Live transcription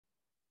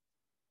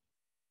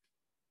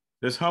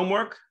There's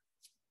homework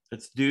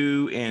that's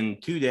due in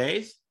 2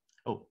 days.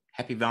 Oh,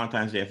 happy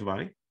Valentine's Day,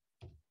 everybody.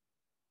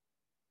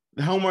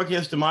 The homework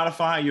is to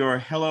modify your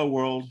Hello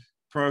World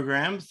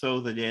program so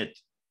that it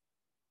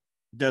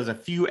does a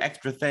few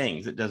extra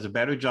things. It does a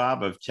better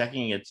job of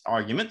checking its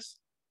arguments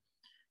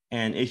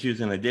and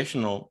issues an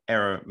additional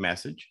error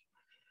message.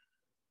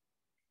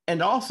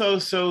 And also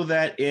so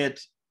that it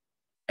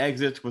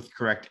exits with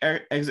correct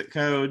exit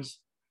codes,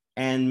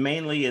 and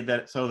mainly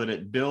that so that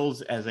it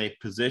builds as a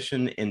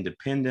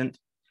position-independent,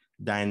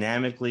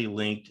 dynamically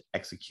linked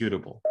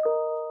executable.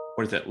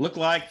 What does it look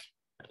like?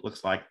 It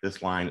looks like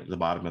this line at the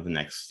bottom of the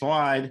next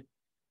slide.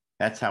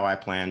 That's how I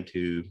plan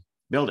to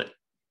build it.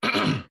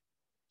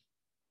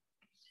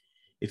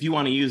 If you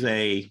want to use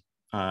a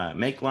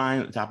make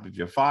line at the top of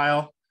your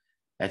file,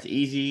 that's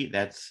easy.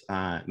 That's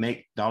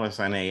make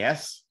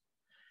 $AS.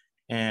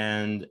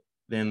 And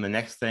then the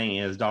next thing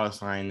is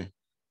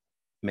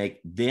 $make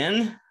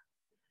then,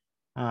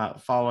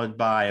 followed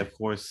by, of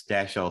course,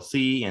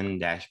 -LC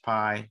and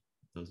 -pi.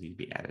 Those need to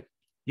be added.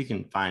 You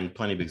can find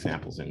plenty of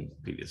examples in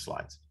previous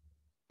slides.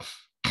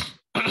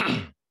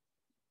 A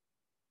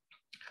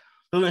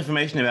little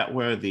information about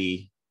where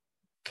the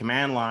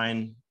command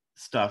line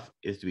stuff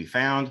is to be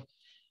found.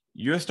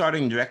 You're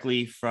starting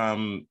directly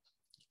from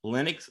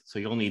Linux, so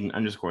you'll need an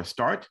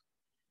 _start.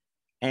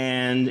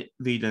 And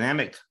the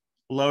dynamic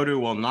loader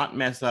will not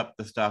mess up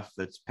the stuff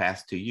that's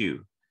passed to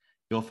you.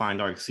 You'll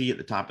find argc at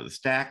the top of the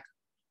stack,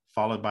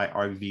 followed by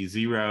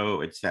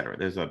argv0, etc.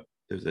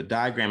 There's a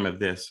diagram of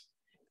this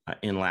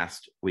in our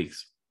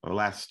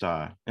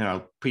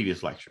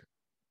previous lecture.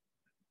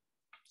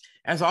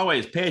 As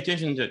always, pay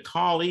attention to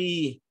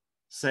callee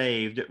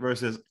saved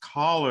versus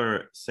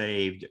caller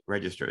saved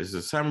registers. This is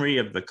a summary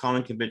of the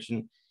calling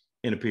convention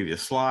in a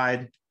previous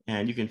slide,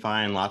 and you can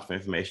find lots of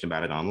information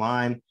about it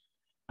online.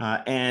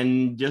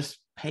 And just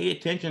pay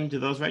attention to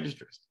those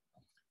registers.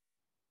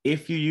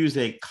 If you use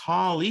a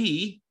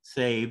callee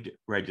saved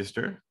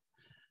register,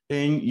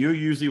 then you're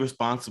usually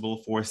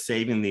responsible for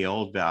saving the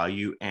old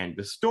value and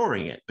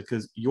restoring it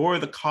because you're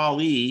the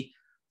callee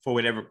for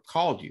whatever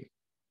called you.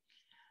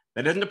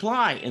 That doesn't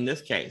apply in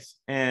this case.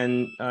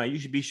 And you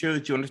should be sure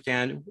that you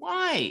understand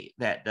why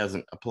that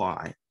doesn't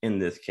apply in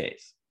this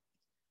case.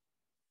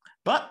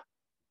 But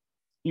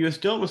you're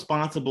still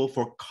responsible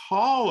for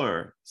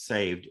caller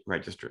saved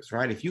registers,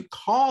 right? If you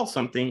call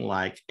something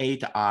like A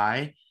to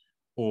I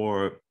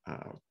or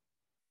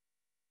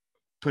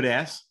put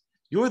S,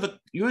 you're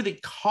the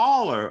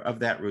caller of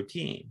that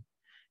routine.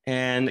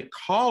 And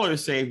caller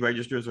saved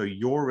registers are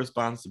your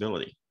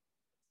responsibility.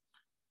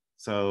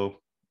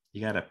 So you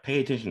got to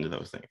pay attention to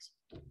those things.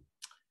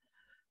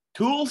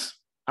 Tools,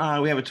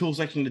 we have a tool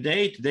section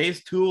today.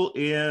 Today's tool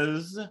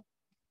is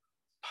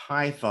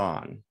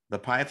Python, the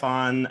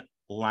Python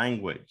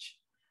language.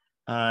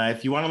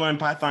 If you want to learn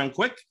Python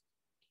quick,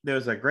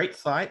 there's a great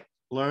site,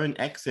 Learn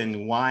X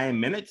in Y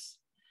Minutes,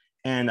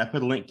 and I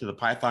put a link to the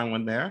Python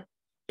one there.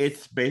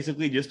 It's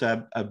basically just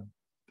a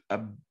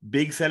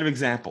big set of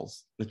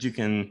examples that you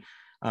can,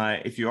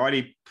 if you're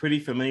already pretty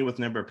familiar with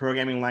a number of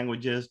programming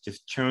languages,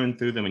 just churn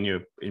through them and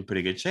you're in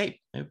pretty good shape.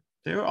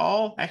 They're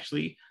all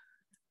actually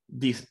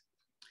decent.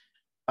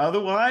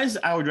 Otherwise,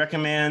 I would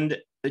recommend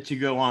that you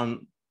go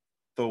on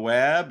the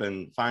web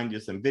and find you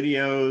some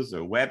videos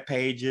or web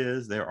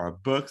pages. There are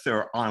books, there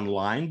are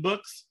online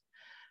books,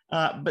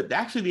 but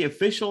actually the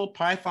official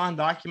Python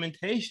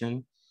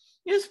documentation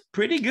is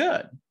pretty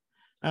good.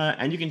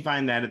 And you can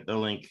find that at the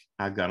link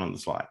I've got on the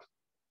slide.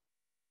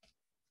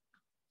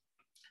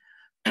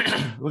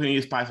 We're going to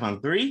use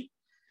Python 3.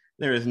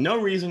 There is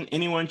no reason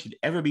anyone should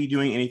ever be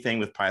doing anything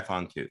with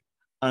Python 2,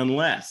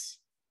 unless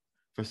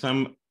for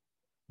some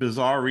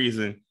bizarre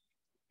reason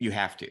you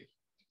have to.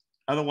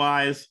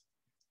 Otherwise,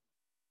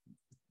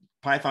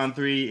 Python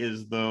 3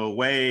 is the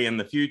way in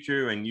the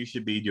future, and you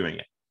should be doing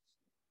it.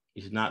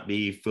 You should not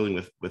be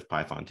fooling with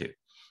Python 2.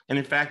 And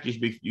in fact,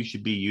 you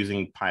should be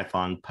using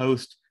Python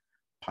post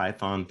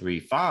Python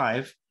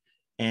 3.5,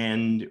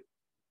 and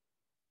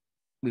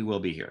we will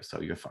be here,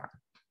 so you're fine.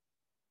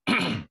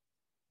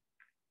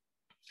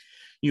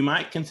 You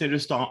might consider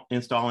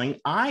installing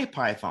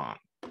IPython.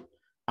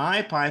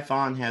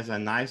 IPython has a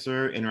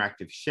nicer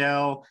interactive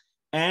shell,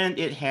 and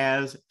it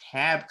has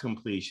tab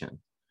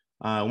completion.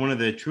 One of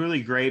the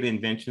truly great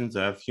inventions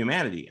of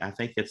humanity. I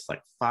think it's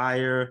like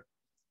fire,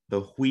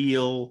 the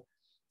wheel,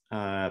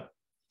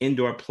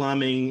 indoor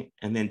plumbing,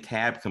 and then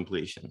tab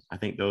completion. I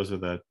think those are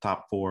the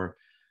top 4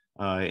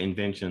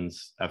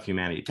 inventions of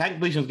humanity. Tab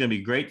completion is going to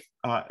be great,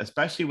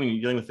 especially when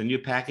you're dealing with a new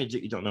package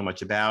that you don't know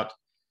much about.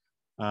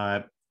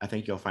 I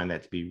think you'll find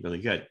that to be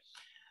really good.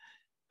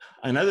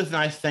 Another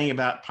nice thing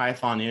about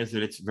Python is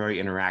that it's very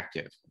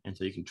interactive. And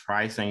so you can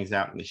try things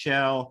out in the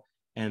shell,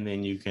 and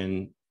then you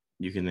can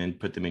then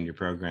put them in your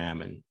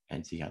program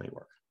and see how they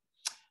work.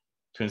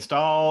 To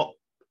install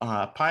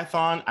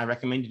Python, I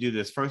recommend you do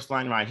this first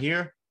line right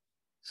here.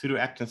 Sudo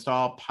apt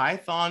install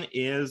Python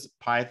is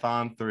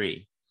Python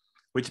 3,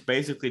 which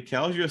basically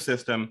tells your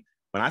system,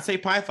 when I say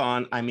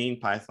Python, I mean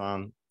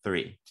Python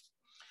 3.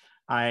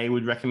 I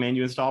would recommend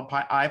you install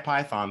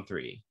IPython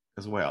 3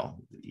 as well.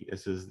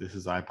 This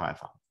is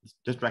IPython.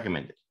 Just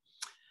recommend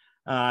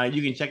it.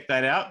 You can check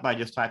that out by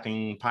just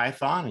typing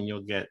Python, and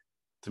you'll get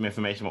some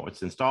information about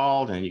what's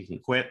installed, and you can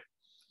quit.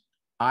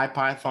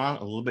 IPython,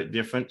 a little bit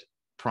different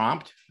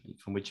prompt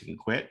from which you can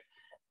quit.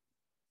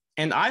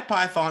 And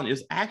IPython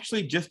is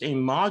actually just a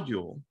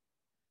module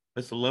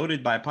that's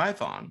loaded by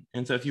Python.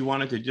 And so if you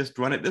wanted to just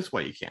run it this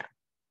way, you can.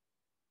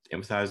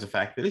 Emphasize the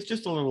fact that it's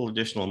just a little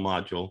additional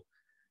module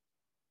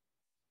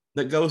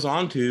that goes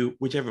on to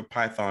whichever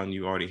Python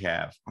you already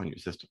have on your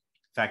system.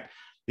 In fact,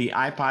 the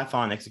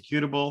IPython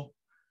executable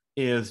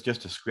is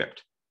just a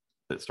script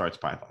that starts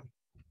Python.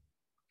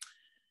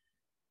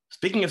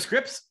 Speaking of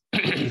scripts,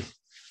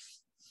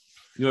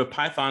 your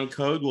Python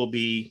code will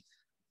be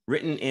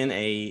written in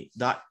a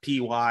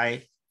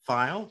 .py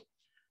file.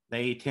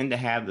 They tend to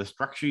have the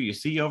structure you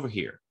see over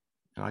here.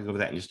 And I'll go over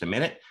that in just a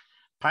minute.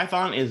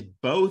 Python is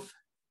both,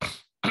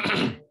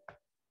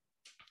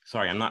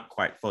 sorry, I'm not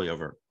quite fully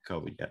over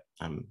COVID yet.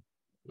 I'm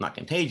not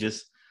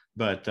contagious,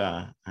 but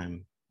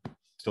I'm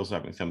still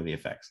suffering some of the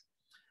effects.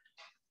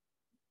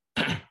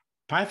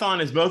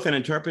 Python is both an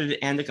interpreted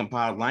and a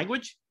compiled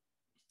language.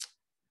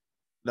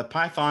 The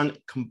Python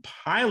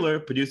compiler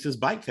produces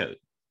bytecode,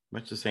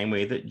 much the same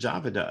way that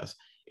Java does.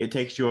 It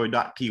takes your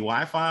 .py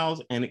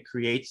files and it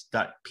creates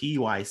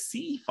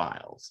 .pyc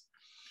files.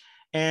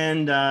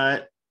 And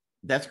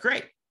that's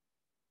great.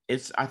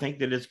 I think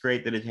that it's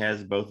great that it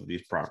has both of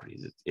these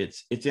properties.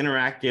 It's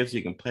interactive, so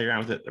you can play around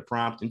with it at the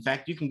prompt. In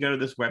fact, you can go to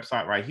this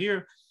website right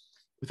here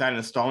without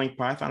installing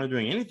Python or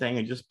doing anything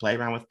and just play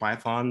around with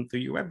Python through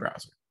your web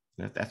browser.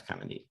 That's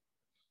kind of neat.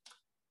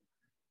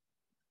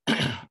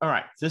 All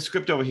right, this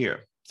script over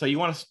here. So you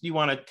want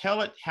to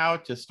tell it how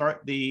to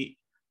start the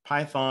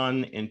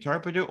Python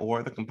interpreter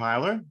or the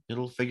compiler.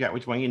 It'll figure out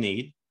which one you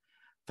need.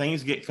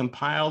 Things get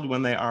compiled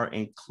when they are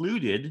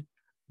included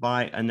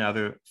by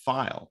another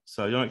file.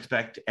 So don't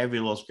expect every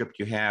little script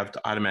you have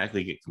to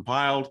automatically get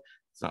compiled.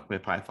 It's not the way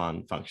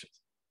Python functions.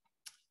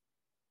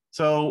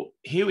 So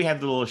here we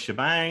have the little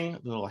shebang,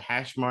 the little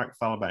hash mark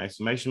followed by an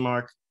exclamation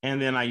mark.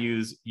 And then I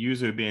use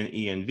user bin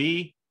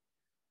env,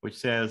 which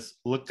says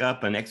look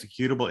up an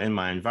executable in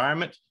my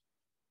environment.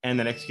 And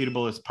that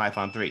executable is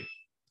Python 3.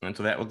 And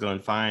so that will go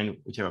and find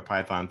whichever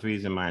Python 3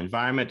 is in my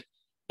environment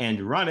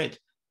and run it,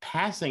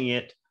 passing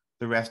it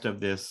the rest of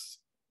this,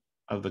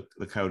 of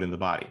the code in the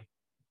body.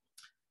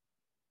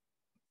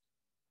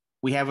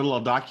 We have a little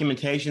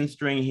documentation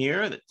string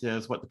here that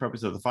says what the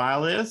purpose of the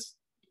file is.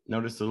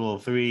 Notice the little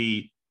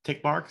 3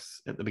 tick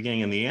marks at the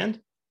beginning and the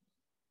end.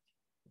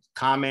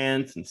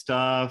 Comments and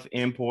stuff,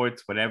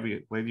 imports, whatever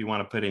you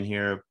want to put in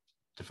here,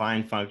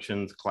 define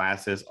functions,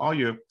 classes, all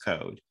your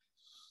code.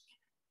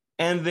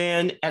 And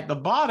then at the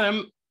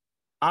bottom,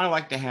 I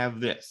like to have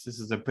this. This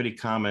is a pretty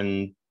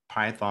common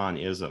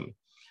Python-ism.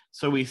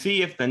 So we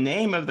see if the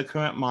name of the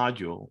current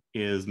module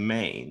is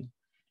main.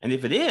 And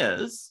if it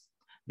is,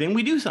 then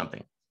we do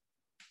something.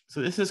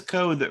 So this is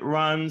code that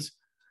runs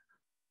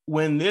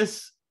when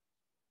this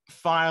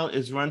file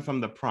is run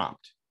from the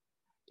prompt.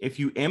 If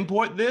you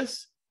import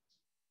this,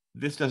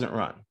 this doesn't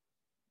run.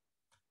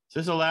 So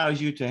this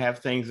allows you to have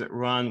things that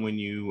run when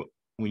you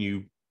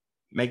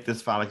make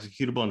this file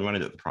executable and run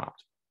it at the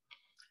prompt.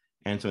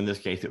 And so in this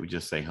case, it would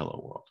just say hello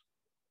world.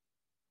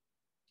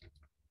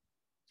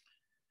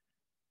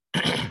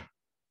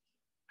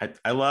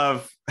 I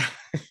love,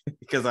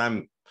 because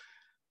I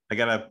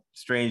got a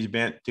strange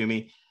bent to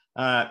me.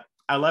 I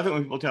love it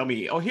when people tell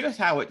me, oh, here's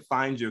how it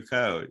finds your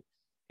code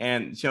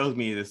and shows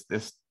me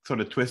this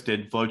sort of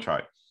twisted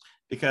flowchart.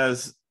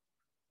 Because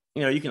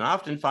you can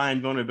often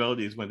find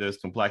vulnerabilities when there's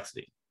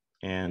complexity.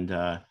 And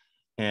there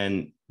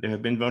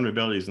have been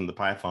vulnerabilities in the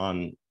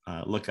Python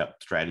lookup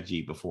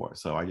strategy before.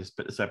 So I just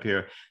put this up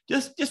here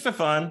just for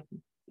fun.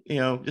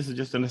 This is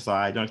just an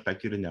aside. Don't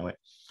expect you to know it.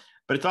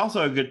 But it's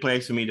also a good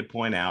place for me to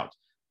point out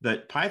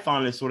that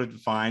Python is sort of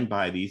defined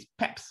by these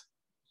PEPs.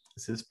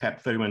 This is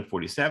PEP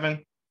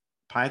 3147,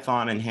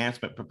 Python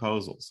Enhancement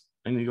Proposals.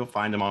 And you'll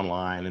find them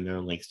online and there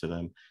are links to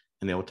them.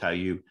 And they will tell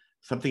you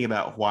something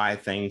about why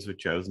things are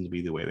chosen to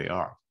be the way they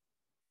are.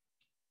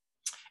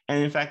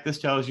 And in fact, this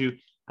tells you,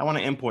 I want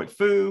to import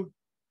foo.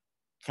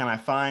 Can I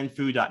find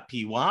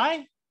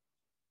foo.py?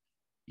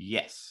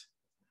 Yes.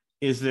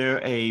 Is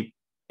there a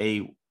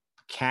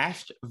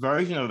cached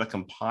version of the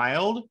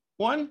compiled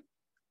one?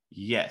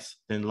 Yes.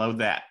 Then load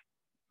that.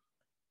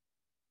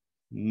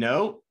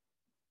 No.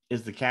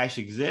 Is the cache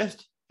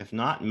exist? If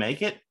not,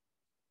 make it.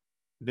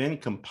 Then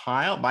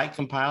compile, byte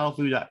compile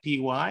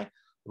foo.py,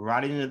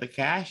 write it into the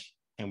cache,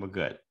 and we're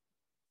good.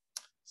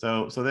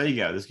 So there you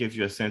go. This gives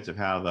you a sense of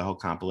how the whole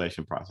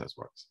compilation process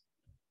works.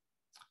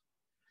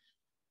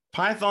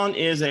 Python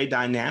is a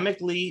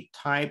dynamically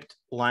typed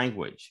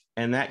language,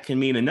 and that can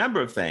mean a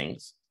number of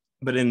things.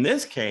 But in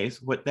this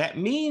case, what that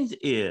means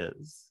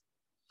is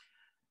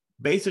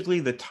basically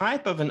the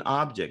type of an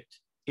object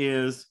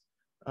is,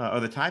 or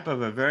the type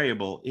of a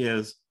variable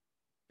is,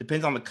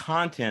 depends on the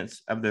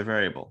contents of the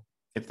variable.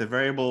 If the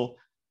variable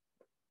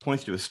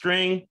points to a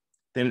string,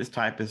 then its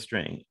type is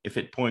string. If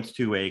it points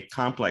to a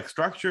complex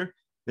structure,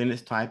 then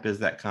its type is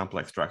that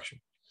complex structure.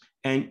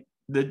 And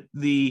there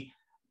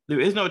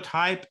is no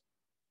type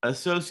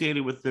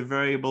associated with the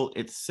variable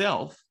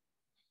itself,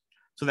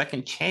 so that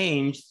can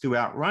change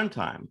throughout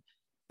runtime.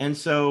 And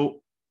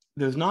so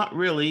there's not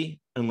really,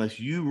 unless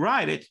you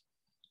write it,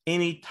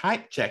 any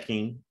type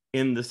checking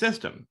in the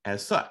system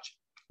as such.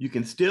 You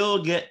can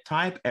still get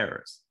type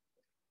errors.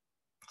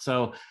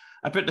 So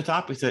up at the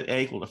top, we said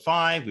a equal to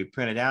 5. We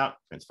print it out,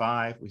 prints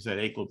 5. We said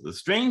a equal to the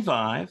string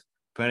 5,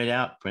 print it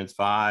out, prints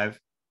 5.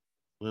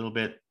 A little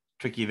bit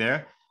tricky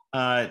there.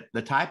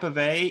 The type of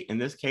a, in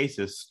this case,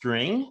 is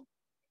string,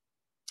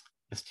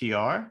 str.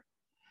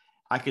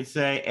 I could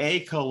say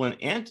a colon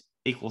int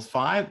equals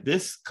 5.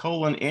 This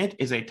colon int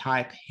is a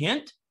type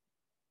hint,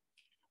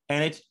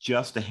 and it's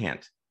just a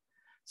hint.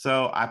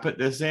 So I put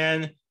this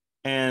in,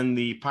 and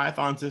the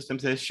Python system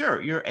says,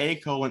 sure, your a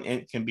colon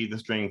int can be the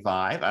string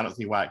 5. I don't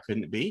see why it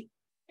couldn't be,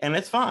 and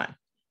it's fine.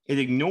 It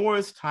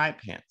ignores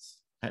type hints.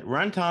 At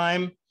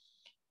runtime,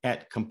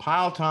 at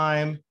compile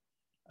time,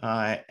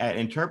 at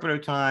interpreter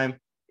time,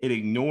 it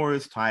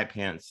ignores type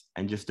hints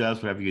and just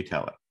does whatever you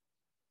tell it.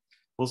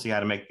 We'll see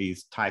how to make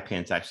these type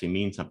hints actually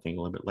mean something a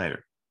little bit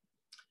later.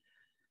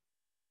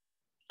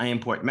 I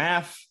import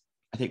math.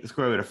 I take the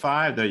square root of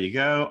 5. There you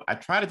go. I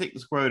try to take the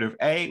square root of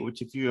a,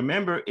 which, if you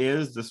remember,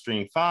 is the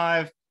string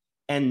 5.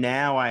 And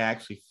now I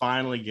actually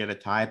finally get a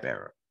type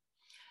error.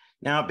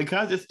 Now,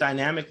 because it's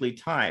dynamically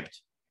typed,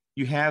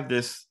 you have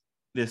this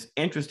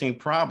interesting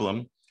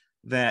problem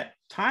that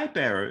type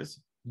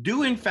errors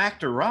do in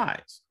fact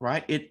arise,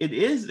 right? It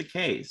is the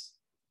case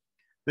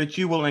that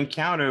you will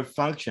encounter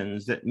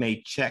functions that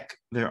may check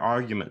their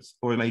arguments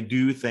or may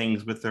do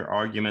things with their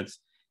arguments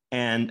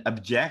and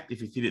object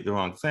if you feed it the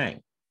wrong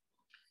thing.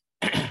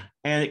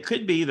 And it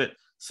could be that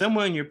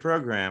somewhere in your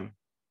program,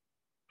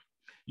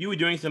 you were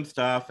doing some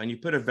stuff and you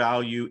put a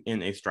value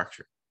in a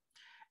structure.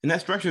 And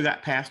that structure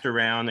got passed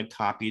around and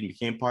copied and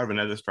became part of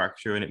another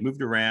structure, and it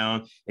moved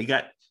around. It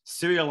got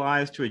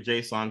serialized to a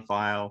JSON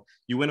file.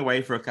 You went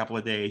away for a couple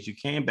of days. You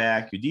came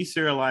back, you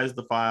deserialized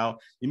the file,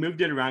 you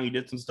moved it around, you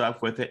did some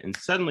stuff with it, and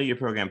suddenly your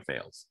program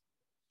fails.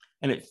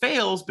 And it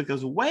fails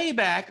because way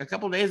back a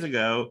couple of days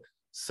ago,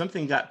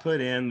 something got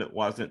put in that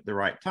wasn't the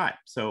right type.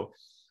 So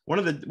one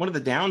of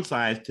the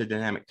downsides to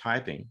dynamic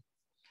typing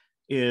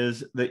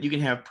is that you can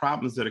have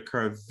problems that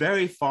occur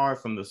very far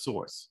from the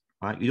source.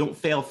 Right? You don't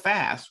fail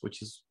fast,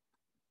 which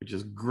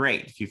is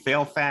great. If you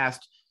fail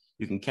fast,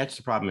 you can catch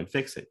the problem and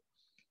fix it.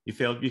 You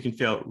can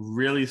fail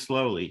really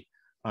slowly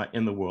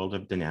in the world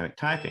of dynamic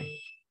typing,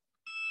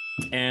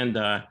 and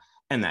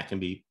that can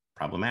be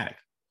problematic.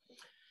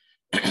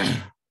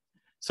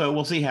 So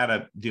we'll see how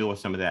to deal with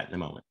some of that in a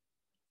moment.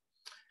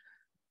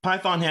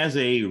 Python has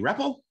a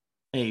REPL,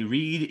 a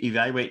read,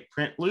 evaluate,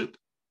 print loop.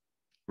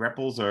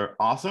 REPLs are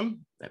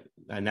awesome,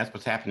 and that's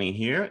what's happening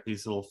here.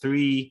 These little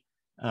 3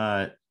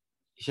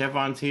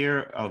 chevrons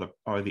here are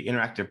the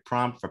interactive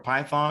prompt for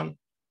Python.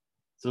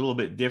 It's a little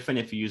bit different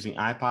if you're using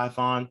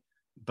IPython,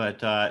 but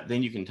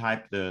then you can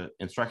type the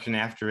instruction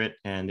after it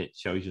and it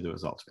shows you the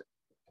results of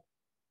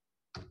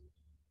it.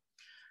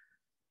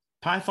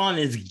 Python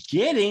is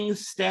getting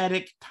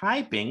static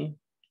typing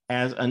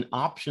as an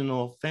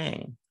optional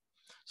thing.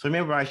 So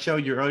remember I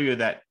showed you earlier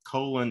that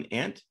colon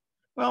int?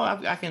 Well,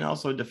 I can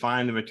also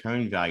define the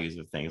return values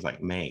of things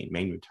like main.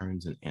 Main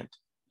returns an int.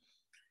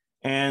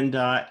 And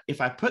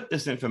if I put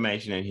this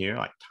information in here,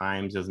 like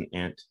times is an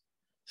int,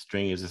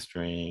 string is a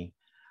string,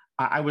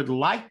 I would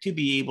like to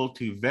be able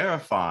to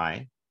verify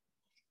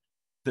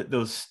that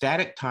those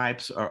static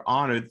types are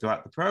honored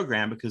throughout the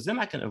program, because then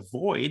I can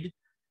avoid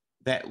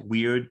that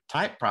weird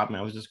type problem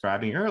I was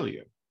describing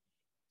earlier.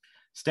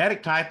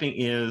 Static typing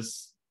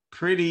is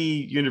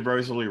pretty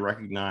universally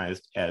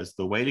recognized as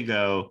the way to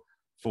go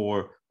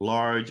for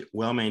large,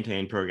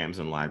 well-maintained programs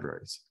and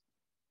libraries.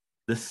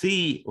 The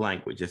C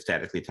language is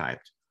statically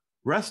typed.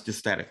 Rust is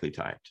statically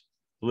typed.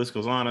 The list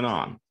goes on and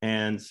on.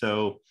 And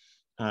so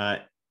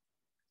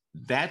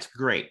that's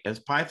great. As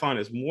Python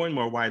is more and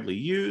more widely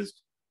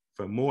used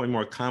for more and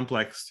more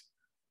complex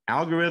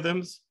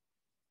algorithms,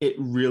 it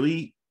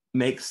really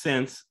makes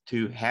sense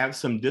to have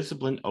some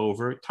discipline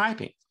over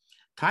typing.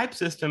 Type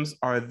systems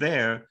are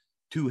there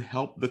to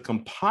help the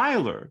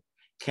compiler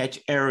catch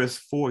errors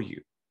for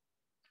you,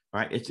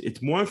 right?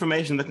 It's more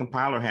information the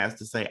compiler has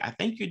to say, I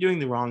think you're doing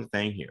the wrong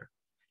thing here,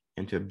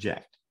 and to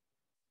object.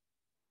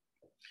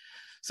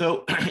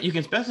 So you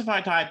can specify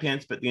type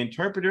hints, but the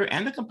interpreter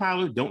and the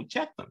compiler don't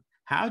check them.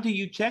 How do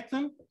you check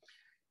them?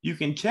 You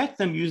can check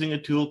them using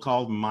a tool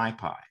called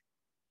MyPy.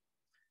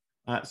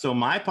 So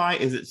MyPy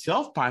is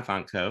itself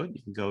Python code.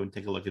 You can go and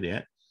take a look at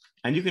it.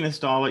 And you can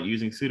install it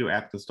using sudo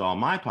apt install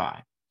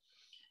MyPy.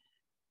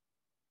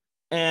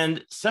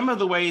 And some of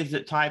the ways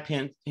that type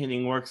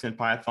hinting works in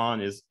Python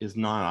is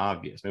not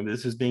obvious. Maybe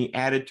this is being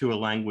added to a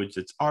language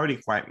that's already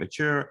quite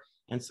mature,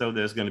 and so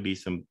there's going to be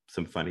some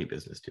funny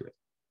business to it.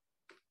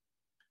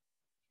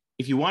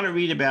 If you want to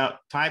read about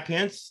type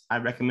hints, I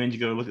recommend you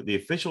go look at the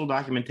official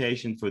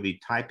documentation for the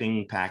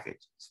typing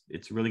package.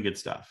 It's really good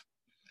stuff.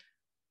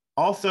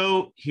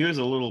 Also, here's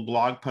a little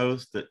blog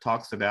post that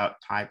talks about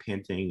type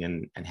hinting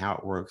and how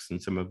it works and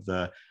some of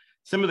the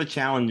some of the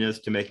challenges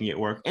to making it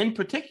work. In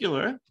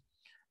particular,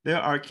 there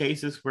are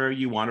cases where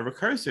you want a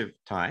recursive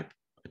type,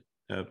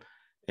 a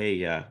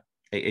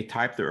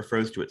type that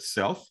refers to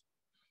itself.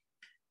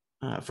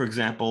 For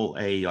example,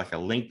 like a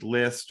linked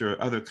list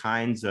or other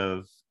kinds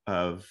of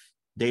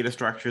data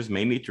structures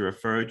may need to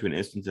refer to an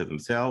instance of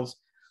themselves.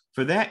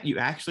 For that, you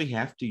actually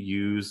have to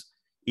use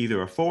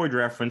either a forward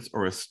reference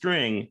or a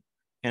string,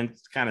 and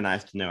it's kind of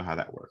nice to know how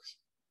that works.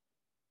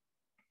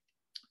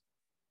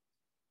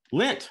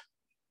 Lint.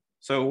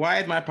 So why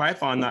is my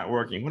Python not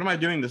working? What am I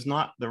doing that's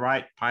not the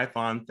right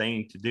Python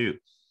thing to do?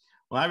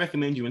 Well, I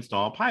recommend you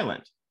install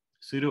pylint.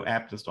 Sudo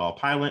apt install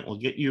pylint will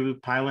get you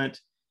pylint.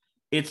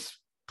 It's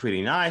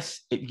pretty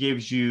nice. It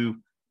gives you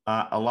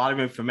a lot of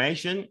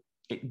information.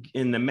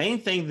 And the main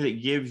thing that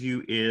it gives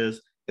you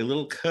is a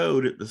little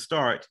code at the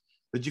start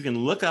that you can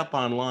look up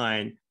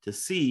online to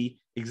see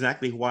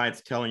exactly why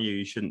it's telling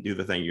you shouldn't do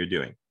the thing you're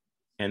doing.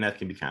 And that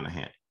can be kind of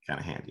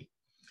handy.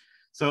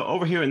 So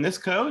over here in this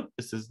code,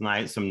 this is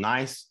nice, some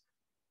nice,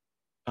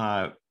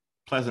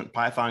 pleasant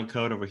Python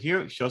code over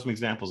here. It shows some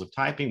examples of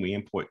typing. We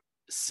import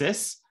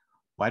sys.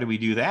 Why do we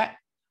do that?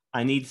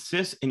 I need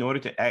sys in order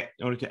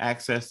to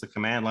access the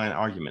command line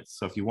arguments.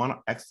 So if you want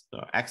to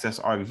access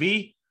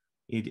argv,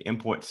 you need to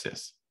import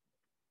sys.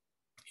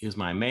 Here's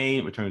my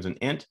main, it returns an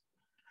int.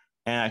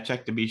 And I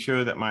check to be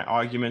sure that my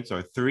arguments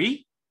are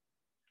 3.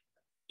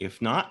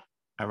 If not,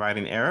 I write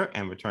an error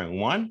and return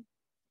 1.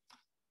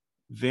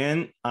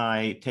 Then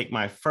I take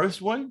my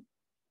first one,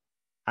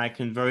 I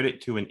convert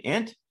it to an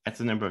int. That's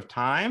the number of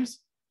times.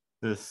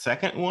 The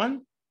second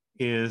one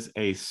is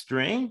a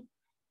string.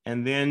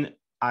 And then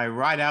I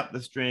write out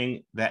the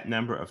string that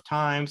number of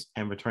times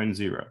and return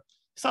 0.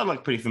 This all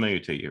looks pretty familiar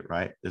to you,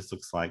 right? This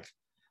looks like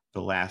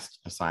the last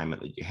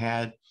assignment that you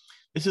had.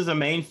 This is a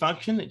main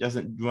function. It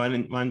doesn't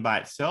run by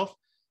itself.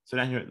 So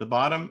down here at the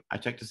bottom, I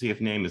check to see if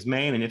name is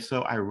main, and if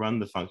so, I run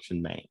the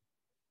function main.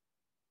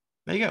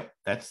 There you go.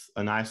 That's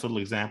a nice little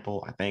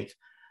example, I think,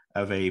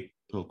 of a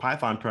little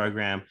Python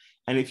program.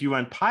 And if you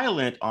run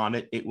pylint on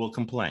it, it will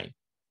complain.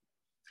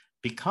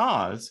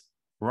 Because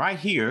right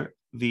here,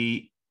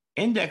 the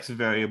index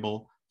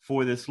variable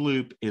for this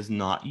loop is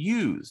not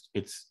used.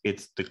 It's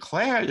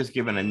declared, it's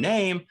given a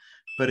name,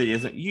 but it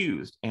isn't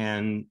used.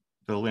 And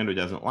the lender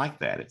doesn't like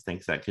that. It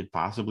thinks that could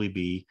possibly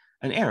be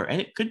an error, and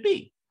it could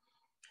be.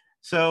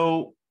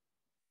 So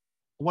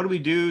what do we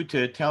do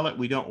to tell it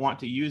we don't want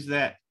to use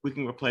that? We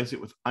can replace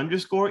it with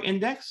underscore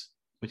index,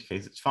 in which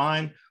case it's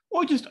fine,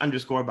 or just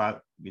underscore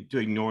to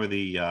ignore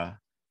the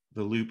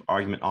loop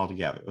argument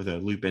altogether, or the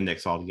loop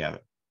index altogether.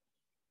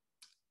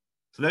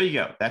 So there you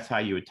go. That's how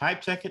you would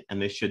type check it,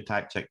 and this should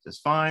type check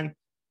just fine.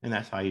 And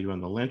that's how you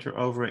run the linter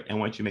over it. And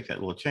once you make that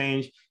little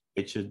change,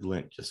 it should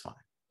lint just fine.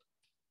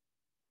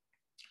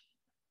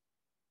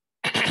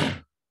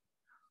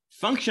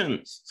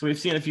 Functions. So we've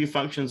seen a few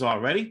functions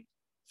already.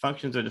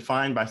 Functions are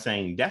defined by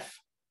saying def.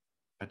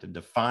 I have to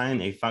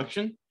define a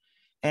function.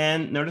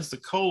 And notice the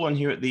colon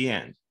here at the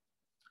end.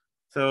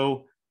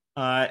 So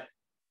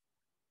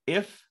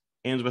if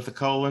ends with a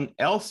colon,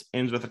 else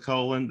ends with a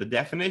colon, the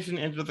definition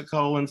ends with a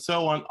colon,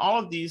 so on. All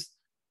of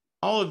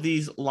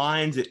these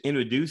lines that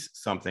introduce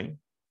something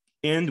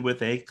end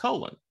with a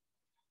colon.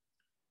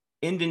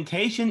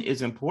 Indentation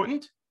is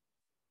important.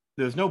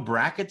 There's no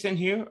brackets in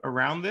here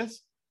around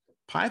this.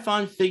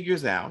 Python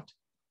figures out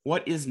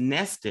what is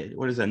nested,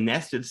 what is a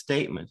nested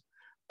statement,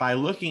 by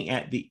looking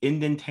at the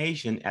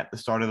indentation at the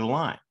start of the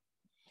line.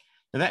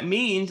 Now that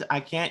means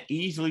I can't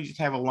easily just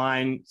have a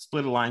line,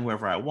 split a line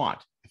wherever I want.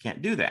 I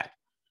can't do that.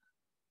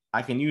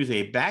 I can use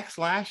a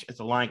backslash as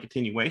a line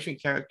continuation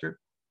character,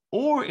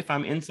 or if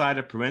I'm inside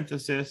a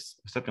parenthesis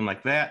or something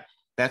like that,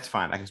 that's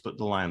fine. I can split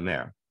the line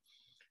there.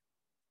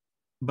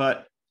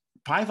 But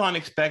Python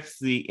expects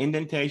the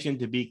indentation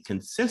to be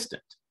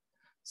consistent.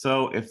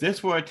 So if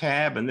this were a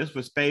tab and this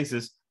were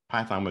spaces,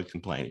 Python would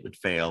complain, it would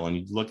fail, and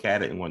you'd look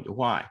at it and wonder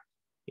why.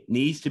 It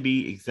needs to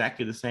be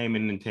exactly the same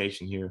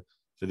indentation here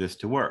for this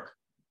to work.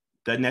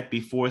 Doesn't have to be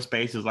 4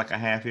 spaces like I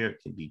have here.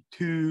 It can be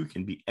 2, it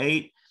can be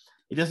 8.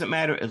 It doesn't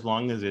matter as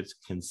long as it's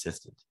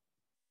consistent.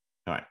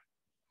 All right.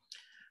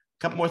 A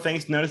couple more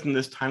things to notice in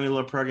this tiny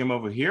little program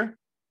over here,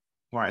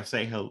 where I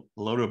say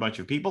hello to a bunch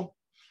of people.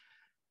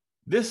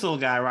 This little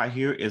guy right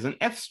here is an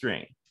F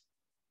string.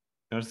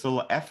 Notice the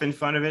little F in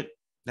front of it.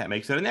 That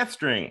makes it an F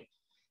string.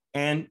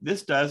 And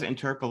this does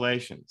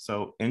interpolation.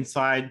 So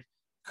inside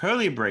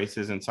curly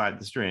braces inside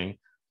the string,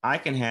 I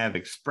can have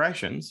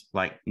expressions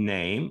like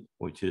name,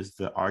 which is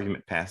the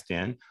argument passed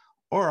in,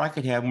 or I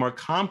could have more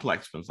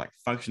complex ones like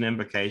function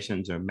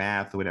invocations or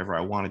math or whatever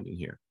I wanted in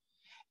here.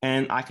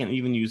 And I can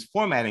even use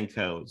formatting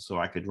codes. So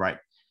I could write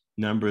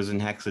numbers in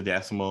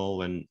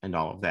hexadecimal and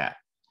all of that.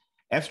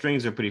 F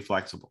strings are pretty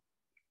flexible.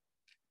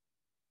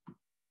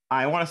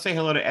 I want to say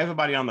hello to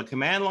everybody on the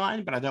command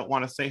line, but I don't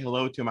want to say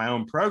hello to my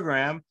own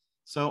program.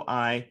 So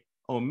I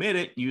omit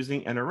it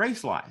using an array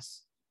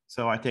slice.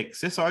 So I take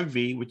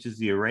sysargv, which is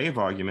the array of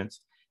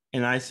arguments,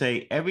 and I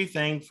say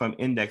everything from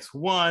index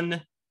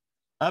 1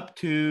 up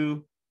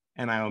to,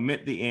 and I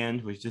omit the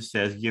end, which just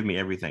says, give me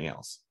everything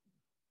else.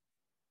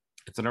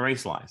 It's an array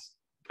slice.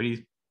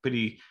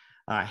 Pretty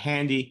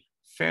handy,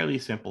 fairly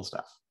simple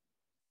stuff.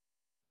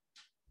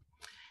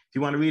 If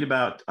you want to read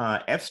about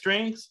F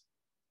strings,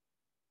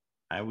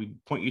 I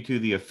would point you to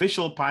the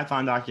official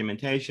Python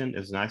documentation.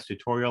 There's a nice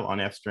tutorial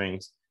on F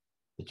strings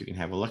that you can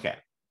have a look at.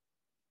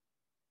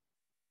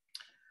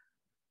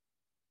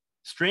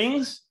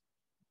 Strings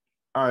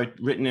are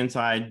written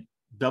inside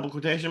double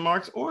quotation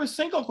marks or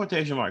single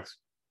quotation marks.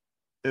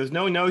 There's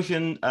no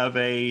notion of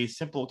a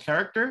simple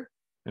character,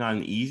 not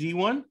an easy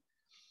one.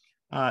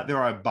 There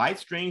are byte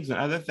strings and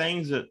other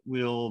things that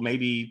we'll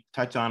maybe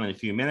touch on in a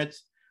few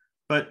minutes.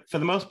 But for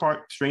the most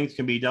part, strings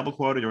can be double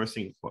quoted or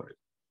single quoted.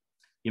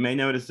 You may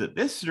notice that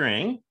this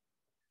string,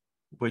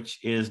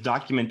 which is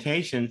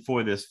documentation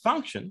for this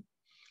function,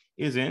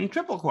 is in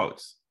triple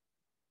quotes.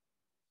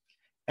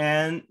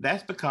 And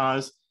that's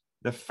because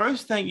the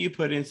first thing you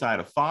put inside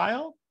a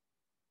file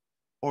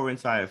or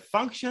inside a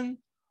function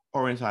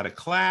or inside a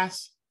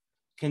class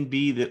can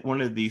be that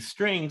one of these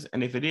strings.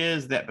 And if it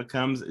is, that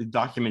becomes a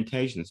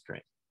documentation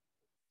string.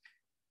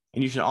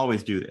 And you should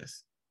always do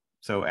this.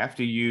 So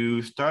after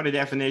you start a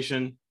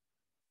definition,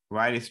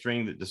 write a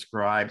string that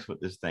describes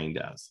what this thing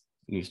does.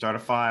 When you start a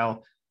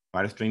file,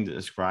 write a string that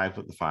describes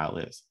what the file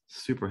is.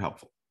 Super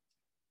helpful.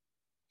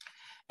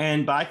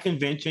 And by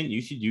convention,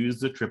 you should use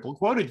the triple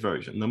quoted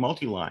version, the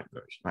multi-line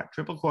version. Right?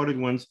 Triple quoted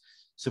ones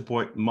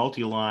support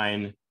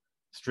multi-line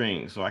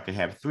strings. So I could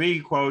have 3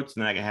 quotes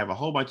and then I could have a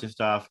whole bunch of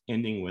stuff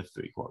ending with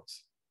 3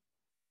 quotes.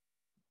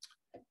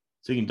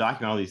 So you can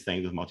document all these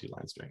things with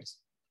multi-line strings.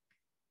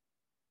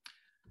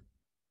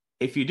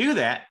 If you do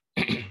that,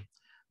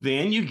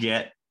 then you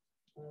get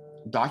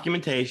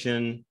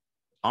documentation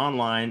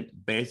online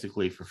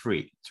basically for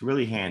free. It's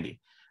really handy.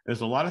 There's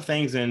a lot of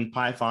things in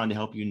Python to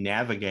help you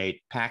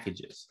navigate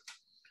packages.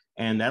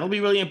 And that'll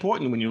be really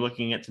important when you're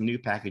looking at some new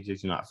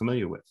packages you're not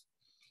familiar with.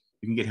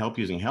 You can get help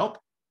using help.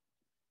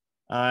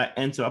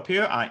 And so up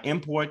here, I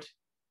import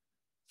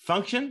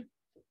function.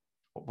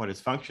 What is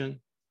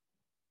function?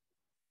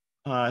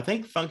 I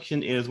think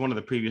function is one of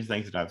the previous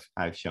things that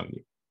I've shown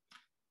you.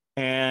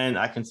 And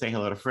I can say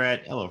hello to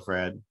Fred. Hello,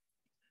 Fred.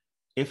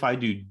 If I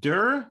do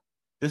dir,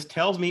 this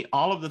tells me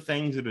all of the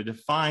things that are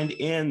defined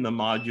in the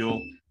module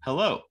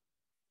hello.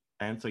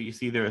 And so you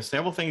see there are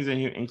several things in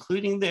here,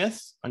 including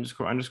this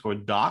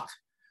 __ doc,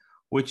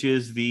 which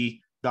is the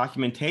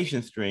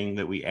documentation string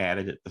that we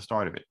added at the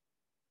start of it.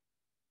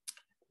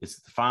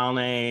 It's the file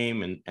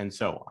name and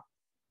so on.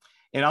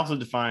 It also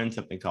defines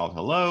something called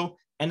hello,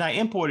 and I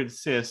imported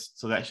sys,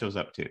 so that shows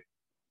up too.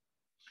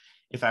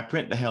 If I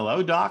print the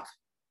hello doc,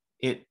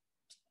 it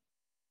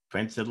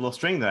prints a little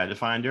string that I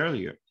defined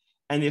earlier.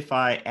 And if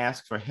I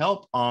ask for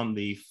help on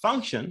the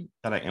function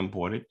that I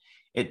imported,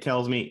 it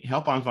tells me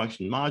help on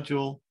function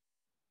module.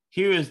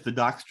 Here is the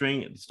doc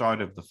string at the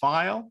start of the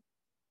file.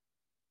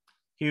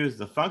 Here's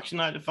the function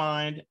I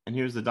defined, and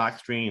here's the doc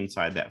string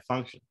inside that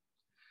function.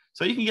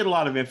 So you can get a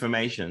lot of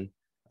information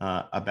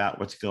about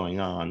what's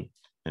going on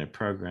in a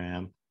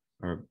program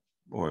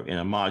or in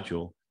a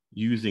module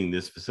using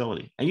this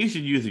facility. And you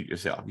should use it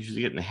yourself. You should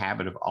get in the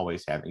habit of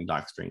always having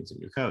doc strings in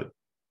your code.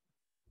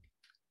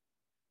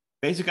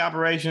 Basic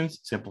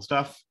operations, simple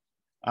stuff.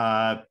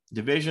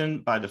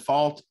 Division by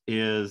default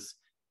is,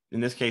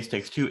 in this case,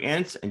 takes 2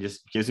 ints and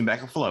just gives them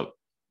back a float.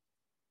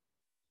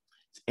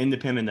 It's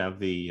independent of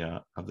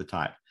the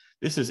type.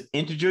 This is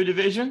integer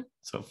division.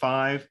 So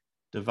 5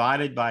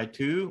 divided by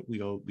 2,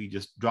 we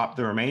just drop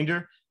the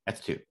remainder.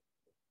 That's 2.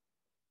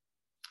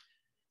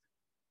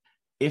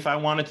 If I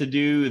wanted to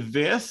do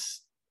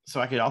this,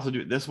 so I could also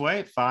do it this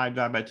way, 5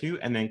 divided by 2,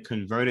 and then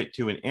convert it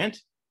to an int.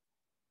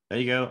 There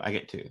you go, I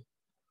get 2.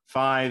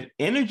 5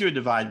 integer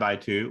divided by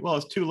 2, well,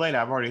 it's too late.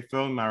 I've already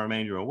thrown my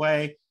remainder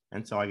away,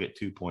 and so I get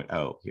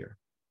 2.0 here.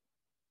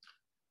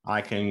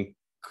 I can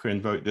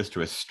convert this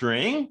to a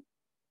string.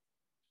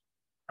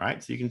 All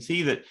right, so you can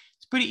see that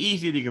it's pretty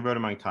easy to convert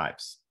among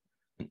types.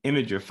 An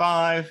integer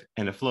 5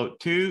 and a float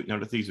 2.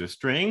 Notice these are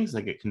strings.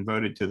 They get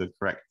converted to the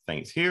correct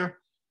things here.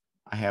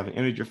 I have an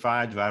integer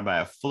 5 divided by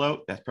a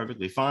float. That's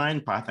perfectly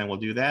fine. Python will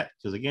do that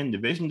because, again,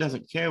 division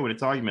doesn't care what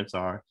its arguments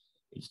are.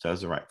 It just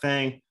does the right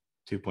thing,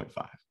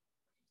 2.5.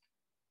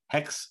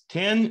 Hex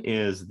 10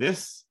 is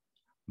this.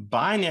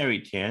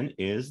 Binary 10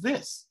 is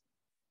this.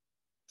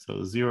 So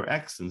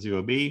 0x and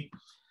 0b.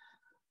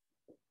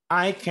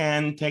 I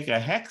can take a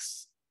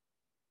hex.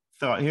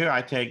 So here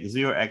I take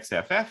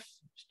 0xFF,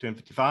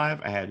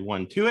 255. I add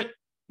 1 to it.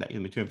 That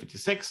gives me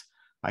 256.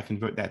 I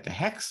convert that to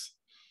hex.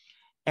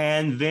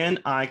 And then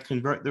I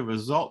convert the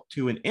result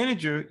to an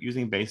integer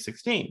using base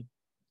 16.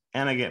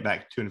 And I get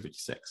back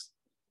 256.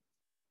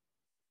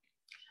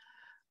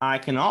 I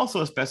can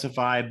also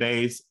specify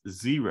base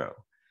 0.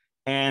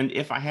 And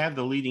if I have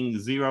the leading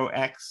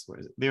 0x or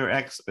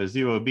 0x or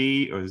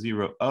 0b or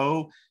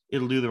 0o,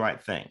 it'll do the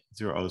right thing.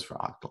 0o is for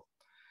octal.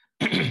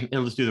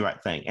 It'll just do the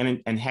right thing.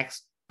 And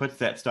hex puts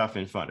that stuff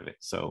in front of it.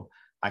 So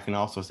I can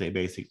also say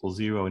base equals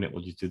 0 and it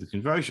will just do the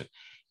conversion.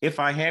 If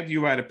I have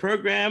you write a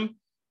program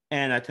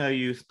and I tell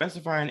you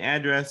specify an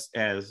address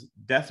as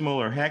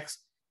decimal or hex,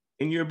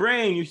 in your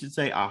brain you should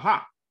say,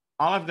 aha,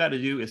 all I've got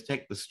to do is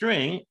take the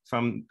string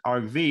from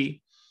argv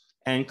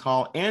and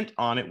call int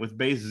on it with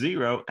base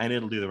 0, and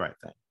it'll do the right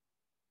thing.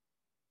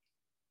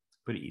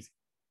 Pretty easy.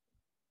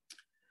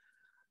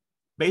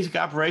 Basic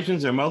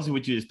operations are mostly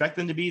what you expect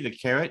them to be. The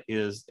caret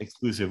is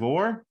exclusive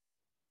OR.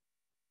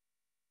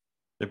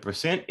 The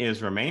percent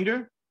is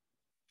remainder.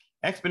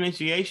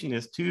 Exponentiation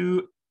is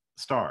 2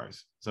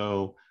 stars.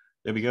 So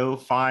there we go.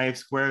 5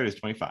 squared is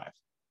 25.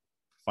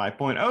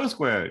 5.0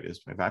 squared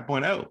is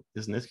 25.0.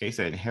 This, in this case,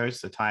 it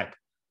inherits the type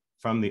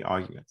from the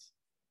arguments.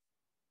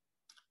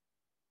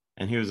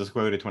 And here's the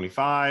square root of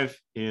 25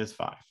 is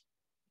 5.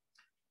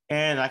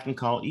 And I can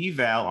call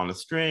eval on a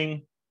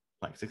string,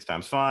 like 6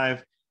 times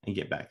 5, and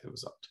get back the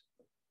result.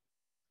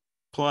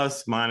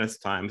 Plus, minus,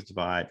 times,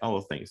 divide, all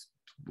those things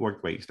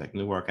work the way you expect them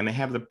to work. And they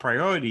have the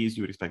priorities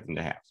you would expect them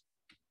to have.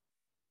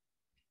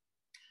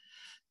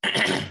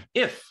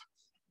 If.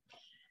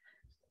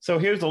 So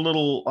here's a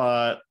little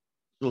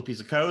piece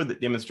of code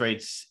that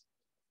demonstrates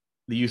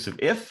the use of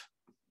if.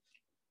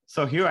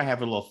 So here I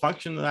have a little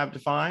function that I've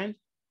defined,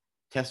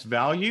 test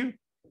value.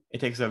 It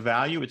takes a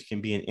value, which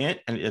can be an int,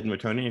 and it doesn't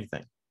return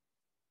anything.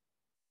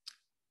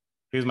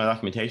 Here's my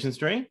documentation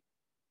string.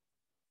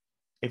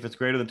 If it's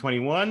greater than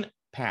 21,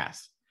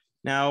 pass.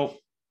 Now,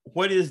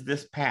 what is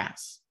this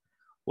pass?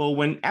 Well,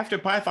 when after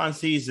Python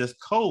sees this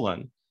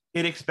colon,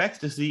 it expects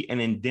to see an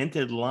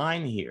indented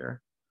line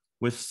here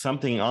with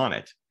something on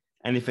it.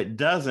 And if it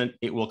doesn't,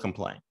 it will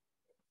complain.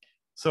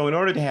 So in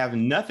order to have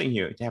nothing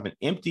here, to have an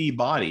empty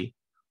body,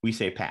 we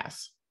say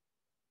pass.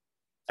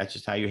 That's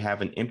just how you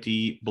have an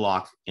empty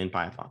block in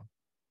Python.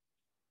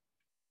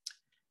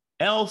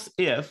 Else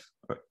if,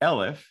 or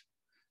elif,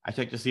 I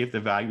check to see if the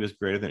value is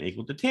greater than or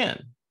equal to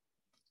 10.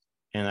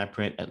 And I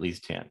print at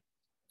least 10.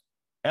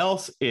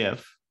 Else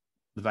if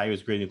the value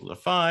is greater than or equal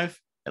to 5,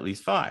 at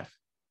least 5.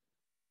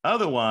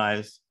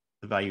 Otherwise,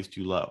 the value is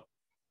too low.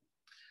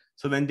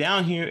 So then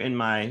down here in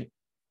my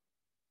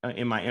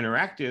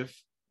interactive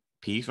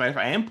piece, right, if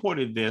I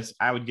imported this,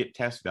 I would get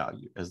test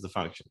value as the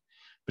function.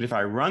 But if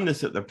I run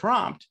this at the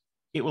prompt,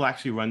 it will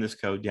actually run this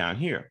code down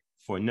here.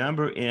 For a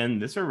number in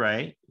this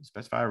array,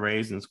 specify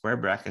arrays in square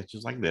brackets,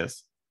 just like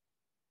this.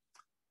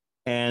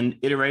 And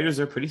iterators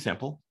are pretty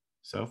simple.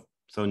 So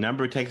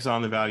number takes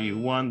on the value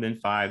 1, then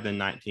 5, then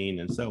 19,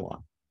 and so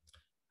on.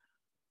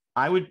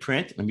 I would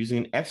print, I'm using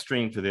an F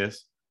string for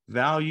this,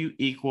 value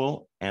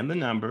equal and the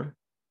number,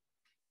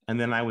 and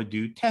then I would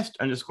do test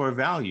underscore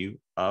value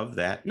of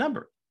that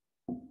number.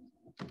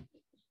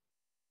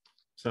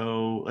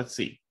 So let's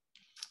see.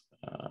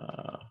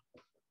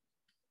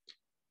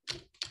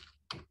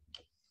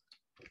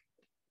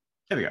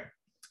 There we go.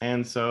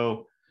 And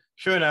so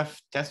sure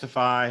enough,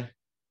 testify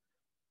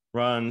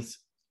runs,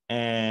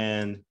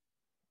 and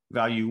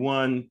value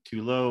 1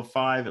 too low,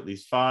 5 at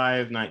least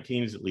 5,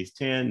 19 is at least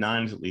 10,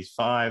 9 is at least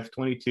 5,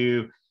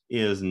 22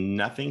 is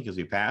nothing because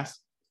we passed,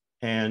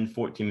 and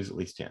 14 is at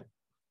least 10.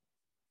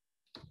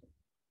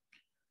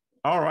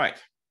 All right.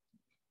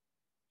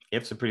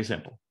 Ifs are pretty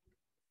simple.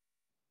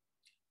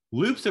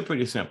 Loops are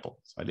pretty simple.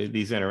 So I did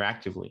these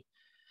interactively.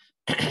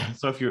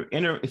 So if you're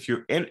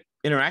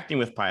interacting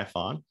with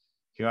Python,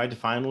 here I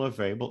define a little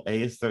variable,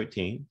 a is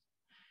 13.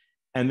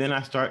 And then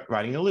I start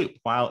writing a loop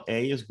while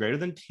a is greater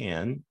than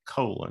 10,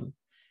 colon.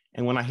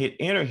 And when I hit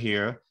enter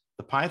here,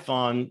 the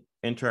Python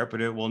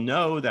interpreter will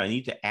know that I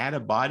need to add a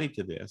body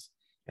to this,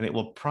 and it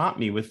will prompt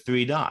me with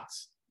 3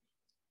 dots.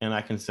 And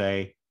I can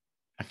say,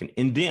 I can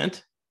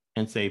indent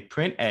and say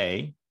print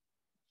a,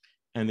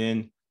 and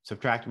then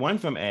subtract 1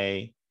 from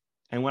a.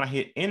 And when I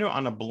hit enter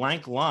on a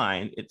blank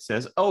line, it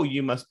says, oh,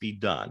 you must be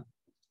done.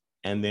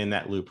 And then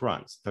that loop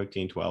runs,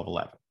 13, 12,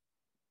 11.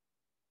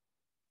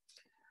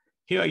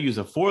 Here I use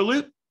a for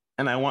loop,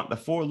 and I want the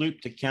for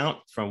loop to count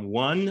from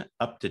 1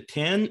 up to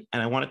 10,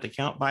 and I want it to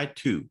count by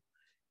 2.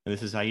 And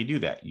this is how you do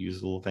that. You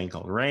use a little thing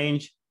called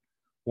range,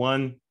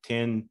 1,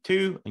 10,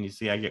 2, and you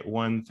see I get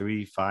 1,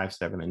 3, 5,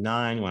 7, and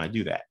 9 when I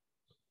do that.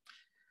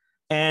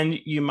 And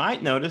you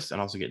might notice, and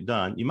also get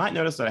done, you might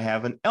notice that I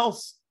have an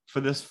else for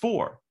this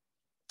for.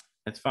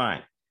 That's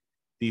fine.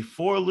 The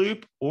for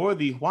loop or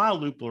the while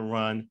loop will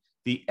run.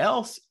 The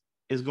else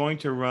is going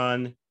to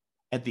run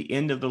at the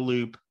end of the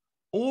loop.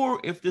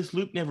 Or if this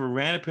loop never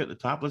ran up here at the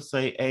top, let's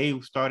say a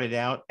started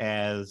out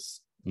as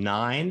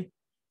 9,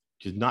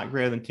 which is not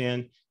greater than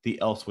 10, the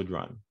else would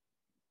run.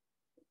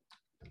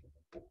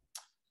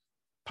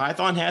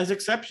 Python has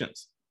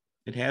exceptions.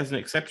 It has an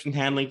exception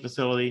handling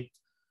facility.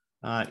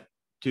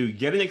 To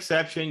get an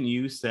exception,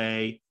 you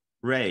say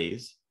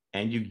raise,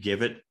 and you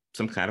give it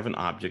some kind of an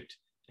object,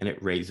 and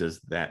it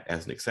raises that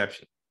as an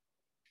exception.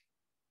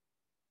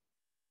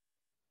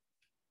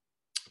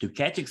 To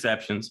catch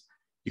exceptions,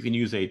 you can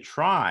use a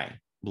try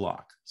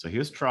block. So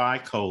here's try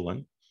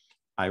colon.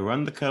 I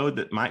run the code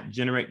that might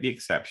generate the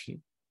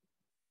exception.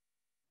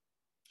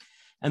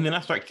 And then I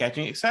start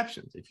catching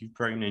exceptions. If you've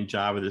programmed in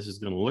Java, this is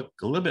going to look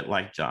a little bit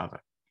like Java.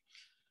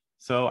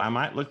 So I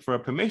might look for a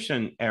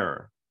permission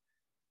error.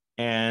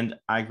 And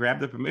I grab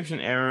the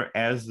permission error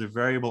as the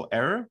variable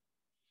error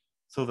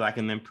so that I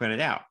can then print it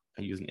out.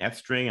 I use an F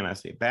string and I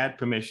say bad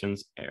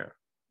permissions error.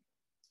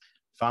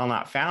 File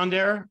not found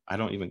error. I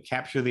don't even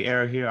capture the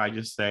error here. I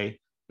just say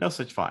no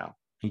such file,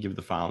 and give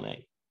the file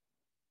name.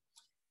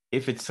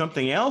 If it's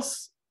something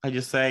else, I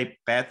just say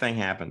bad thing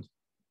happened,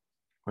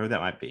 whatever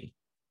that might be.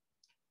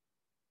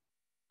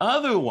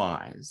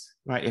 Otherwise,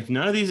 right, if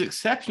none of these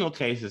exceptional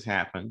cases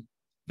happen,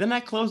 then I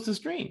close the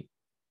stream,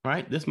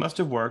 right? This must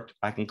have worked.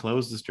 I can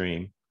close the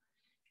stream.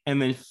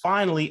 And then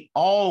finally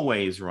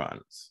always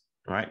runs,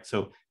 right?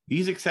 So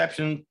these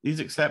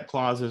except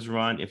clauses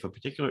run if a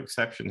particular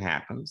exception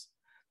happens.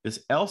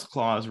 This else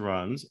clause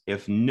runs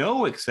if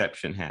no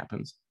exception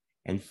happens,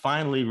 and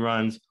finally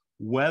runs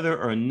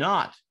whether or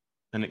not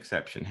an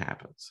exception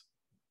happens.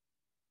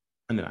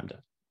 And then I'm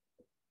done.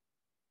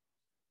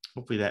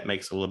 Hopefully that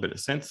makes a little bit of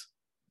sense.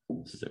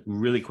 This is a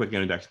really quick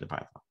introduction to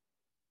Python.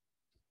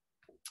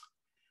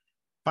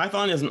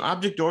 Python is an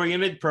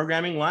object-oriented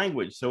programming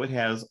language, so it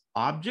has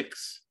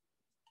objects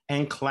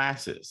and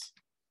classes.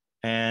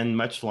 And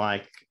much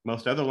like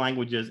most other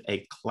languages,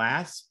 a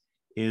class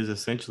is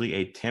essentially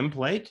a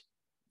template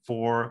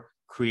for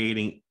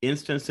creating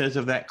instances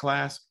of that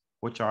class,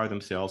 which are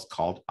themselves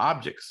called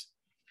objects.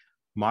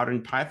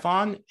 Modern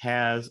Python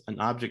has an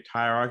object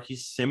hierarchy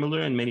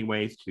similar in many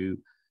ways to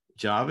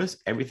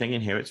Java's. Everything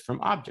inherits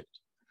from object.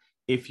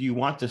 If you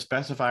want to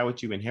specify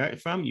what you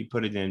inherit from, you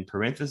put it in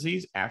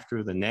parentheses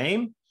after the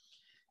name.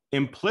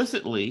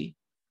 Implicitly,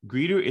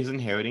 greeter is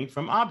inheriting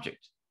from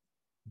object,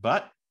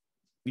 but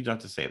you don't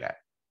have to say that.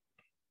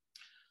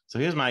 So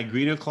here's my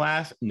greeter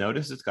class.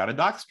 Notice it's got a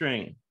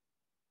docstring.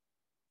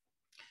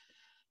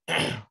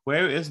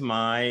 Where is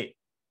my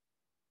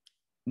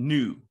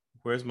new?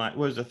 Where's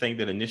the thing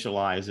that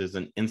initializes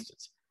an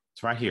instance?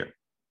 It's right here.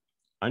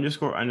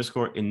 Underscore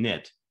underscore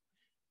init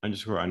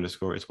underscore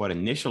underscore is what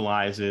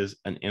initializes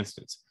an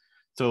instance.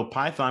 So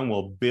Python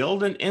will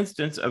build an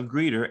instance of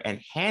greeter and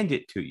hand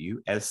it to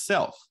you as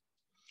self.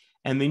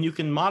 And then you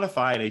can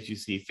modify it as you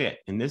see fit.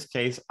 In this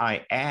case,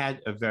 I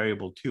add a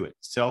variable to it.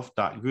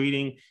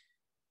 Self.greeting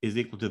is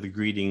equal to the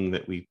greeting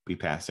that we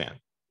pass in.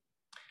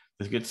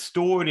 This gets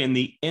stored in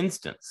the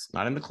instance,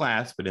 not in the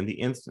class, but in the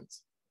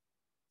instance.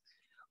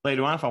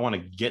 Later on, if I want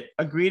to get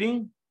a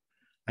greeting,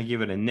 I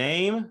give it a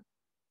name.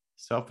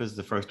 Self is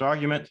the first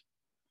argument,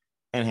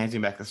 and hands me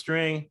back a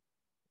string.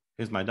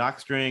 Here's my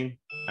docstring,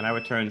 and I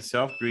return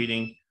self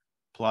greeting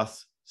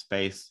plus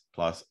space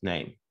plus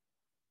name.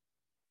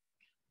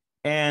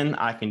 And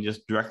I can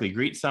just directly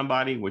greet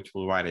somebody, which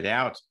will write it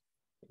out.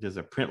 There's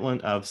a println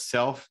of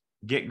self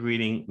get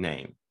greeting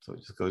name. So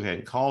it just goes ahead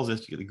and calls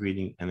this to get the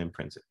greeting and then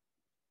prints it.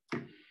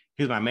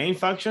 Here's my main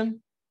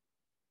function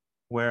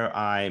where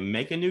I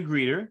make a new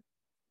greeter.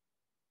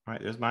 All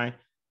right, there's my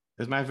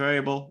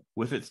variable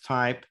with its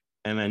type.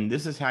 And then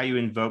this is how you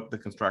invoke the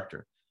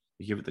constructor.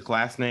 You give it the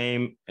class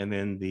name and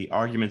then the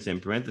arguments in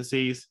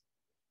parentheses.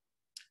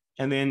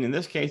 And then in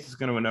this case, it's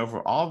going to run over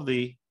all of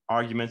the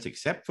arguments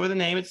except for the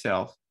name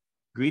itself,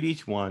 greet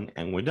each one,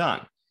 and we're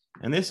done.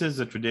 And this is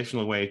a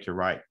traditional way to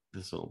write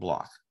this little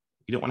block.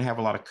 You don't want to have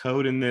a lot of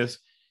code in this.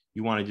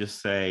 You want to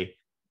just say,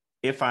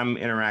 if I'm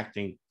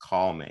interacting,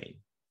 call main.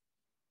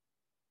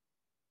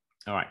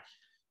 All right.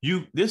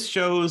 This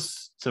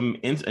shows an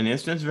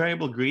instance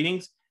variable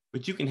greetings,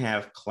 but you can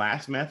have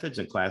class methods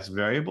and class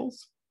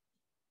variables.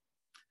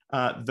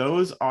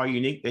 Those are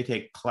unique. They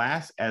take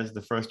class as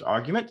the first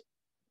argument,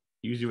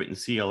 usually written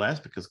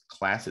CLS because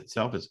class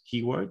itself is a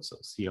keyword, so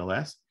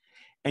CLS.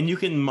 And you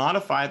can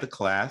modify the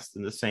class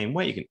in the same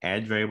way. You can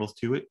add variables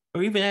to it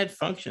or even add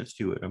functions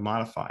to it or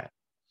modify it.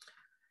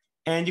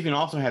 And you can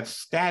also have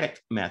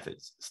static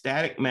methods.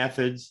 Static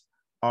methods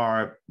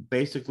are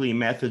basically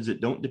methods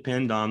that don't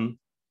depend on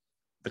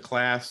the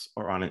class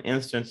or on an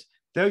instance.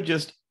 They're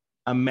just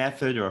a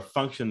method or a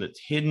function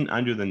that's hidden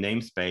under the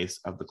namespace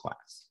of the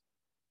class.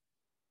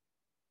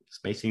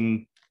 This may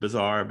seem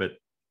bizarre, but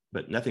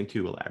nothing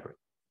too elaborate.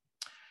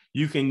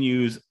 You can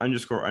use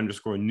underscore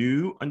underscore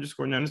new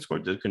underscore underscore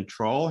to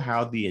control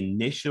how the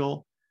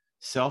initial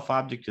self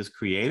object is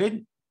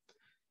created.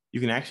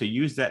 You can actually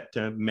use that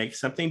to make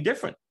something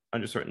different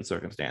under certain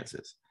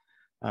circumstances.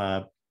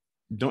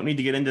 Don't need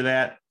to get into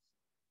that.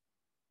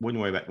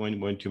 Wouldn't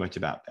worry too much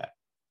about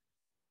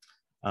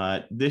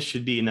that. This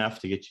should be enough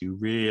to get you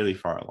really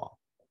far along.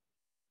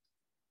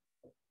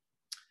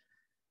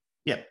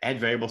 Yep, add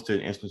variables to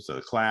an instance of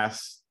the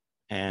class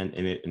and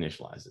it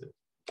initializes it.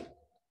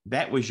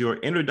 That was your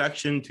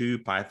introduction to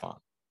Python.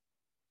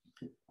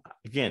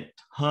 Again,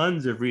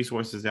 tons of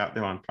resources out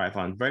there on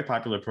Python. Very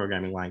popular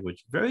programming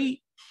language.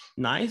 Very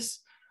nice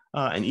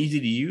and easy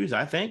to use,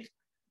 I think.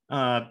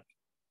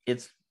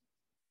 It's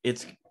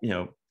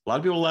a lot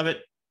of people love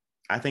it.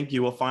 I think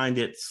you will find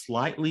it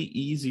slightly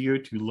easier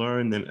to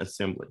learn than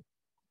assembly.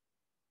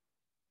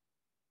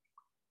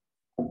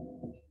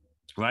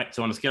 Right,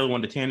 so on a scale of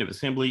 1 to 10, if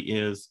assembly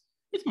it's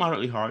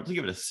moderately hard, so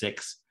give it a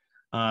 6.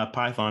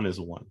 Python is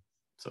a 1,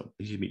 so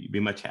you should be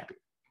much happier.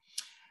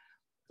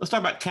 Let's talk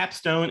about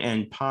Capstone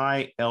and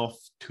PyElf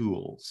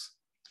tools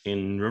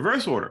in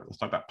reverse order. Let's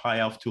talk about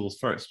PyElf tools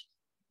first.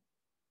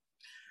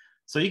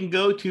 So you can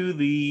go to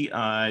the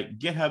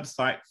GitHub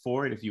site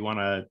for it if you want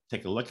to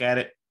take a look at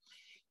it.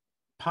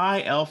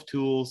 PyElf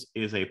tools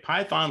is a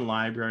Python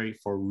library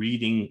for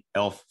reading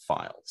ELF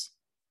files.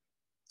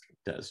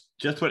 does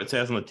just what it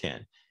says on the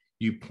tin.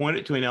 You point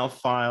it to an ELF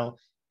file.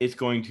 It's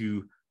going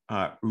to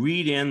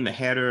read in the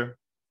header,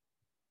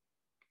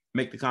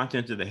 make the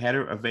contents of the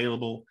header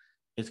available.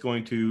 It's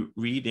going to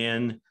read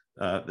in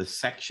the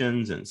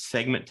sections and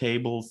segment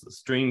tables, the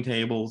string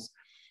tables,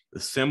 the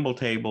symbol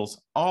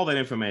tables, all that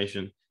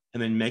information,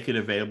 and then make it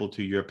available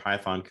to your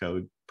Python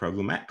code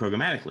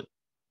programmatically.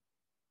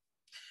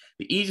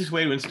 The easiest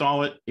way to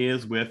install it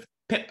is with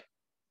pip,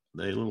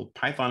 the little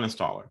Python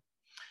installer.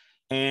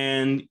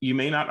 And you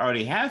may not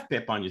already have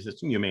pip on your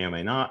system. You may or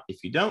may not.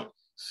 If you don't,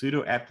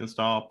 sudo apt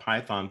install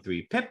python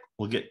 3 pip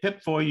will get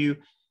pip for you.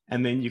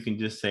 And then you can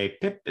just say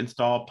pip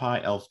install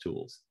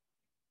py-elf-tools.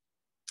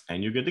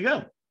 And you're good to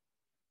go.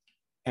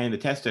 And to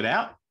test it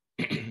out,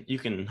 you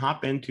can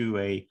hop into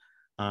a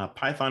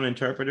Python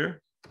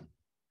interpreter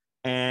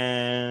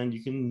and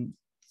you can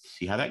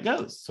see how that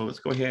goes. So let's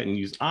go ahead and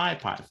use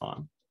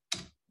IPython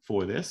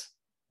for this.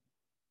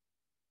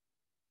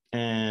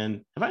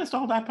 And have I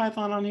installed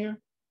IPython on here?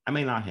 I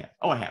may not have.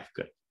 Oh, I have.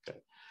 Good.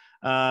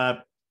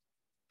 Good.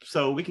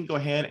 So we can go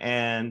ahead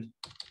and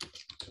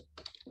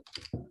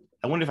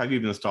I wonder if I've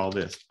even installed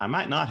this. I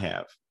might not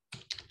have.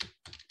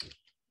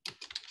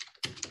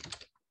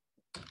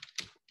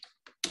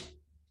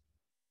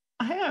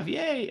 I have.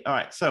 Yay. All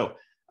right. So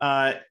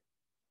there's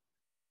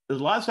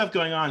a lot of stuff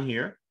going on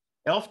here.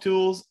 Elf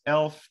tools,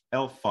 elf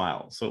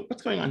file. So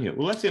what's going on here?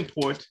 Well, let's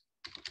import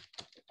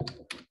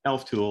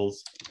elf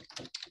tools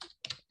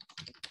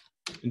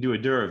and do a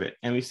dir of it.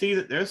 And we see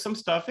that there's some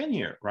stuff in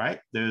here, right?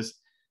 There's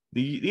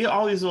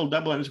all these little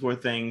double underscore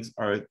things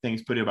are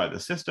things put in by the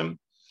system,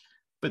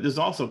 but there's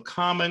also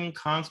common,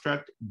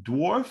 construct,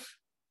 dwarf.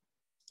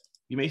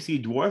 You may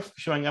see dwarf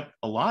showing up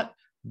a lot.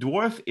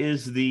 Dwarf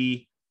is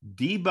the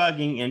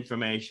debugging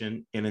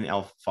information in an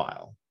elf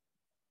file.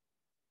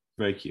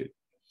 Very cute.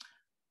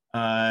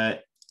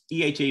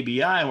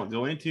 EHABI, I won't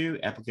go into,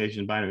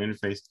 application binary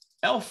interface.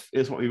 Elf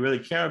is what we really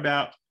care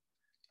about.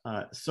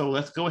 So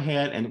let's go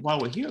ahead, and while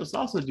we're here, let's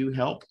also do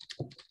help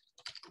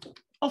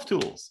elf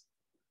tools.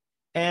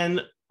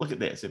 And look at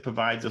this, it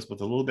provides us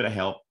with a little bit of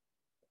help.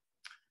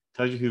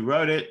 Tells you who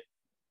wrote it,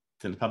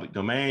 it's in the public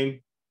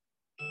domain.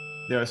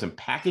 There are some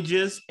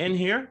packages in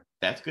here.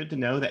 That's good to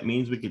know. That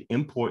means we could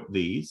import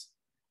these.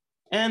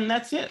 And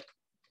that's it.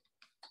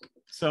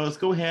 So let's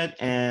go ahead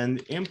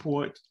and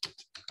import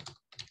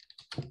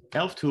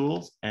elf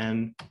tools.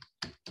 And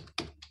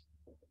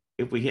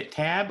if we hit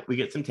tab, we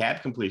get some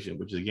tab completion,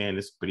 which again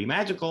is pretty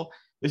magical.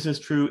 This is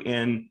true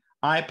in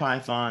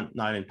IPython,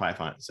 not in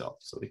Python itself.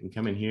 So we can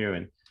come in here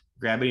and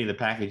grab any of the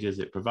packages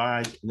it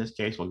provides. In this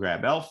case, we'll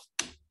grab elf.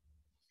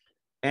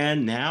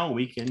 And now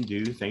we can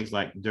do things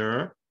like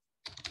dir.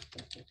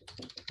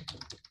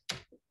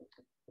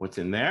 What's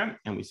in there?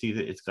 And we see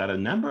that it's got a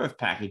number of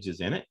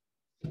packages in it.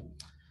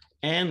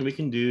 And we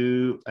can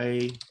do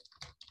a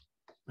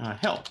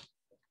help.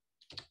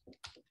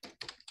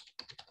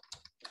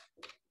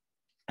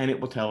 And it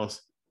will tell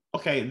us,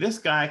 okay, this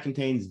guy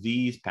contains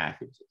these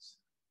packages.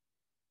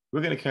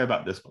 We're going to care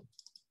about this one.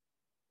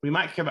 We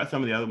might care about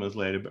some of the other ones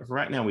later, but for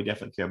right now, we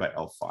definitely care about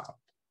elf file.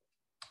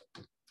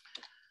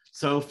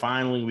 So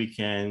finally, we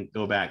can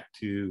go back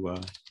to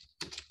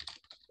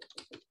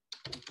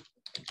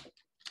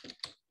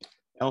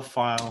elf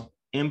file,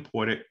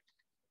 import it.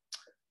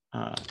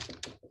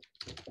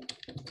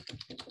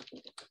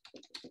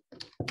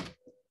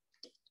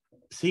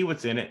 See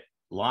what's in it.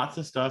 Lots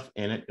of stuff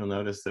in it. You'll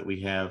notice that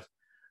we have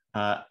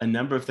a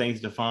number of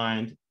things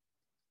defined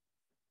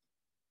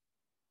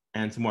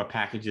and some more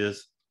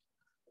packages.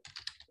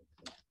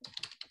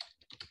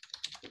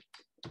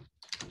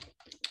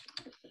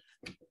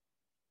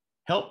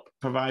 Help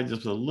provides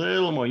us with a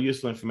little more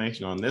useful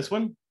information on this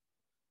one.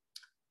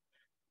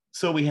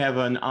 So we have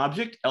an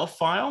object, elf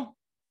file.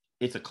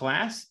 It's a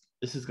class.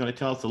 This is going to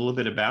tell us a little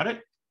bit about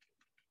it.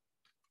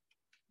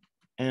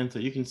 And so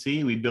you can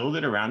see we build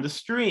it around a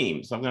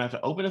stream. So I'm going to have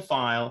to open a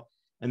file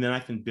and then I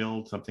can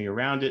build something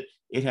around it.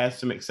 It has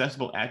some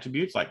accessible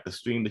attributes like the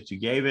stream that you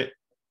gave it,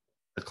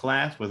 the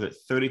class, whether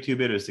it's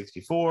 32-bit or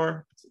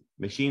 64,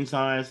 machine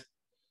size,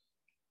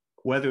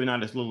 whether or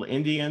not it's little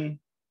Indian,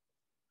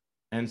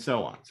 and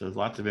so on. So there's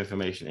lots of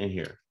information in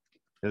here.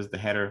 There's the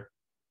header.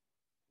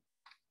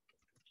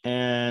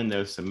 And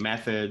there's some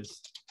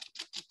methods.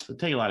 So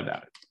tell you a lot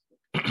about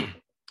it.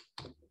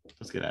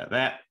 Let's get out of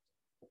that.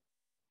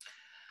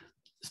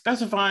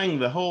 Specifying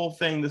the whole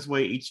thing this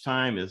way each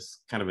time is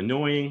kind of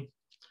annoying.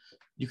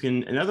 You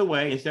can, another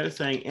way, instead of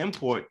saying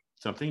import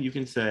something, you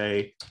can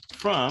say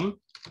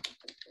from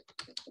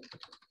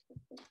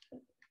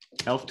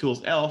elf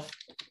tools elf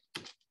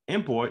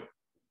import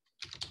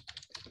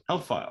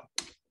elf file.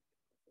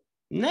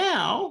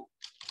 Now,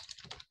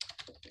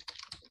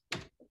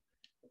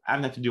 I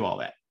don't have to do all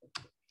that.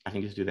 I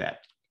can just do that.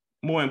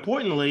 More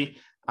importantly,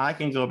 I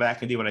can go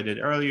back and do what I did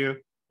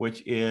earlier,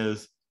 which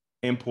is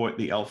import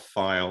the elf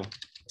file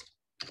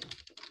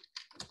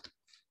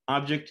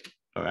object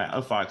or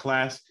elf file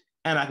class,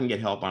 and I can get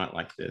help on it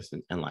like this,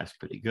 and life's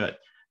pretty good.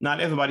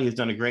 Not everybody has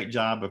done a great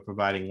job of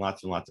providing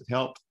lots and lots of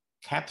help.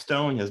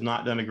 Capstone has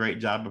not done a great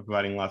job of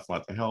providing lots and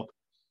lots of help,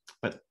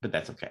 but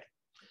that's okay.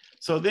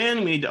 So then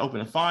we need to open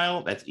a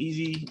file. That's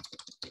easy.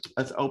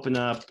 Let's open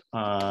up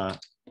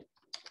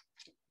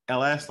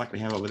ls like we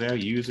have over there,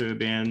 user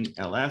bin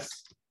ls.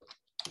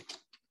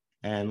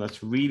 And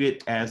let's read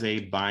it as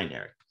a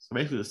binary. So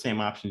basically the same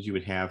options you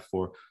would have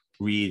for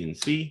read and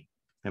see.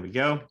 There we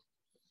go.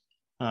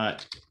 And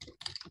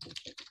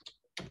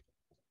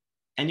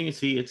you can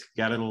see it's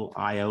got a little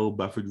IO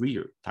buffered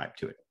reader type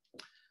to it.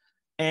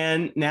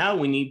 And now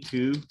we need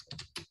to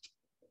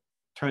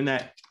turn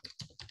that,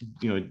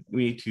 we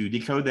need to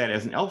decode that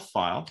as an ELF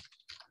file.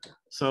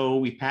 So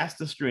we pass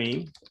the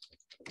string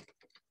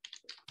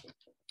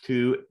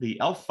to the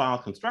ELF file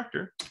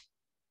constructor,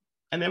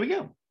 and there we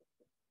go.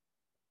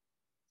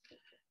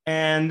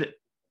 And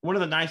one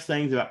of the nice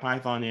things about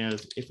Python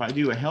is if I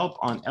do a help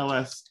on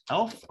ls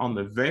elf on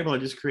the variable I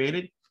just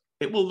created,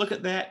 it will look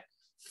at that,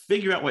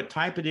 figure out what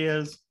type it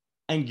is,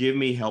 and give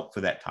me help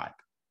for that type.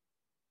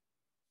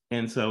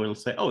 And so it'll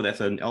say, oh,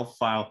 that's an ELF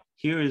file.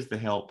 Here is the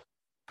help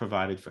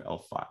provided for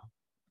ELF file.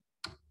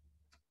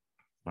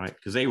 Right?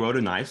 Because they wrote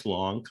a nice,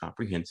 long,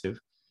 comprehensive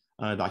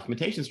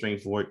documentation string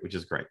for it, which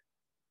is great.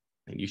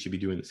 And you should be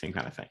doing the same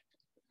kind of thing.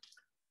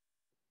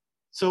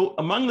 So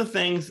among the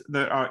things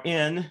that are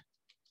in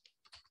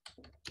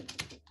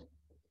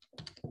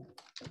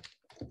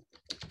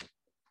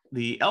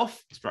the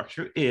ELF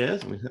structure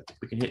is,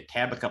 we can hit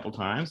tab a couple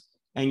times,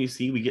 and you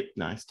see we get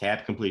nice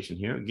tab completion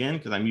here. Again,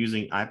 because I'm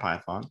using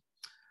IPython.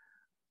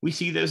 We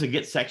see there's a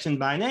get section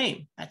by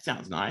name. That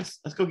sounds nice.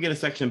 Let's go get a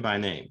section by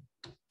name.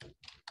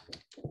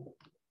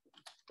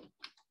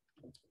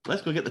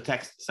 Let's go get the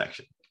text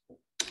section.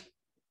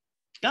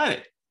 Got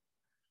it.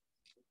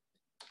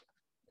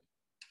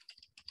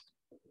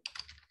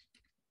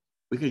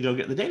 We could go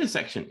get the data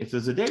section if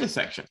there's a data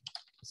section.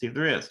 Let's see if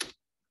there is.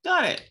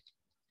 Got it.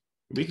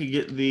 We could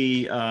get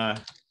the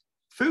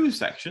foo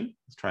section.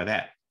 Let's try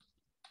that.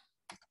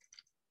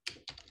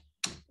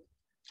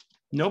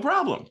 No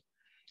problem.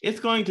 It's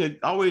going to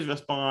always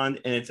respond,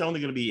 and it's only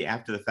going to be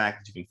after the fact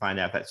that you can find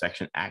out if that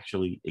section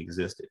actually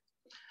existed.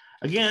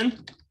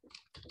 Again,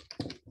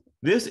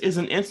 this is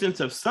an instance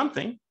of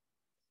something.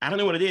 I don't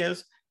know what it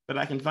is, but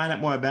I can find out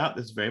more about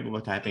this variable by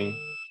typing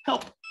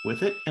help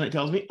with it, and it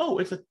tells me, oh,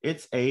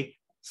 it's a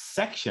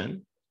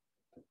section,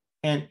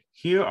 and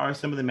here are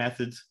some of the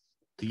methods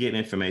to get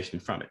information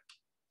from it.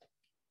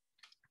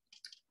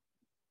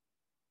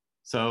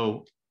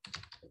 So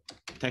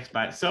text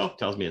by itself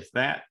tells me it's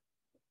that.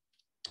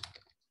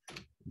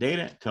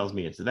 Data tells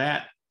me it's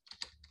that.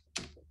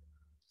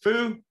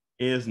 Foo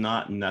is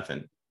not nothing.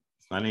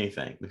 It's not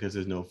anything because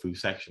there's no foo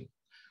section.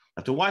 I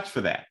have to watch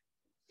for that.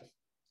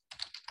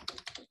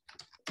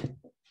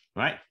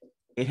 Right?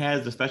 It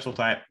has the special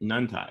type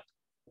none type.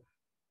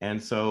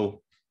 And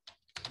so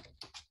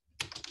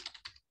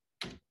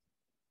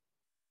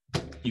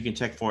you can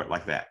check for it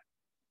like that.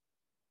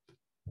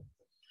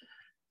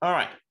 All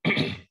right.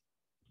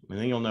 And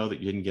then you'll know that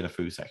you didn't get a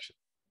foo section.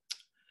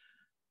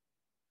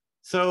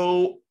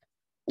 So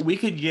we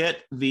could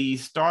get the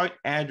start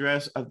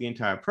address of the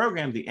entire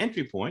program, the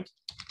entry point.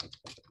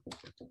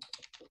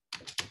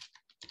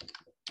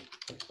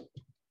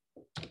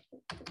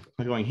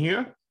 By going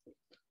here,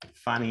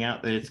 finding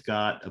out that it's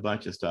got a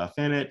bunch of stuff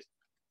in it.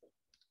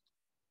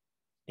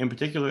 In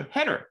particular,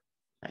 header.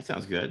 That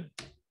sounds good.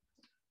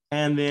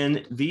 And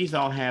then these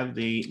all have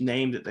the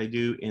name that they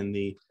do in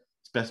the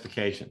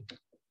specification.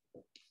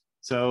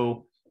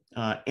 So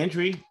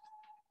entry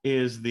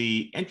is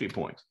the entry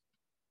point.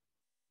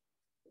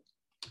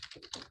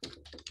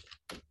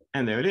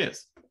 And there it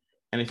is.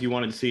 And if you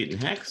wanted to see it in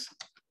hex,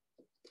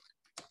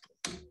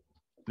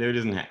 there it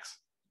is in hex.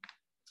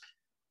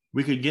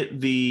 We could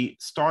get the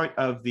start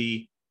of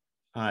the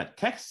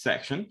text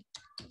section.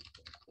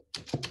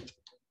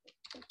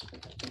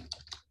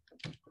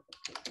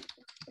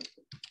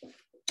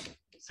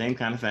 Same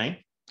kind of thing.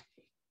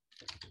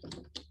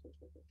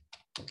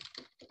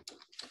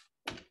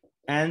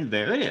 And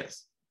there it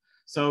is.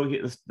 So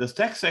this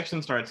text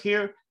section starts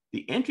here.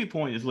 The entry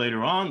point is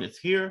later on, it's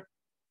here.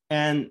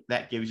 And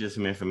that gives you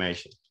some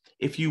information.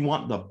 If you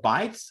want the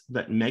bytes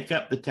that make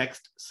up the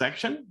text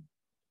section,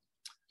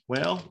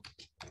 well,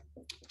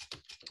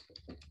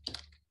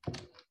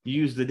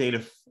 use the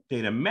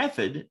data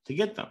method to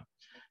get them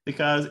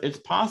because it's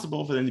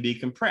possible for them to be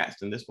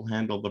compressed, and this will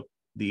handle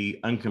the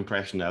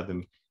uncompression of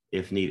them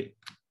if needed.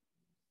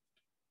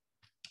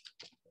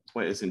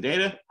 What is in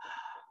data?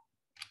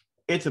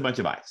 It's a bunch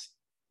of bytes.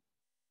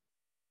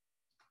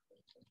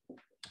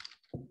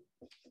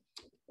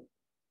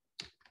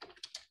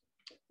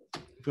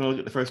 If we look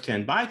at the first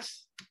 10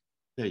 bytes,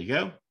 there you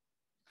go.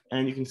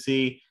 And you can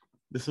see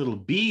this little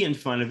B in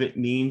front of it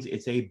means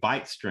it's a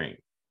byte string.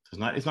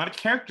 So it's not a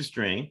character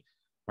string,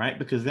 right?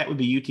 Because that would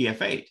be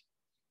UTF-8.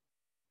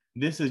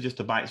 This is just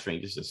a byte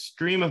string, just a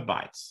stream of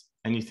bytes.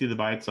 And you see the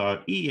bytes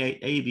are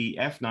E8,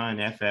 AV,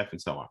 F9, FF, and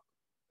so on.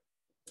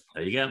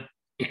 There you go.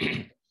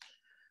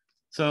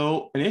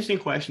 So an interesting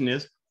question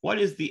is, what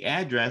is the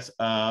address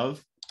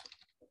of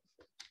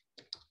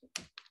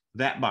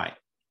that byte?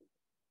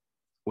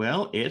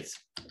 Well, it's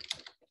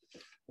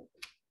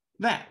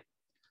that.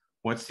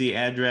 What's the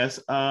address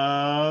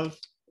of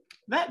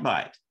that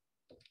byte?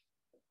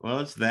 Well,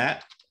 it's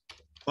that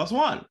plus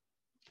 1.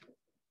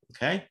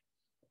 Okay?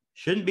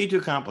 Shouldn't be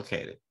too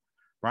complicated,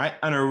 right?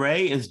 An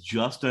array is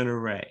just an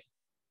array.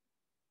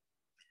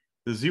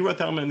 The 0th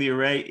element in the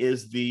array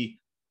is the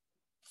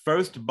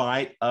first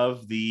byte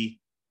of the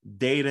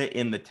data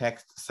in the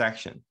text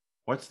section.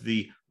 What's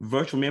the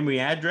virtual memory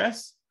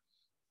address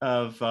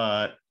of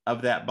that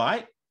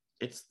byte?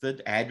 It's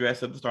the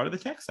address of the start of the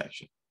text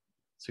section.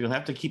 So you'll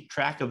have to keep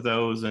track of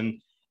those and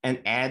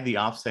add the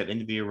offset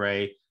into the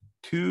array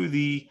to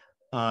the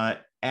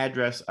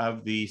address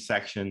of the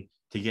section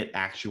to get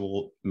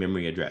actual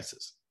memory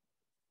addresses.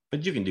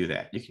 But you can do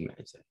that. You can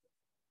manage that.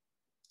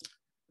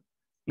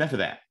 Enough of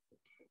that.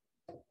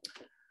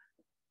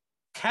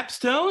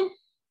 Capstone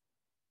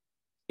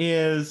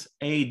is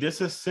a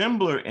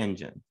disassembler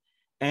engine,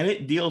 and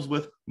it deals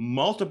with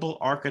multiple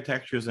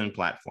architectures and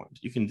platforms.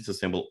 You can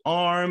disassemble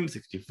ARM,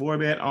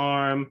 64-bit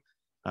ARM,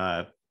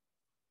 a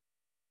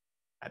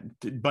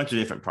bunch of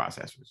different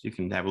processors. You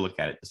can have a look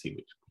at it to see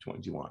which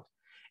ones you want.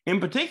 In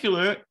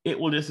particular, it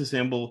will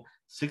disassemble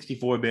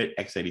 64-bit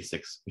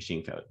x86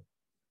 machine code.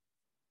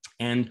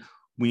 And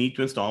we need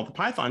to install the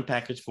Python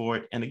package for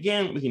it. And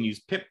again, we can use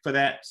pip for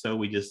that. So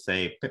we just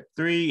say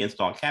pip3,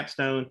 install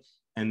Capstone,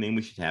 and then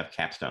we should have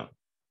Capstone.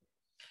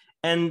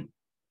 And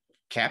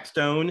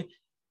Capstone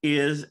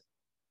is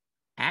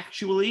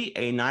actually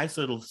a nice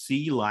little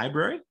C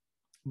library,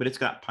 but it's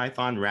got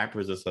Python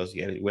wrappers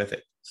associated with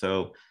it.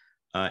 So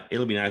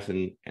it'll be nice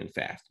and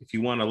fast. If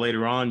you want to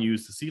later on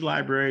use the C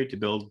library to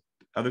build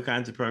other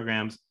kinds of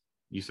programs,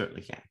 you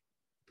certainly can.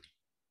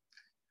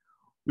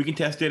 We can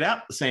test it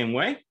out the same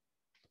way.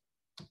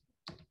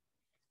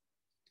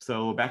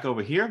 So back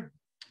over here,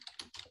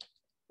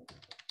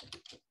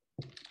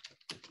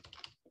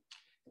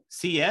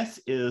 CS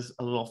is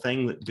a little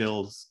thing that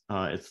builds,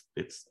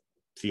 it's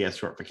CS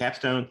short for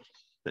Capstone,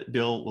 that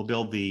will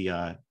build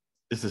the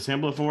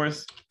disassembler for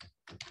us.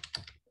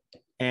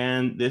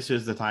 And this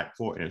is the type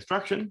for an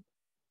instruction.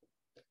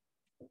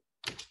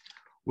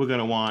 We're going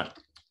to want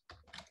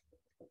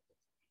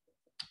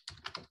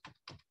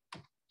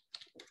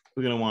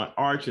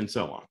Arch and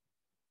so on.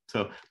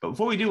 So, but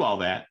before we do all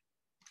that,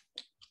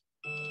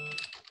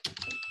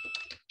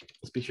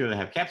 let's be sure to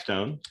have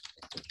Capstone.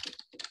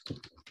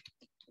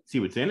 See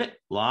what's in it.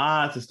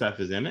 Lots of stuff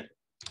is in it.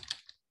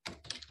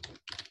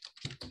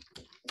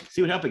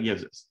 See what help it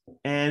gives us.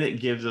 And it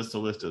gives us a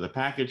list of the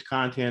package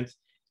contents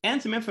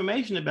and some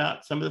information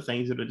about some of the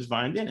things that are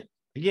defined in it.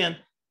 Again,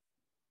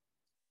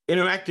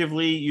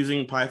 interactively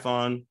using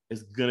Python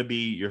is going to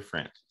be your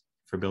friend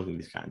for building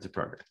these kinds of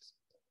programs.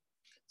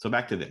 So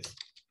back to this.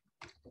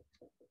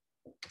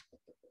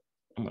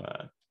 I'm going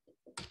to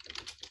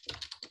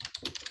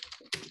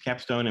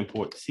Capstone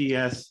import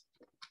CS.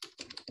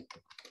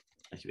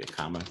 That should be a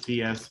comma,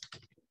 CS.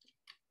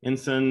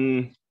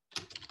 Ensign.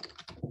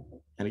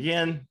 And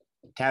again,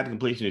 tab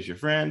completion is your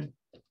friend.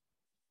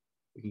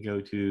 We can go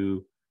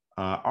to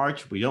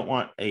Arch. We don't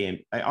want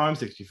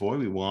ARM64.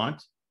 We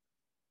want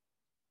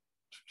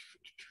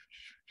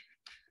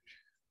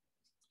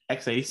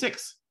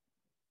x86.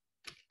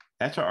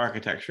 That's our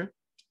architecture.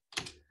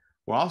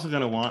 We're also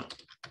going to want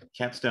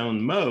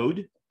Capstone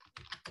mode.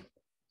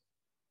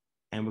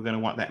 And we're going to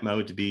want that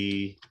mode to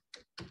be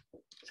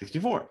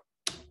 64.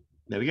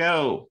 There we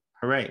go.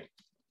 Hooray.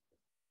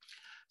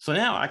 So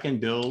now I can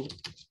build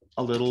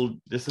a little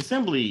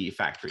disassembly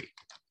factory.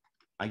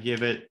 I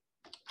give it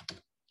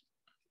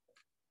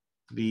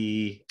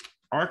the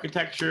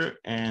architecture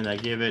and I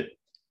give it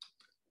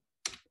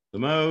the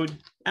mode.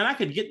 And I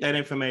could get that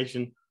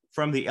information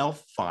from the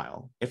ELF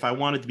file. If I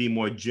wanted to be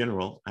more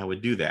general, I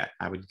would do that.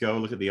 I would go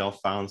look at the ELF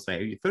file and say,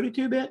 are you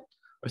 32-bit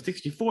or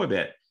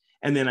 64-bit?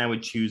 And then I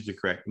would choose the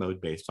correct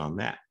mode based on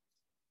that.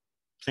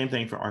 Same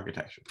thing for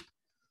architecture.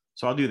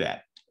 So I'll do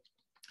that.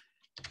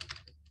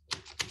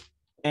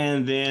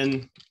 And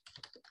then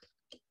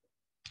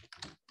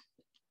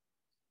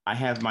I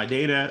have my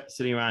data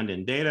sitting around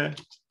in data.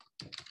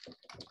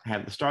 I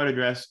have the start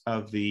address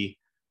of the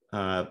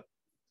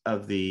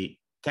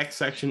text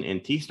section in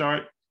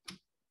tstart.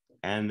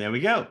 And there we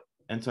go.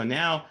 And so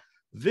now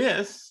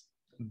this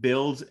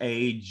builds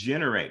a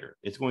generator.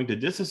 It's going to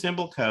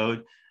disassemble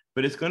code,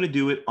 but it's going to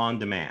do it on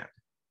demand.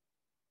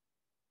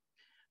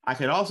 I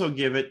could also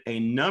give it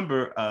a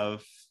number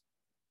of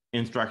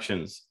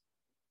instructions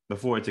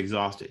before it's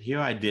exhausted. Here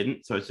I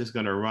didn't, so it's just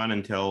going to run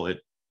until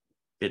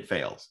it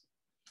fails.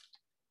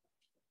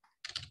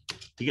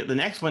 To get the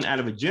next one out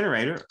of a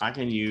generator, I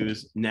can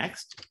use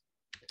next.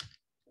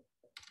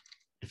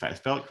 If I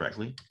spell it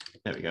correctly,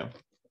 there we go.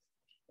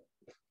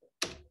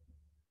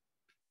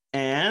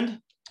 And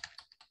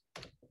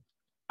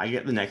I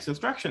get the next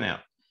instruction out.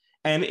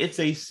 And it's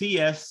a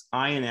CS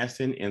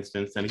INSN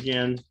instance. And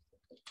again,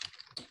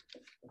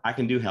 I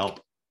can do help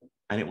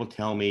and it will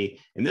tell me,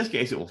 in this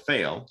case, it will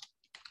fail.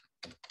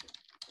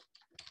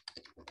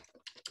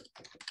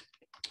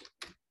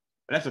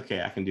 But that's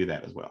okay, I can do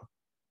that as well.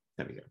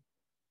 There we go.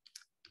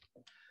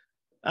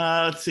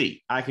 Let's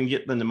see, I can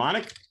get the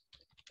mnemonic.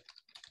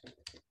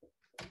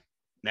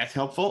 That's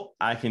helpful.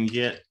 I can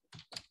get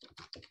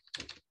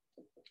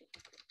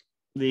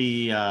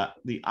the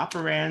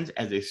operands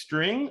as a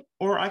string,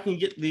 or I can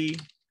get the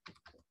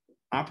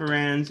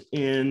operands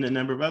in a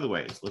number of other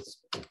ways. Let's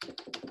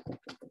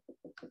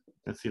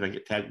see if I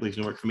get tab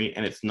completion to work for me,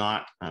 and it's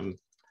not. I'm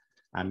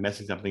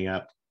messing something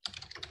up.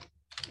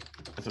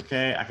 That's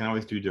okay. I can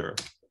always do dir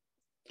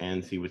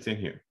and see what's in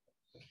here.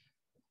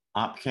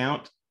 Op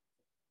count.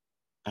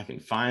 I can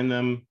find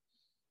them.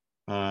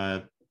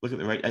 Look at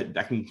the right.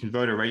 I can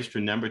convert a register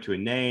number to a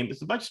name.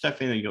 There's a bunch of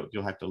stuff in there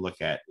you'll have to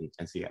look at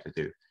and see how to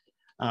do.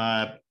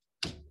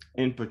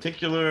 In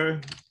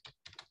particular,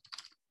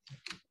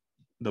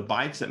 the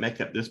bytes that make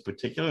up this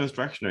particular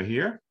instruction are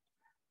here.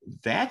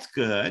 That's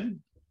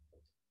good.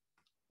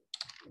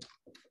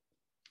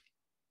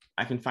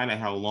 I can find out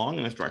how long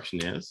an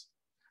instruction is,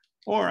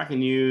 or I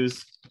can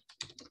use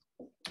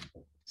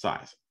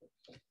size.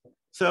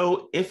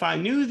 So if I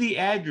knew the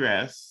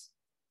address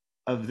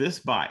of this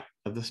byte,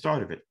 of the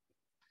start of it,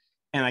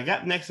 and I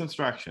got the next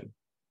instruction,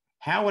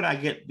 how would I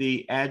get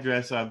the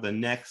address of the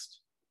next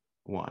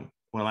one?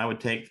 Well, I would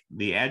take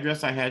the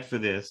address I had for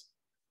this,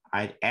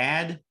 I'd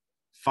add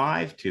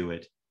 5 to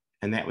it,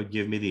 and that would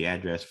give me the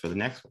address for the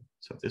next one.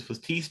 So if this was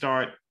T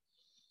start,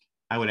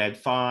 I would add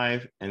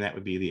 5, and that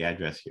would be the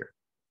address here.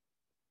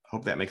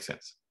 Hope that makes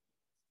sense.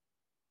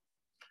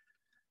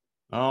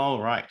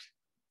 All right.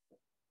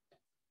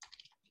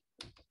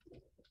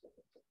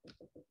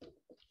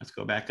 Let's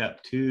go back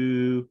up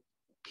to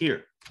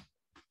here.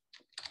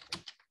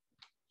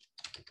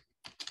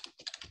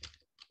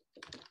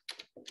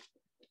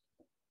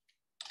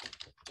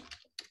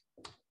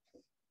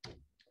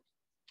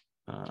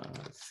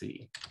 Let's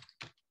see.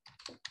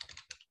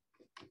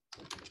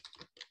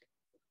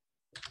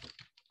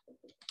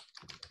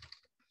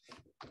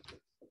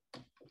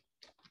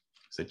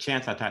 There's a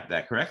chance I typed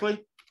that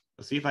correctly.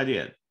 Let's see if I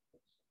did.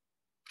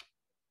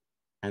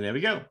 And there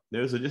we go.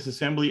 There's a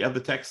disassembly of the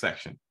text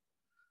section.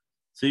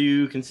 So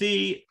you can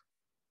see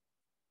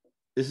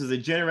this is a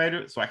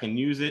generator, so I can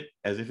use it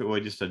as if it were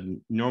just a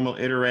normal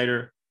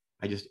iterator.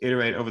 I just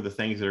iterate over the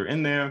things that are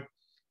in there.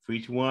 For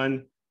each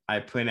one, I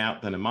print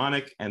out the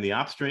mnemonic and the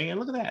op string, and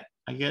look at that.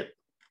 I get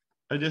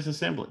a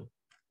disassembly.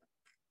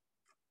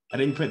 I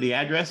didn't print the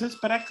addresses,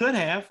 but I could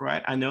have,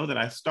 right? I know that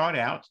I start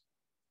out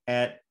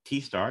at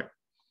T-start.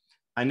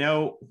 I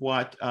know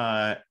what,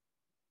 how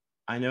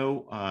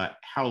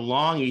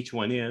long each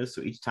one is.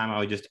 So each time I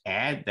would just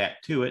add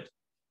that to it,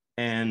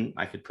 and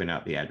I could print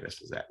out the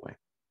addresses that way.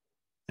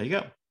 There you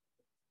go.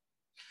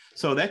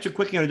 So that's your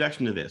quick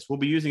introduction to this. We'll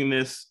be using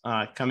this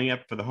coming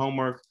up for the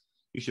homework.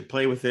 You should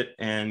play with it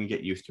and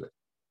get used to it.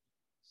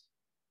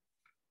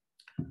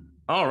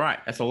 All right,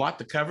 that's a lot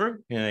to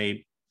cover in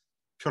a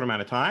short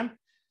amount of time.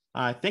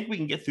 I think we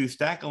can get through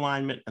stack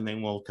alignment, and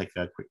then we'll take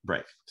a quick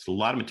break. It's a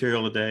lot of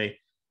material today,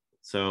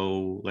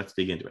 so let's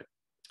dig into it.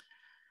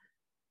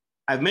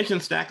 I've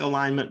mentioned stack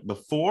alignment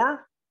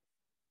before,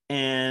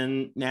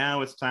 and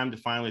now it's time to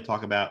finally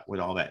talk about what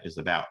all that is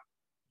about.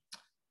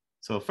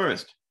 So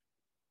first,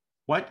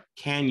 what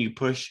can you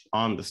push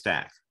on the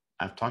stack?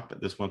 I've talked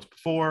about this once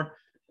before.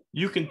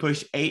 You can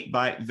push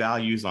 8-byte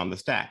values on the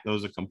stack.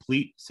 Those are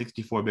complete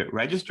 64-bit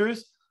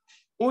registers,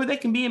 or they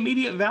can be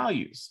immediate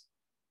values.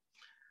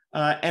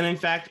 And in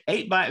fact,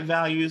 8-byte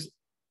values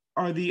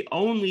are the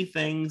only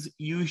things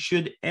you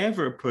should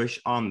ever push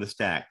on the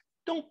stack.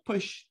 Don't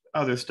push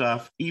other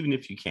stuff, even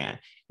if you can.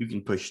 You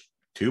can push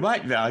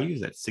 2-byte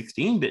values, that's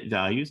 16-bit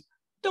values.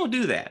 Don't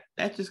do that.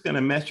 That's just going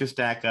to mess your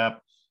stack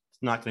up.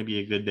 It's not going to be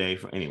a good day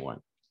for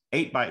anyone.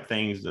 8-byte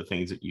things are the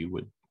things that you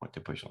would want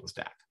to push on the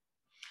stack.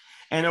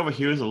 And over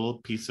here is a little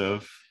piece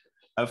of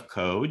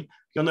code.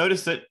 You'll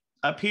notice that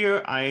up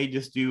here, I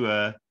just do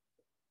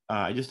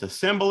I just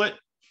assemble it,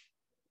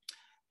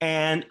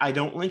 and I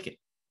don't link it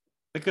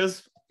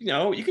because, you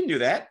know, you can do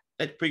that.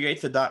 It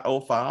creates a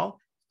 .o file.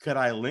 Could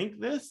I link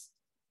this?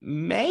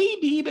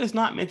 Maybe, but it's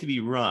not meant to be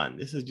run.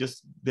 This is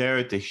just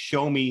there to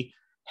show me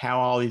how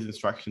all these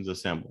instructions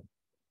assemble.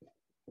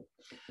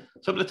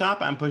 So up at the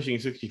top, I'm pushing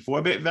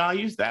 64-bit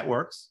values. That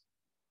works.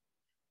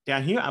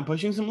 Down here, I'm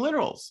pushing some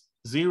literals.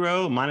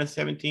 0,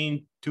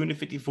 -17,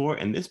 254,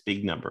 and this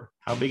big number.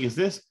 How big is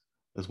this?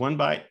 There's 1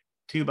 byte,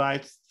 2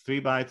 bytes, 3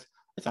 bytes.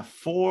 It's a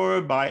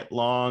 4-byte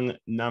long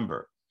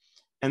number.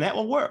 And that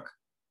will work.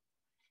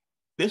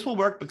 This will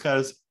work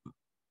because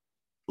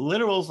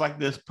literals like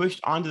this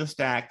pushed onto the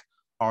stack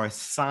are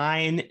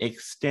sign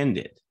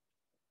extended.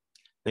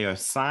 They are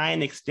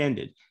sign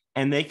extended,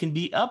 and they can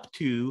be up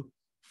to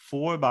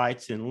 4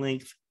 bytes in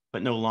length,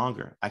 but no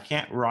longer. I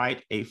can't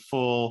write a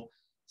full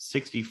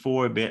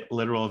 64-bit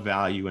literal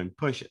value and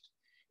push it.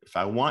 If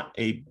I want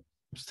a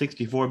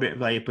 64-bit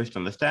value pushed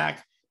on the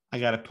stack, I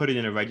got to put it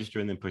in a register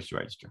and then push the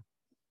register.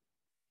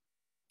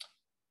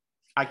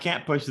 I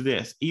can't push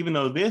this, even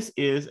though this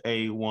is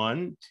a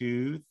 1,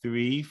 2,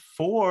 3,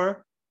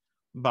 4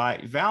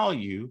 byte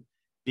value,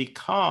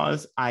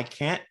 because I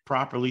can't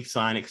properly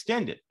sign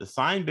extend it. The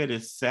sign bit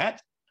is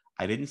set.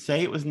 I didn't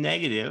say it was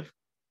negative,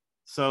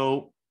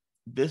 so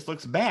this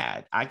looks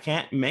bad. I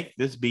can't make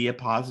this be a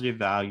positive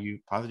value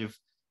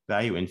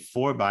in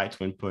 4 bytes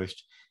when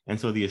pushed, and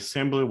so the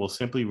assembler will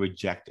simply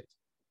reject it.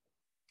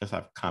 as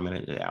I've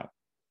commented it out.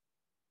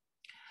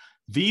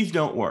 These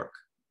don't work.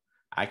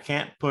 I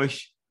can't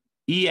push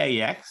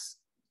EAX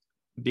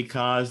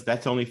because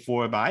that's only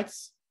 4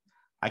 bytes.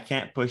 I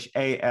can't push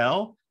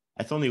AL.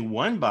 That's only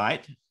 1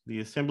 byte.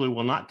 The assembler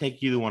will not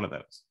take either one of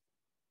those.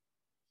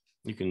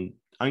 You can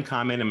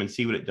uncomment them and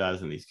see what it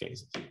does in these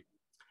cases.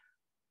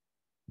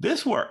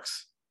 This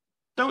works.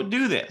 Don't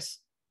do this,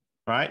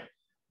 right?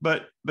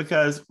 But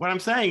because what I'm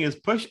saying is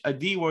push a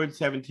D word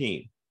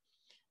 17.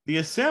 The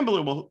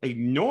assembler will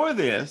ignore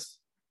this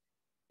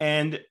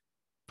and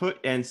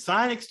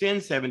sign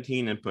extend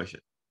 17 and push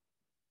it.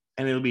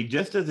 And it'll be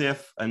just as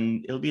if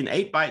it'll be an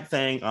 8-byte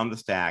thing on the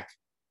stack.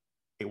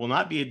 It will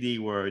not be a D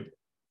word.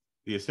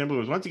 The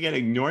assembler is once again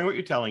ignoring what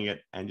you're telling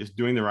it and just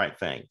doing the right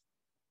thing.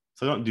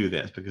 So don't do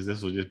this because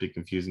this will just be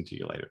confusing to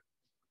you later.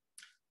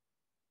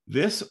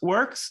 This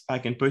works. I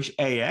can push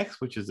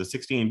AX, which is a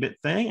 16-bit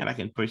thing, and I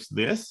can push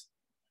this.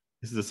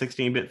 This is a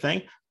 16-bit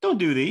thing. Don't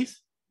do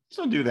these. Just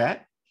don't do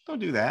that. Don't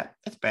do that.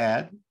 That's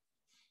bad.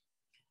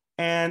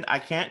 And I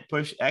can't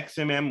push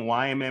XMM,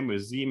 YMM, or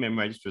ZMM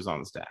registers on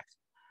the stack.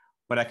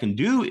 What I can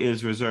do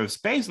is reserve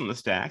space on the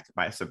stack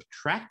by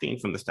subtracting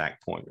from the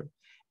stack pointer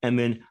and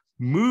then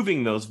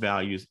moving those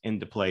values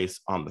into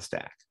place on the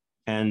stack.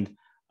 And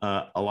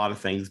a lot of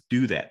things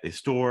do that. They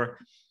store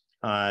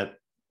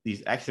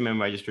these XMM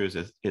registers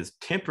as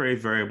temporary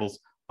variables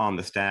on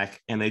the stack.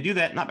 And they do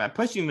that not by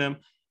pushing them,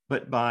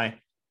 but by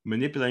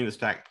manipulating the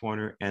stack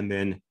pointer and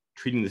then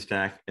treating the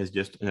stack as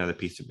just another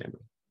piece of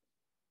memory.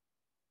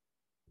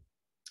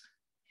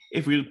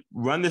 If we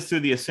run this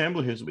through the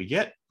assembler, here's what we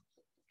get.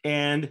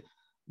 And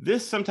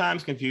this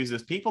sometimes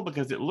confuses people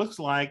because it looks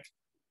like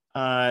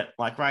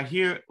right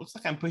here, it looks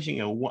like I'm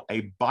pushing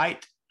a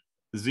byte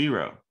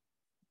 0.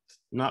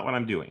 Not what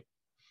I'm doing,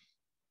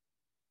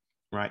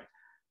 right?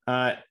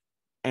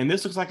 And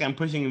this looks like I'm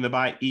pushing the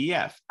byte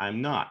EF.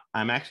 I'm not.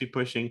 I'm actually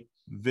pushing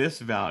this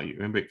value.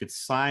 Remember, it could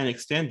sign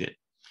extended.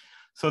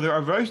 So there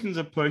are versions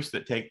of push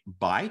that take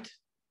byte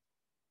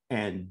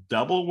and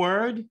double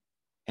word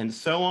and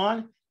so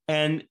on.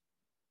 And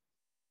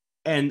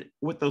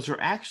what those are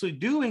actually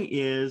doing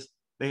is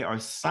they are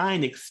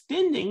sign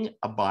extending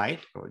a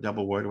byte or a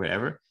double word or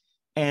whatever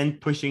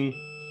and pushing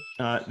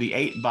the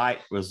 8-byte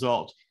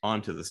result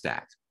onto the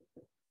stack.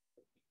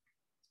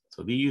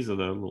 So these are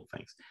the little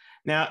things.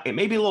 Now, it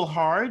may be a little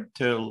hard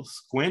to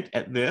squint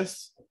at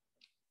this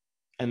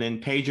and then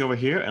page over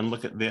here and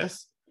look at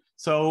this.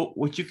 So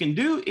what you can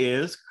do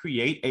is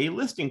create a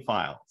listing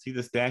file. See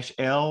this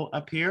 -L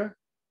up here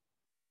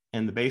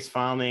and the base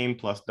file name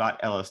plus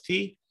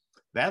 .lst.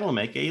 That'll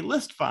make a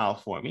list file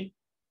for me.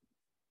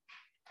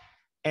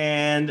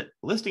 And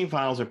listing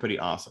files are pretty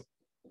awesome.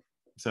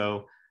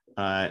 So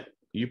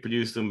you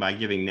produce them by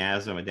giving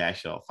NASM a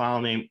 -L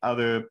file name.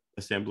 Other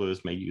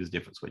assemblers may use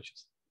different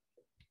switches.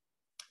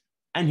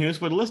 And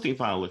here's what a listing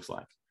file looks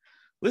like.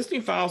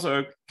 Listing files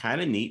are kind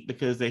of neat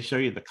because they show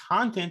you the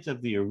content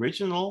of the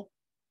original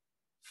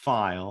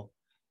file,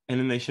 and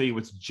then they show you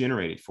what's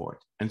generated for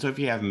it. And so if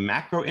you have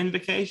macro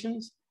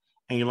invocations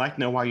and you'd like to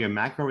know why your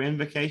macro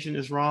invocation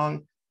is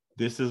wrong,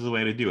 this is the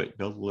way to do it.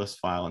 Build a list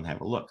file and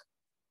have a look.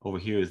 Over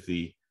here is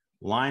the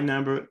line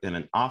number, then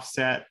an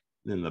offset,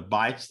 then the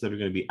bytes that are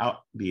going to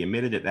be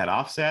emitted at that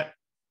offset.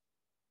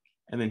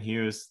 And then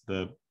here's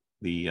the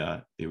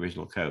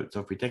original code. So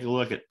if we take a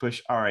look at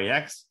push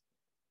RAX,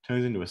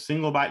 turns into a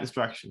single byte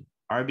instruction.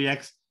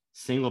 RBX,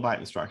 single byte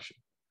instruction.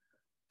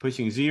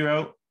 Pushing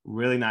 0,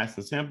 really nice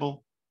and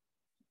simple.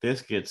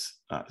 This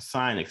gets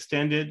sign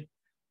extended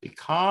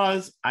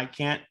because I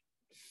can't,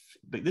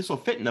 this will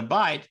fit in a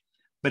byte,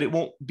 but it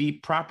won't be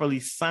properly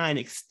sign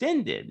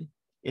extended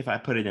if I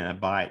put it in a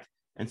byte.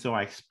 And so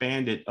I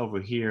expand it over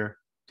here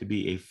to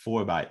be a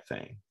 4-byte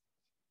thing.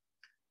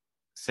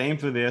 Same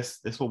for this.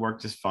 This will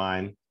work just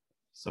fine.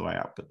 So I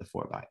output the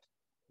 4-byte.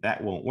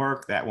 That won't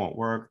work. That won't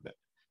work.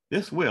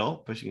 This will,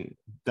 pushing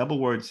double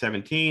word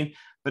 17.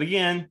 But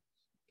again,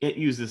 it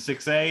uses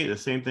 6A, the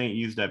same thing it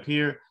used up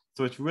here.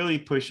 So it's really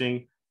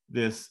pushing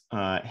this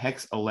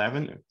hex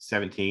 11, or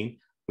 17,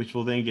 which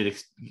will then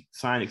get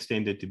sign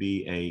extended to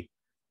be a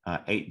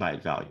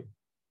 8-byte value.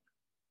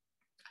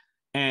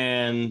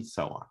 And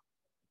so on.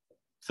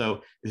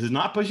 So this is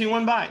not pushing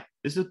 1 byte.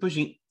 This is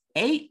pushing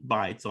 8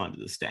 bytes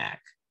onto the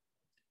stack.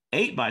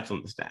 8 bytes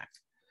on the stack.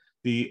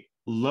 The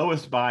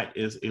lowest byte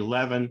is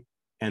 11,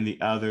 and the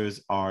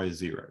others are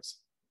zeros.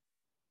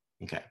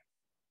 Okay.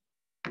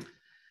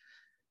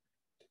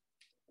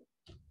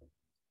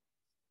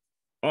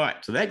 All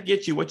right, so that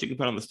gets you what you can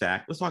put on the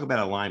stack. Let's talk about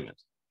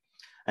alignment.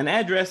 An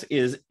address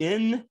is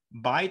in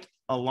byte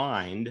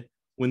aligned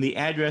when the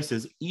address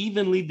is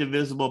evenly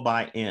divisible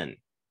by n.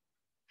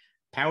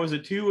 Powers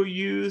of 2 are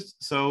used.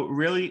 So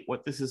really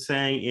what this is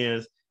saying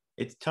is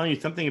it's telling you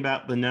something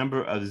about the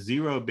number of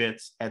 0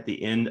 bits at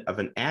the end of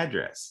an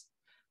address,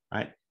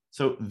 right?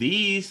 So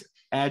these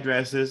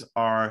addresses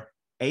are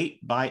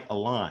 8-byte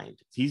aligned.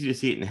 It's easy to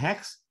see it in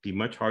hex, be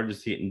much harder to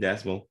see it in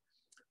decimal,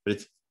 but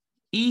it's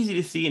easy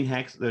to see in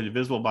hex. They're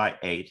divisible by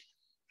 8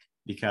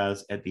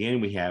 because at the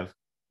end we have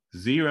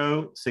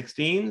 0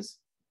 16s,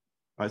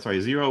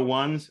 sorry, 0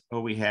 ones,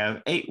 or we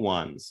have 8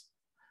 ones.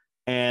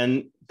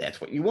 And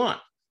that's what you want,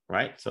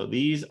 right? So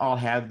these all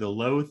have the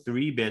low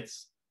 3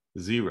 bits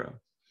 0.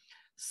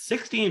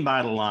 16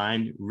 byte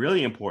aligned,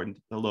 really important.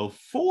 The low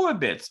 4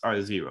 bits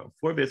are 0.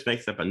 4 bits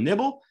makes up a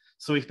nibble.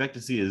 So we expect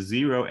to see a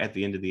 0 at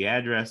the end of the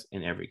address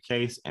in every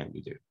case, and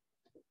we do.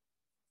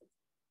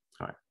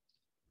 All right.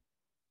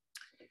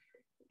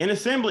 In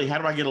assembly, how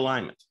do I get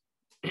alignment?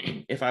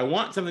 If I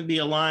want something to be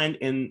aligned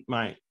in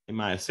my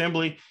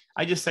assembly,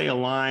 I just say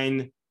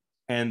align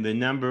and the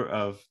number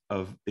of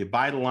the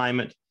byte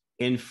alignment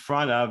in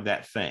front of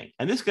that thing.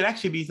 And this could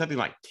actually be something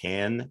like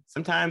 10.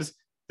 Sometimes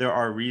there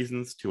are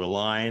reasons to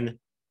align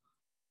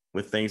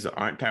with things that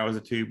aren't powers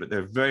of 2, but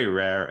they're very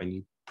rare and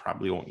you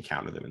probably won't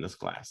encounter them in this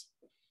class.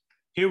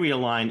 Here we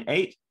align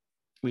 8.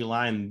 We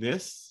align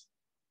this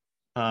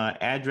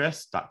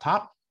address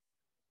 .top.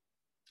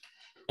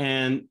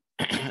 And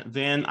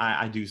then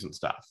I do some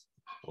stuff.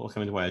 We'll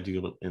come into what I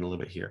do in a little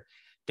bit here.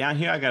 Down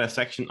here, I got a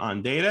section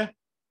on data.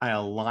 I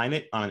align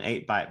it on an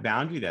 8-byte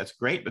boundary. That's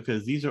great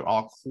because these are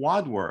all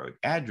quad word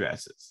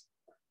addresses.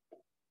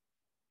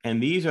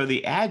 And these are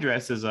the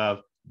addresses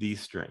of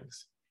these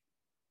strings.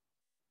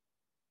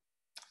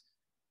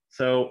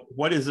 So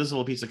what is this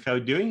little piece of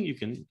code doing? You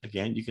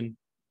can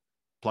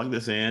plug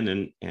this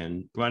in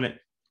and run it.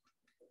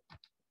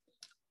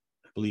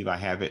 I believe I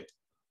have it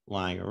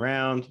lying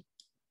around.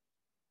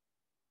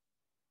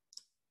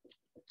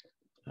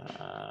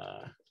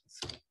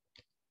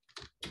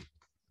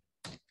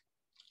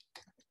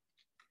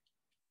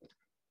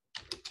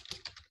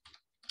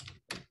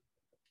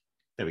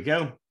 There we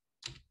go.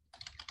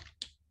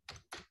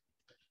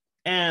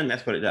 And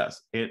that's what it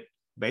does. It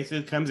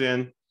basically comes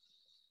in.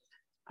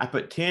 I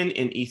put 10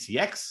 in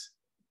ECX.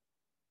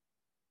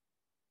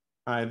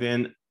 I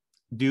then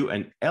do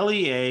an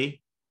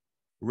LEA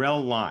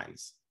rel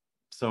lines.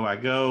 So I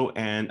go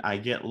and I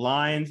get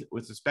lines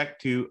with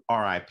respect to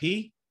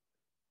RIP.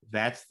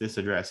 That's this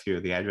address here,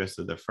 the address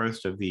of the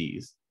first of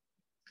these.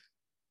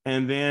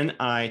 And then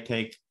I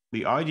take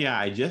the RDI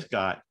I just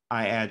got,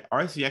 I add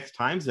RCX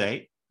times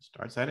 8,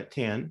 starts out at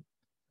 10.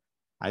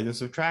 I then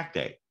subtract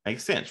 8.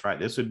 Makes sense, right?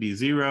 This would be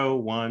 0,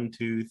 1,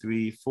 2,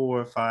 3,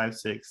 4, 5,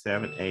 6,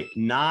 7, 8,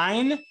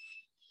 9.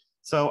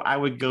 So I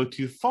would go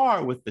too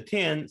far with the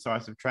 10, so I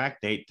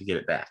subtract 8 to get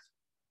it back.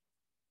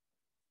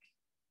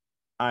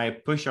 I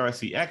push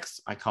RCX,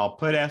 I call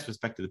put S with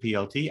respect to the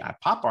PLT. I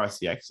pop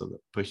RCX so that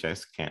push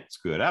S can't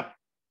screw it up.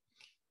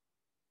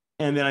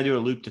 And then I do a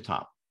loop to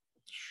top,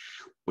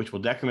 which will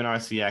decrement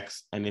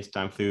RCX. And this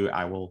time through,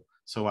 I will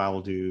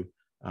do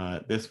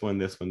this one,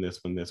 this one, this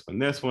one, this one,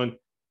 this one.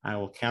 I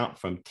will count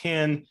from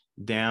 10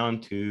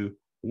 down to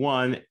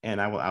 1, and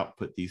I will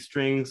output these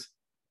strings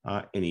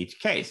in each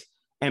case.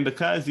 And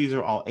because these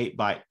are all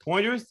 8-byte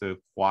pointers, they're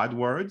quad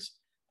words,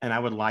 and I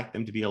would like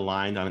them to be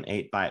aligned on an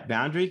 8-byte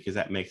boundary because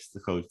that makes the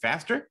code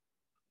faster.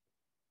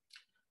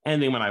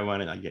 And then when I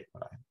run it, I get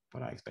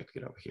what I expect to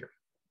get over here.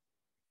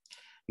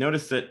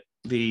 Notice that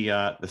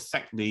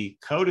the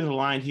code is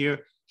aligned here.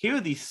 Here,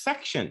 the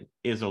section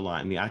is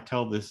aligned. I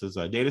tell this is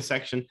a data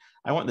section.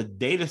 I want the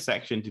data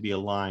section to be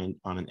aligned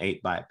on an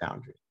 8-byte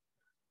boundary.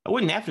 I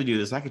wouldn't have to do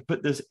this. I could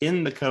put this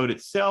in the code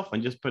itself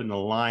and just put an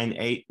align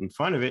 8 in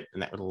front of it,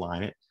 and that would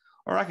align it.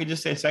 Or I could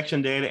just say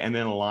section data and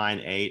then align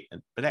 8,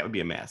 but that would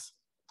be a mess.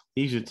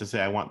 Easier to say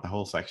I want the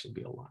whole section to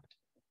be aligned.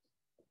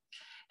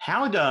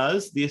 How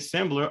does the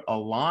assembler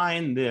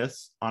align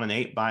this on an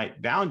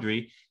 8-byte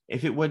boundary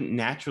if it wouldn't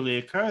naturally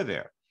occur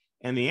there?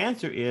 And the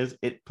answer is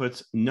it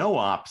puts no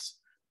ops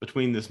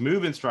between this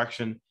move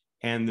instruction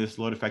and this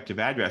load effective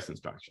address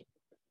instruction.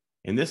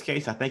 In this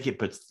case, I think it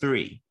puts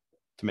 3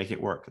 to make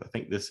it work. I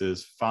think this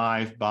is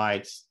 5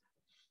 bytes,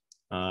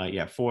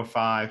 4,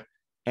 5,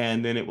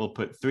 and then it will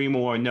put 3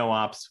 more no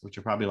ops, which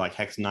are probably like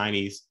hex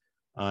 90s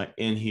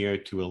in here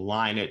to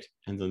align it,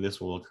 and then this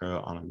will occur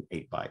on an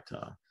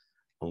 8-byte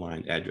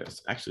aligned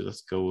address. Actually,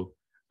 let's go.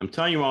 I'm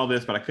telling you all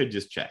this, but I could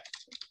just check.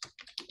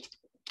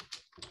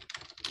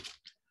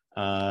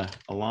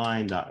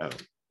 Align.o.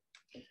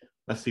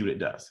 Let's see what it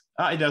does.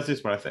 It does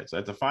this, what I said. So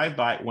it's a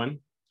 5-byte one.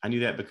 I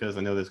knew that because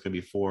I know this could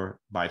be 4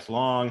 bytes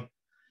long.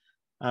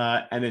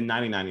 And then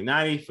 90, 90,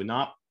 90 for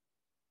NOP.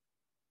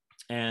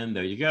 And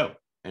there you go.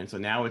 And so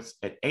now it's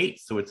at 8,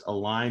 so it's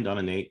aligned on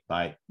an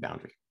 8-byte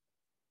boundary.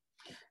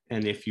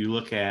 And if you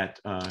look at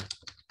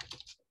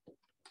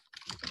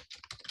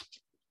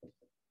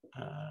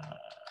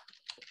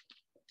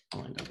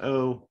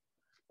align.o,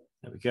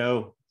 there we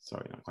go.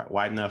 Sorry, not quite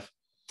wide enough.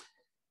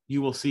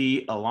 You will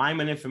see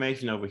alignment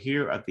information over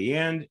here at the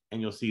end,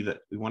 and you'll see that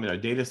we wanted our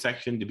data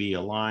section to be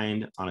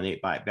aligned on an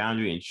 8-byte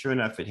boundary, and sure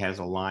enough, it has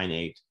align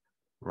 8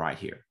 right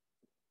here.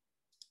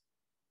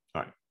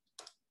 All right.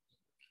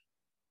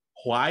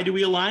 Why do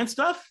we align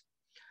stuff?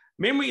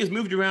 Memory is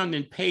moved around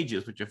in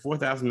pages, which are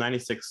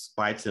 4,096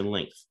 bytes in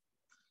length.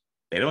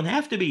 They don't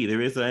have to be.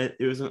 There is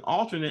an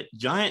alternate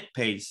giant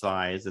page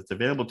size that's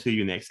available to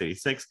you in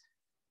x86,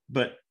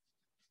 but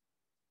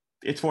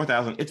it's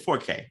 4,000. It's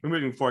 4K. We're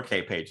moving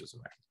 4K pages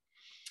around.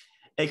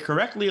 A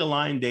correctly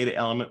aligned data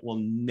element will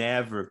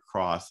never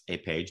cross a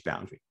page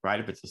boundary, right?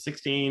 If it's a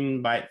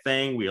 16-byte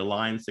thing, we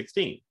align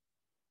 16.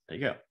 There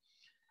you go.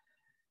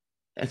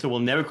 And so we'll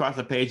never cross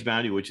a page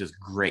boundary, which is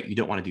great. You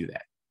don't want to do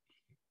that.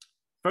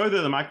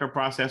 Further, the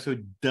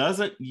microprocessor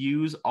doesn't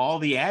use all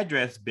the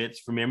address bits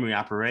for memory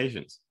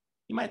operations.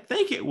 You might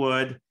think it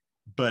would,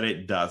 but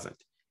it doesn't.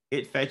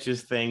 It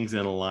fetches things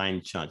in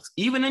aligned chunks,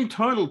 even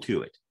internal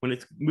to it. When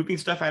it's moving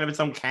stuff out of its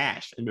own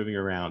cache and moving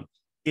around,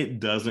 it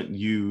doesn't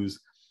use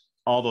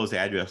all those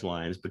address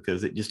lines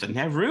because it just doesn't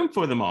have room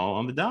for them all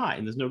on the die,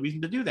 and there's no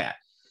reason to do that.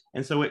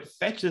 And so it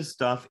fetches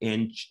stuff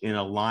in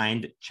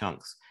aligned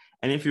chunks.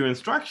 And if your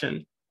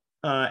instruction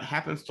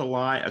happens to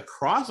lie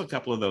across a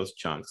couple of those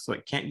chunks, so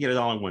it can't get it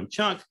all in one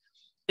chunk,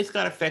 it's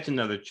got to fetch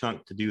another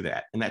chunk to do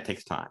that, and that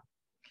takes time.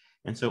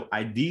 And so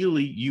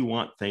ideally, you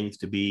want things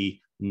to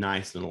be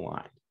nice and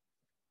aligned.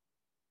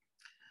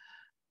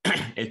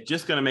 It's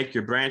just going to make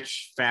your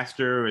branch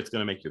faster. It's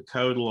going to make your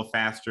code a little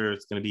faster.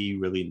 It's going to be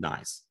really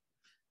nice.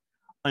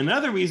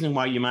 Another reason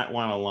why you might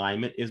want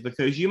alignment is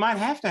because you might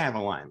have to have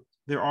alignment.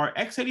 There are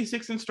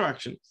x86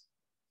 instructions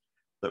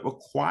that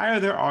require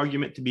their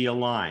argument to be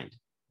aligned.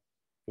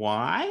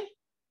 Why?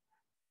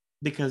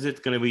 Because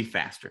it's going to be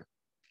faster.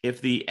 If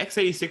the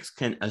x86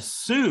 can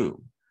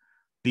assume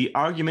the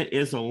argument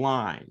is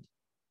aligned,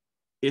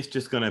 it's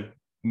just going to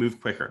move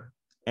quicker.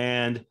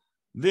 And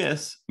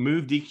this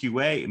move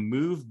DQA,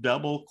 move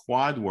double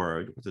quad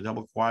word, what's a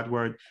double quad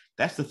word?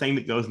 That's the thing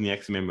that goes in the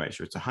XMM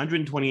register. It's a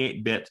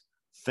 128-bit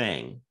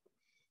thing.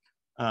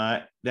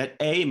 That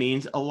A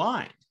means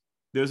aligned.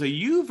 There's a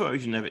U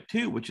version of it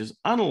too, which is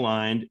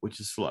unaligned, which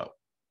is slow.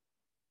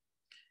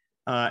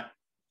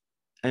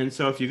 And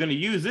so if you're going to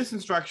use this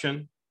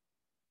instruction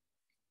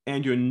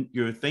and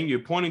your thing you're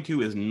pointing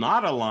to is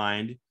not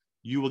aligned,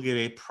 you will get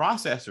a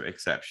processor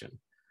exception,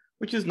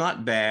 which is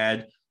not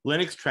bad.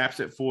 Linux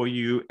traps it for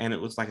you, and it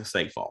looks like a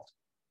seg fault.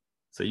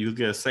 So you'll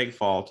get a seg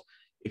fault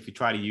if you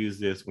try to use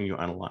this when you're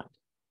unaligned.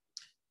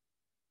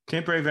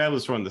 Temporary variable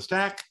is stored in the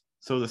stack.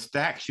 So the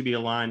stack should be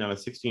aligned on a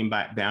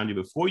 16-byte boundary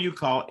before you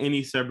call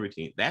any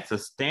subroutine. That's a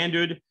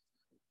standard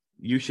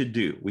you should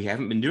do. We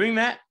haven't been doing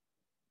that,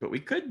 but we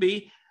could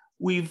be.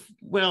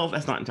 Well,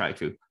 that's not entirely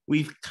true.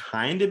 We've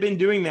kind of been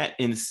doing that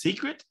in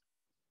secret.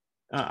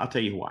 I'll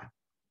tell you why.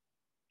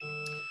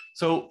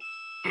 So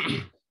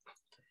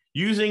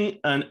using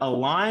an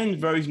aligned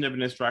version of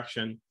an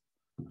instruction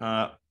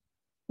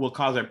will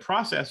cause a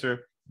processor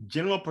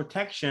general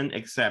protection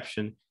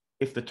exception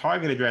if the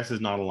target address is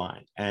not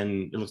aligned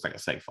and it looks like a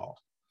seg fault.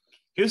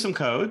 Here's some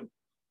code.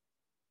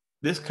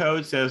 This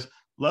code says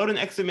load an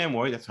XMM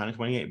word, that's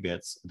 128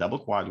 bits, double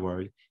quad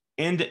word,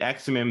 into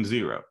XMM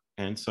 0.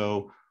 And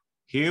so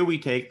here we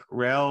take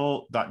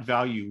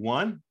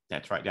rel.value1,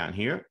 that's right down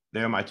here.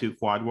 There are my two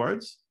quad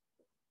words.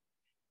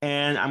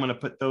 And I'm going to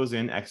put those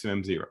in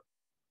XMM 0.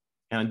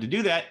 And to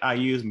do that, I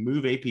use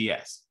move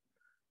APS.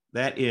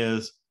 That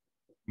is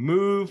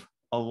move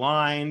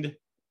aligned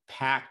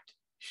packed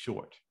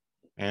short.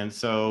 And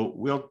so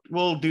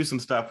we'll do some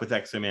stuff with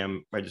XMM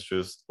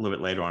registers a little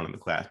bit later on in the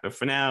class. But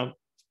for now,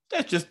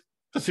 let's just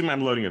assume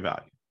I'm loading a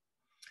value.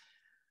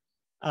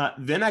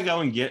 Then I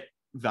go and get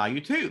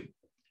value 2.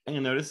 And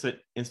you'll notice that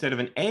instead of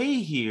an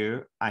A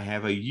here, I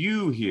have a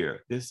U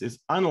here. This is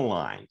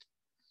unaligned.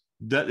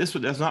 This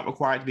does not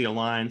require it to be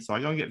aligned. So I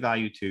go and get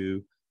value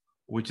 2,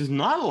 which is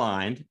not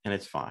aligned, and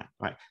it's fine.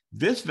 Right?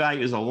 This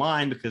value is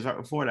aligned because right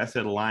before it I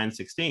said align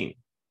 16.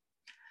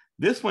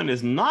 This one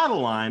is not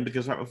aligned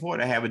because right before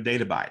it I have a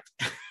data byte.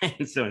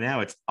 And so now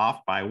it's off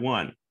by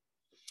 1.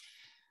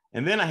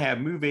 And then I have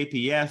move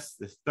APS,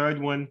 this third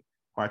one,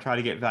 where I try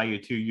to get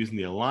value 2 using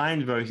the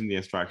aligned version of the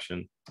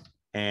instruction,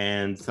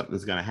 and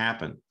something's going to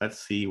happen. Let's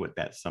see what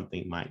that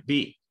something might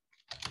be.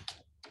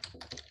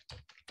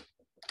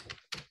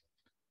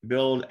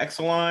 Build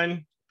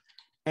X-align,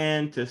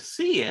 and to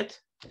see it,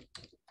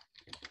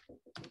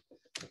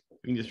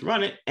 we can just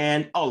run it,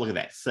 and oh, look at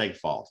that, seg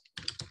fault.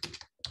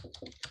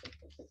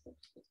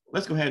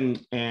 Let's go ahead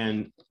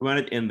and run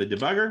it in the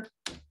debugger.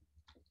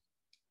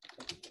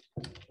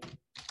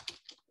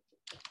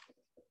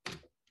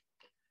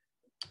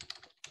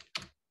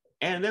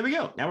 And there we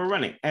go. Now we're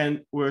running.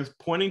 And we're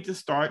pointing to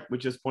start,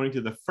 which is pointing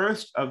to the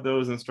first of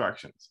those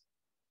instructions.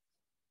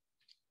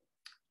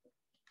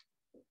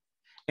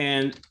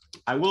 And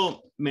I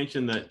will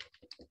mention that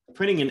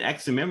printing an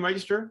XMM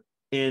register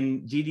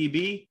in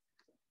GDB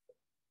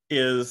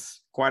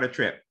is quite a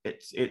trip.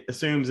 It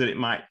assumes that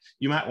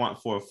you might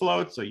want 4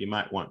 floats, or you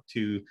might want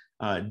 2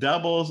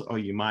 doubles, or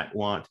you might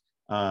want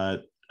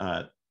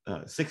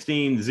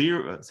 16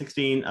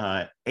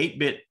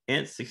 8-bit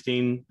ints,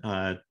 16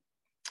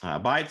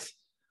 bytes,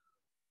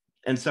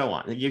 and so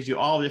on. It gives you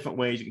all the different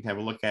ways you can have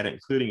a look at it,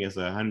 including as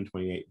a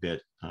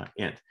 128-bit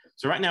int.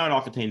 So right now it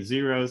all contains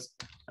zeros.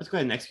 Let's go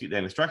ahead and execute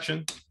that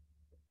instruction.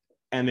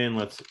 And then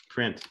let's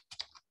print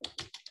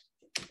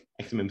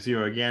XMM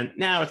 0 again.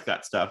 Now it's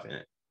got stuff in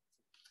it.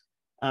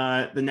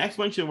 The next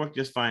one should work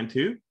just fine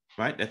too,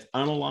 right? That's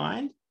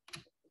unaligned.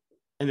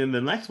 And then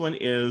the next one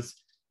is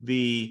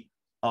the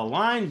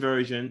aligned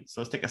version.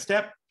 So let's take a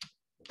step.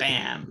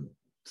 Bam.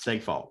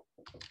 segfault.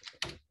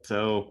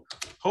 So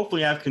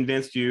hopefully I've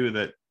convinced you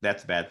that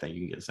that's a bad thing.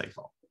 You can get a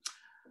segfault.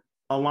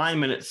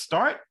 Alignment at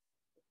start.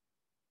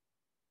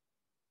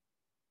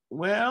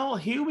 Well,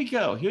 here we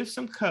go. Here's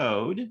some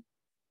code.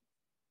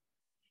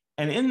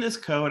 And in this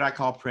code, I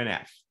call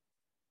printf.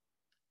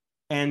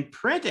 And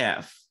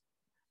printf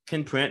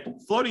can print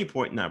floating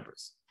point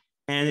numbers.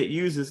 And it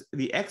uses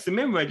the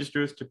XMM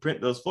registers to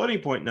print those floating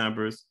point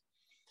numbers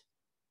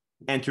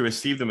and to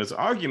receive them as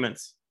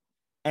arguments.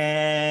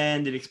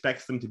 And it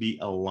expects them to be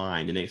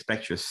aligned. And it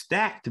expects your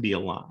stack to be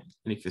aligned.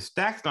 And if your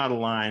stack's not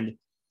aligned,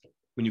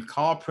 when you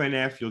call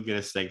printf, you'll get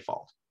a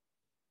segfault.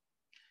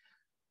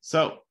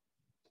 So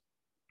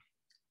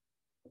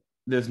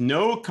there's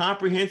no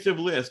comprehensive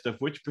list of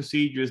which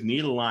procedures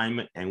need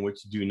alignment and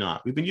which do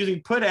not. We've been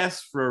using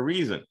puts for a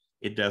reason.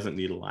 It doesn't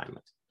need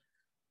alignment.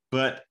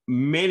 But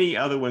many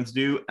other ones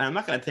do. And I'm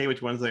not going to tell you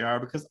which ones they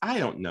are because I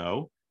don't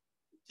know.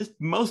 Just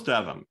most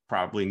of them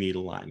probably need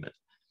alignment.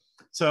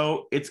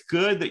 So it's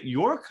good that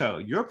your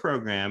code, your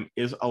program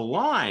is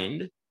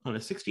aligned on a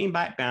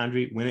 16-byte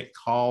boundary when it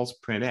calls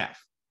printf.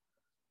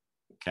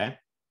 Okay.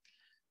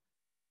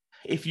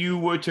 If you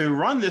were to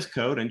run this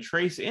code and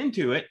trace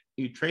into it,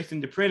 you trace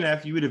into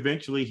printf, you would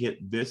eventually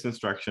hit this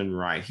instruction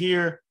right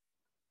here.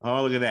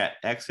 Oh, look at that,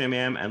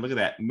 XMM, and look at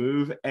that,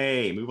 move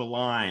A, move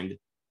aligned,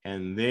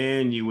 and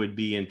then you would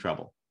be in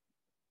trouble.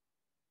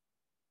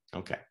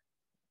 Okay.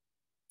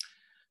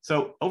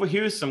 So over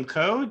here is some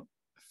code,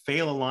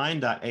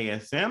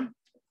 failalign.asm.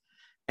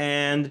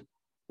 And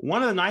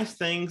one of the nice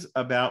things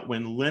about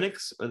when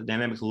Linux or the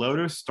dynamic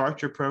loader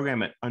starts your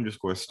program at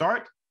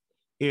 _start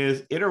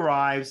is it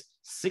arrives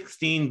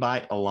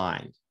 16-byte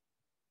aligned.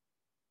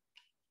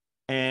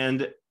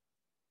 And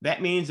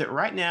that means that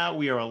right now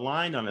we are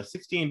aligned on a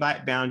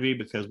 16-byte boundary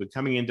because we're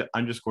coming into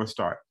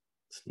 _start.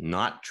 It's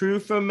not true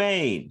for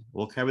main.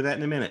 We'll cover that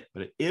in a minute,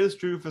 but it is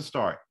true for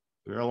start.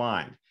 We're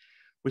aligned,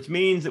 which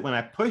means that when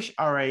I push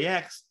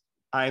RAX,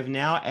 I've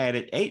now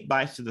added 8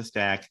 bytes to the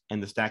stack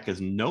and the stack is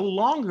no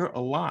longer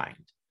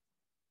aligned.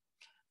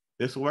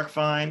 This will work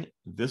fine,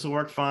 this will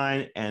work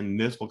fine, and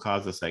this will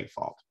cause a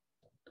segfault.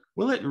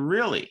 Will it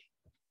really?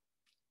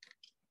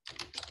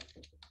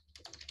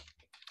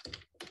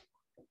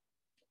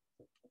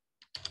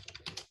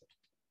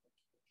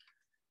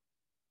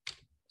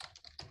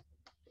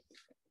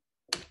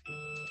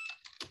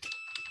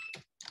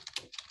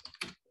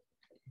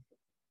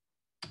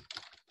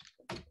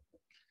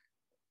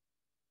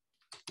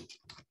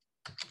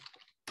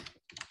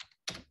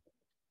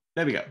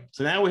 There we go.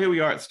 So now here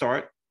we are at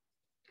start.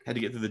 Had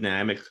to get to the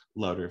dynamic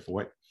loader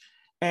for it.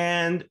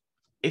 And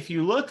if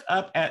you look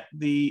up at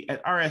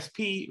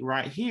RSP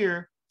right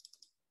here,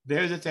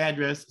 there's its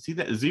address. See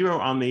that 0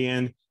 on the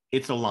end?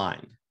 It's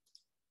aligned.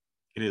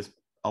 It is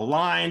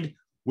aligned.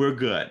 We're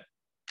good.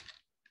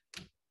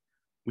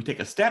 We take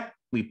a step,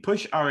 we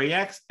push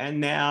RAX, and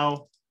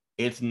now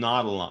it's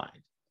not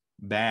aligned.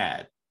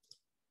 Bad.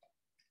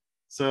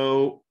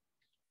 So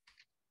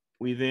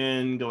we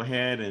then go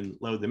ahead and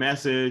load the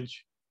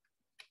message.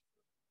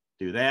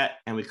 Do that,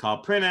 and we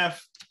call printf,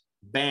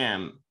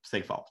 bam,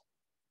 segfault.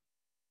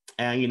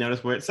 And you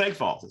notice where it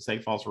segfaults. It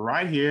segfaults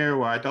right here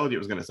where I told you it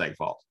was going to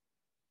segfault.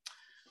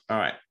 All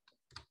right.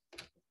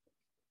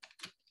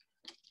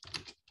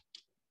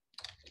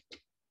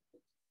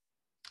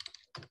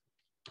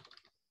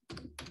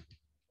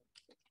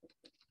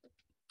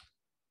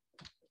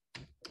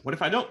 What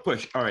if I don't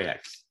push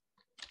RAX?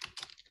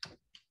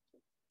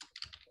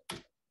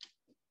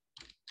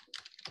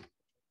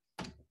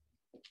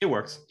 It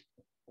works.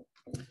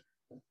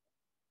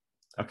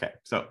 Okay,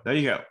 so there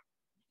you go.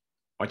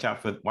 Watch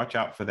out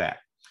for that.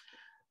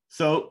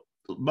 So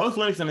both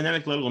Linux and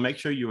dynamic loader will make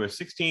sure you are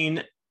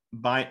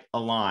 16-byte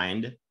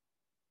aligned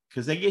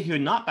because they get here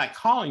not by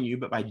calling you,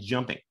 but by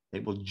jumping.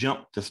 They will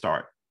jump to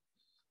start.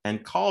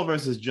 And call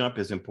versus jump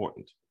is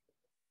important.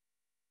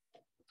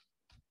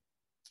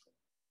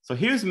 So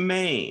here's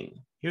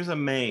main. Here's a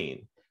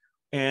main.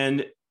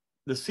 And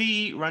the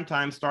C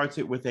runtime starts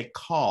it with a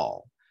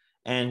call.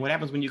 And what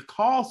happens when you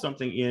call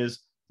something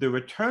is the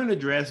return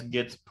address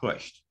gets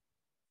pushed.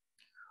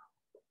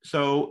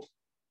 So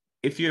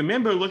if you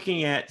remember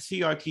looking at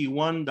CRT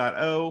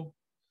 1.0,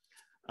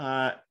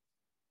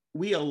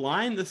 we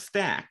align the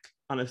stack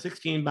on a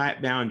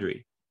 16-byte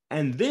boundary.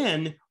 And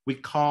then we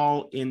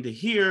call into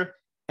here,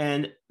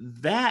 and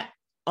that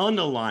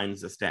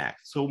unaligns the stack.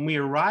 So when we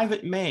arrive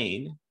at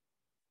main,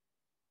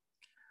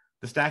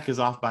 the stack is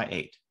off by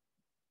 8.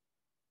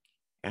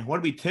 And what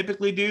do we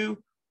typically do?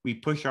 We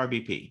push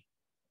RBP.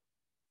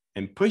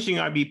 And pushing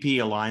RBP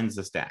aligns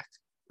the stack.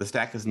 The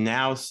stack is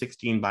now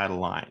 16-byte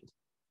aligned.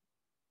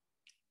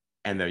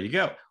 And there you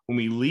go. When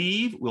we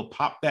leave, we'll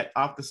pop that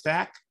off the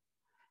stack,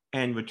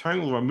 and return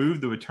will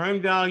remove the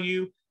return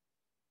value.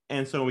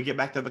 And so when we get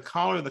back to the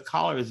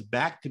caller is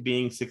back to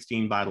being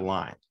 16-byte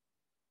aligned.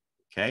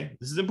 Okay,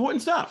 this is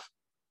important stuff.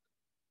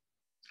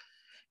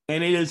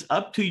 And it is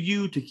up to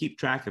you to keep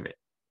track of it.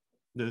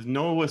 There's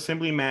no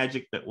assembly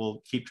magic that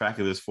will keep track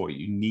of this for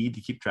you. You need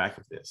to keep track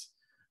of this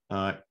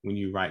when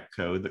you write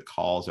code that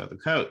calls other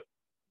code.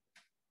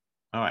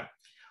 All right.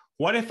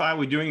 What if I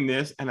were doing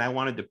this and I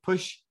wanted to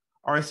push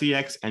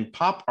RCX and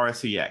pop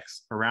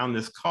RCX around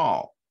this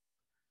call?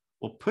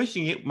 Well,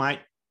 pushing it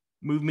might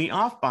move me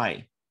off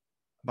by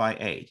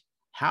 8.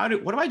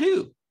 What do I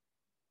do?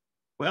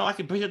 Well, I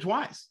can push it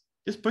twice.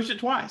 Just push it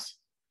twice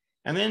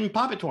and then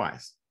pop it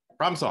twice.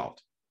 Problem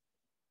solved.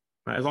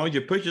 Right? As long as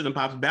you push it and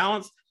pops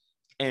balance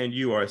and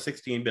you are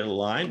 16-bit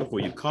aligned before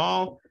you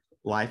call,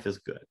 life is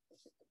good.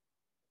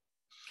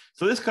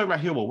 So this code right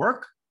here will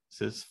work. It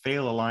says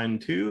fail align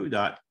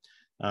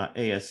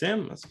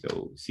 2.asm. Let's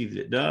go see that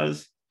it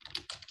does.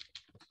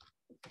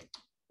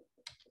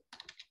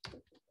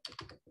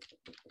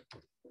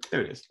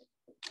 There it is.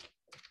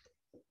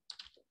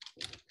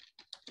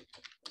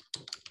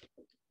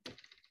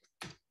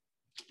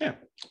 Yeah,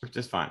 works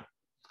just fine.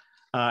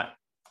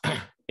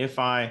 If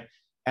I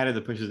added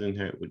the pushes in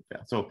here, it would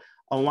fail. So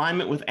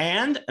alignment with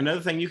and,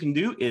 another thing you can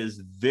do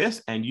is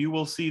this, and you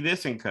will see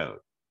this in code.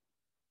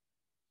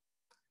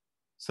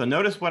 So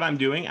notice what I'm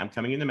doing. I'm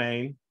coming into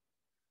main,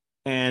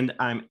 and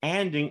I'm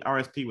anding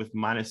RSP with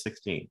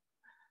 -16.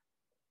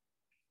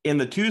 In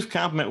the 2's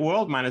complement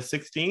world,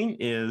 -16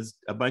 is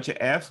a bunch of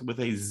F's with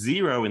a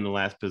 0 in the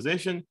last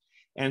position.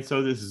 And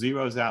so this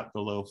zeroes out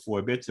the low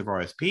 4 bits of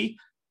RSP.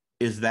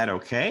 Is that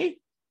okay?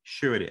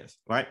 Sure it is,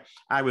 right?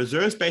 I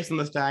reserve space on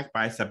the stack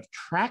by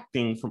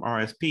subtracting from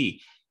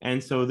RSP.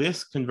 And so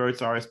this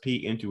converts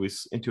RSP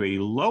into a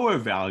lower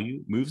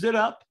value, moves it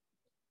up.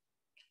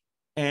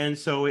 And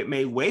so it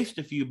may waste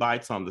a few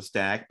bytes on the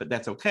stack, but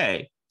that's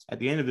okay. At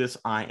the end of this,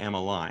 I am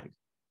aligned.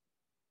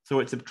 So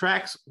it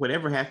subtracts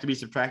whatever has to be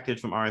subtracted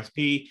from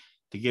RSP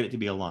to get it to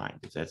be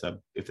aligned.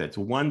 If that's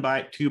 1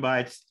 byte, 2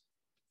 bytes,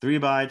 3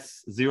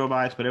 bytes, 0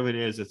 bytes, whatever it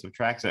is, it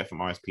subtracts that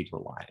from RSP to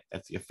align it.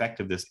 That's the effect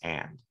of this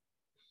and.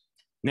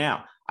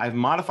 Now, I've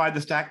modified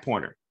the stack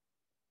pointer,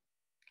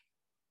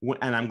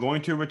 and I'm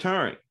going to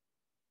return.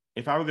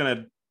 If I were going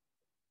to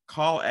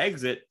call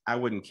exit, I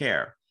wouldn't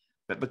care.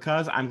 But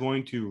because I'm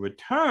going to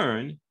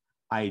return,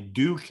 I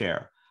do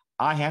care.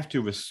 I have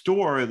to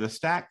restore the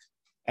stack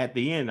at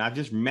the end. I've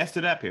just messed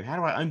it up here. How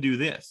do I undo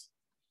this?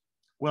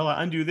 Well,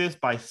 I undo this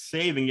by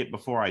saving it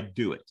before I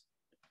do it,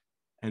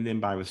 and then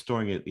by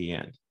restoring it at the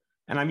end.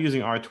 And I'm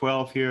using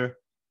R12 here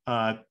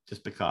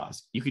just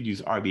because. You could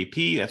use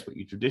RBP. That's what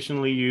you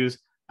traditionally use.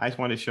 I just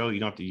want to show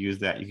you don't have to use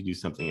that. You could use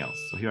something else.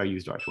 So here I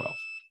used R12.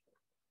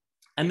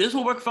 And this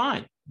will work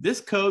fine. This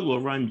code will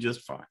run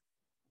just fine.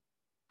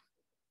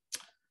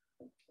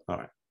 All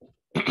right.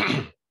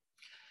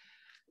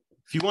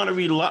 If you want to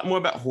read a lot more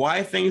about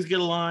why things get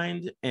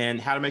aligned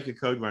and how to make your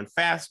code run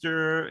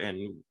faster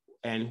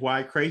and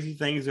why crazy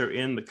things are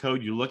in the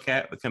code you look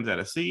at that comes out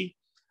of C,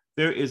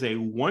 there is a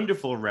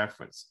wonderful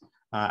reference.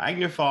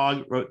 Agner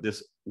Fogg wrote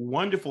this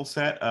wonderful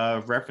set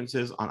of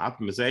references on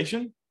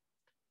optimization.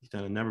 He's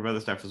done a number of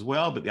other stuff as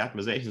well, but the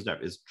optimization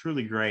stuff is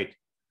truly great.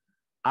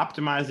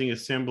 Optimizing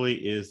assembly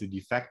is the de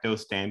facto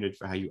standard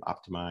for how you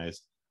optimize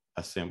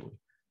assembly.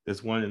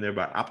 There's one in there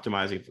about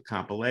optimizing for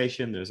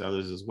compilation. There's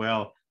others as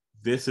well.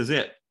 This is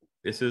it.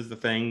 This is the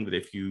thing that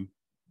if you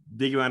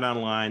dig around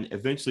online,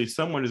 eventually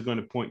someone is going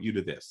to point you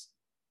to this.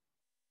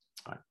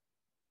 All right.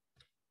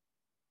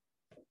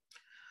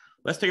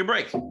 Let's take a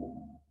break.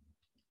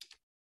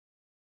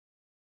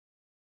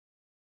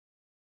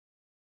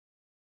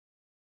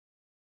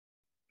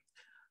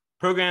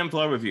 Program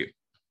flow review.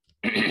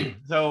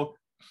 So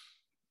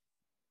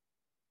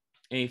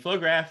a flow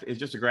graph is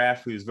just a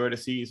graph whose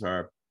vertices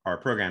are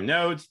program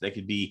nodes. They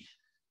could be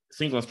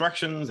single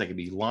instructions, they could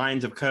be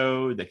lines of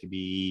code, they could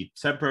be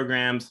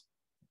subprograms,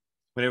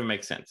 whatever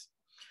makes sense.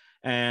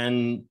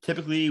 And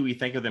typically we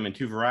think of them in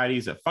 2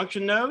 varieties, a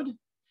function node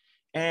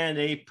and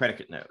a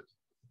predicate node.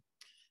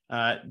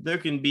 There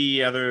can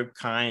be other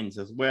kinds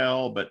as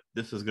well, but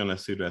this is going to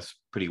suit us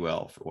pretty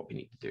well for what we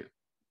need to do.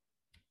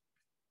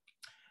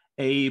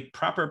 A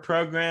proper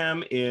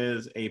program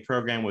is a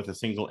program with a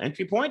single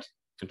entry point.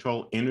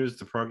 Control enters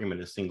the program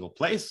in a single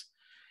place,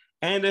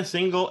 and a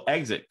single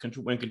exit.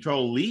 When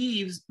control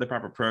leaves the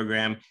proper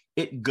program,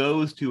 it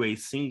goes to a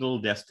single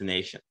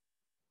destination.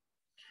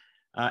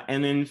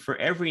 And then for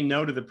every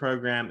node of the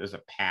program, there's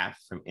a path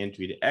from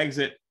entry to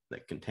exit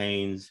that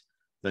contains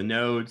the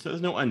node. So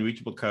there's no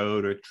unreachable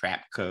code or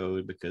trap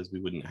code because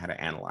we wouldn't know how to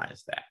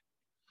analyze that.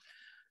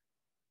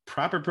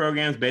 Proper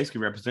programs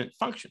basically represent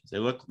functions.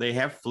 They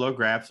have flow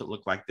graphs that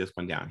look like this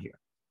one down here.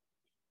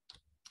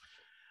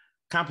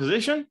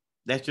 Composition,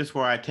 that's just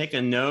where I take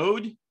a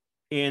node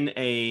in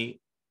a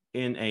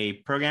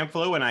program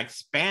flow and I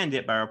expand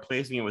it by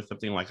replacing it with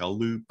something like a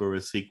loop or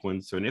a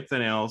sequence or an if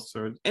then else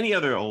or any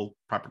other old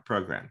proper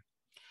program.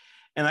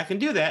 And I can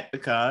do that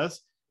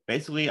because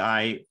basically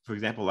for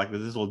example, like this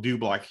little do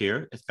block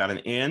here, it's got an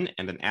in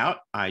and an out.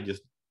 I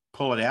just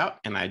pull it out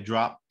and I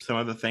drop some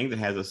other thing that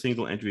has a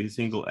single entry,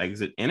 single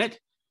exit in it,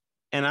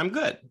 and I'm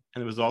good.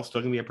 And the result's still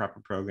gonna be a proper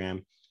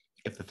program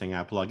if the thing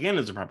I plug in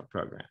is a proper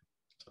program.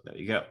 So there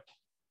you go.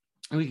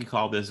 And we can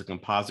call this a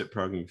composite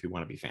program if you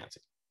want to be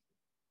fancy.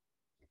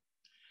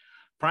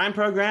 Prime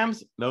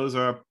programs, those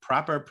are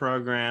proper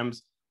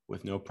programs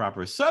with no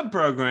proper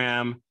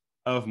subprogram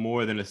of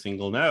more than a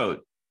single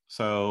node.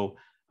 So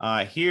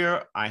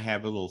Here I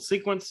have a little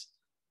sequence.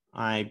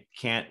 I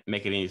can't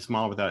make it any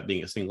smaller without it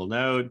being a single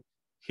node.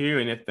 Here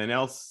and if then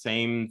else,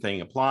 same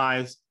thing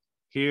applies.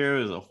 Here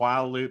is a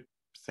while loop,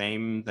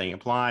 same thing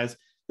applies.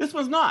 This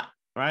one's not,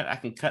 right? I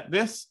can cut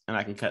this and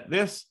I can cut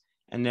this.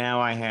 And now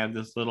I have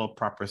this little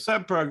proper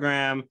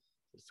subprogram,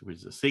 which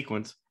is a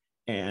sequence.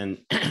 And,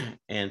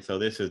 and so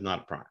this is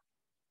not a prime.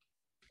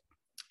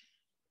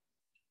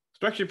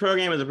 Structured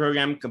program is a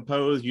program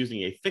composed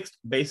using a fixed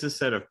basis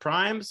set of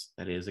primes.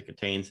 That is, it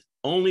contains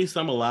only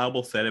some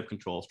allowable set of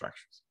control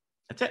structures.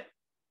 That's it.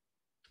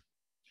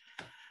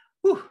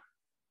 Whew.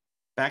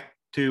 Back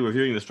to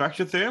reviewing the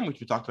structure theorem, which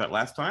we talked about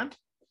last time.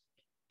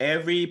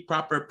 Every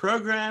proper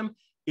program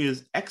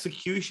is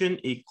execution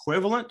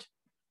equivalent,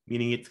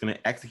 meaning it's going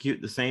to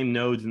execute the same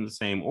nodes in the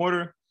same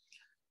order,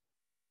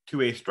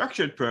 to a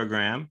structured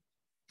program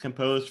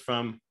composed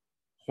from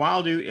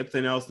while do, if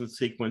then else, and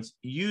sequence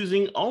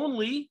using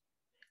only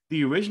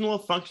the original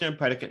function and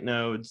predicate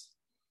nodes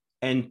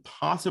and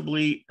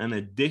possibly an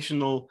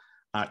additional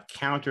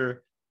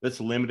counter that's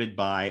limited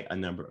by a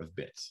number of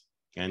bits.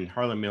 And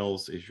Harlan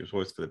Mills is your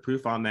source for the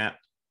proof on that.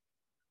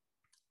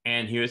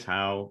 And here's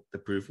how the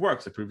proof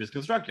works. The proof is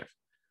constructive.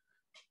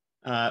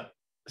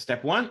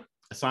 Step one,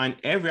 assign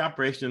every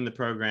operation in the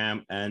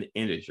program an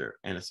integer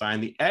and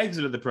assign the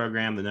exit of the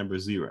program the number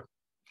 0.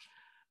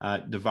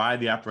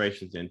 Divide the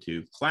operations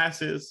into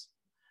classes.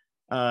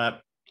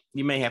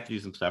 You may have to do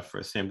some stuff for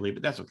assembly,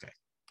 but that's okay.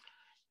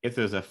 If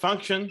there's a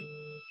function,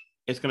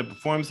 it's going to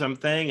perform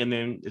something and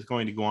then it's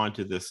going to go on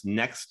to this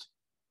next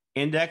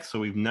index. So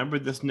we've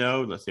numbered this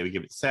node. Let's say we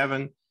give it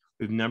 7.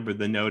 We've numbered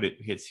the node it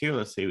hits here.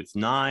 Let's say it's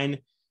 9.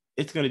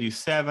 It's going to do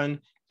 7.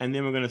 And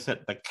then we're going to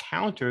set the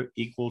counter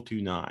equal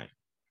to 9.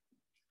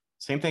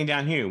 Same thing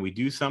down here. We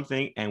do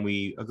something and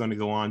we are going to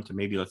go on to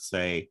maybe, let's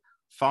say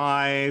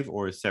 5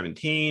 or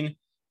 17.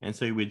 And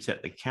so we would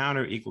set the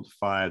counter equal to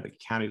 5, the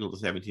counter equal to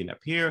 17 up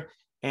here.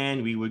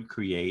 And we would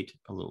create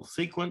a little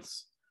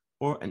sequence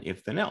or an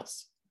if then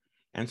else.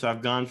 And so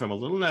I've gone from a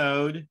little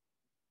node,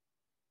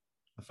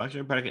 a function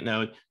or predicate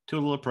node, to a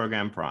little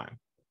program prime,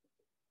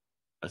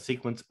 a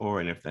sequence or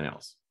an if then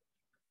else.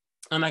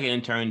 And I can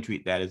in turn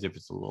treat that as if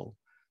it's a little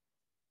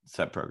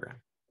subprogram.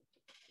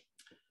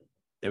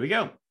 There we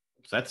go.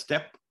 So that's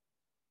step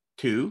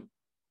 2.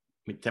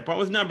 Step 1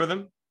 was number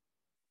them.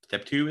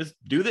 Step 2 is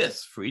do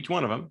this for each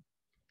one of them.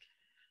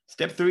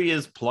 Step 3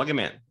 is plug them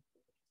in.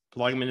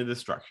 Plug them into the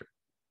structure.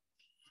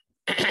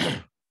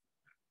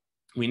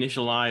 We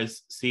initialize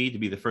C to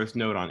be the first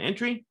node on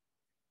entry.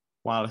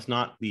 While it's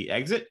not the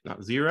exit,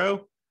 not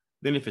 0.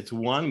 Then if it's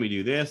 1, we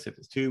do this. If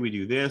it's 2, we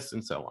do this,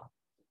 and so on.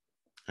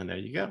 And there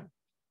you go.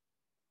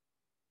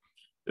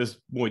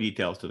 There's more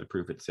details to the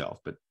proof itself,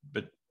 but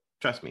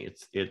trust me,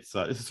 this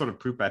is sort of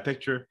proof by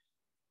picture.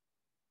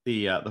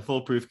 The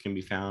full proof can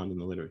be found in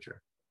the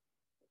literature.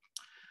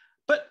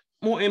 But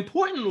more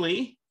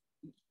importantly,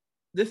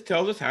 this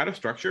tells us how to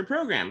structure a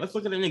program. Let's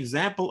look at an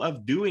example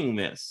of doing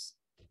this.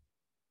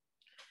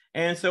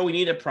 And so we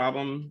need a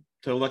problem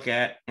to look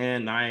at,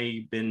 and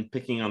I've been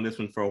picking on this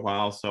one for a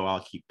while, so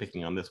I'll keep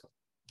picking on this one.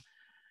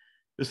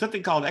 There's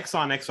something called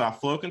X-on/X-off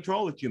flow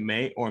control that you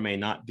may or may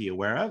not be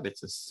aware of.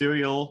 It's a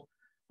serial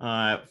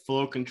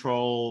flow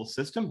control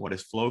system. What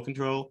is flow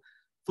control?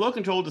 Flow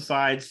control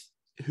decides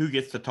who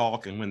gets to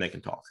talk and when they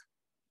can talk.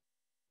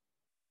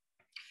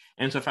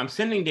 And so if I'm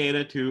sending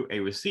data to a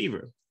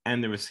receiver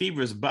and the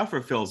receiver's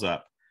buffer fills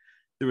up,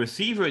 the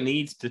receiver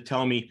needs to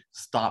tell me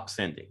stop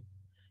sending.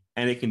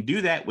 And it can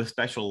do that with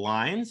special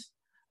lines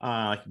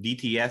like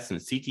DTS and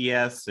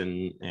CTS,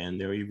 and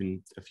there are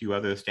even a few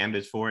other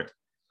standards for it.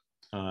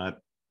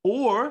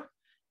 Or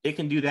it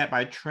can do that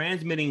by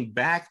transmitting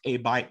back a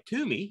byte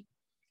to me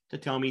to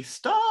tell me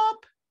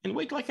stop and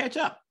wait till I catch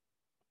up.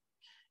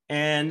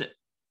 And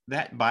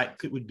that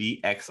byte would be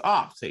X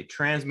off, say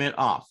transmit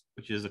off,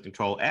 which is a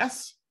control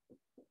S,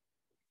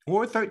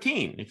 or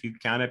 13 if you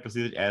count it,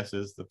 proceeded S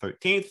is the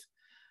 13th,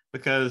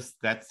 because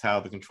that's how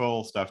the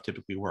control stuff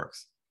typically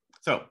works.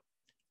 So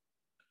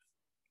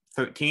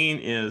 13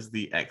 is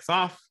the X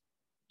off,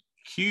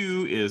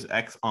 Q is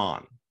X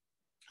on,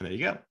 and there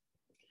you go.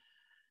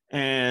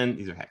 And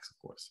these are hex, of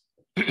course.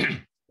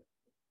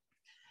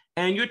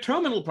 And your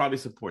terminal probably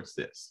supports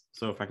this.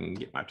 So if I can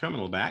get my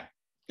terminal back,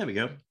 there we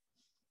go.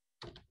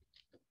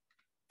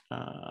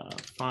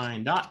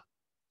 Find dot.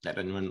 That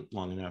didn't run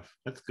long enough.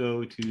 Let's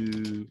go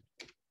to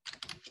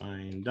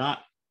find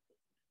dot.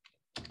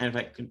 And if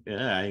I can,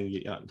 I didn't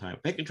get it out in time. If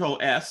I hit Control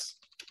S,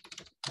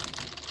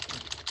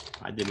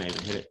 I didn't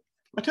even hit it.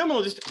 My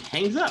terminal just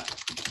hangs up.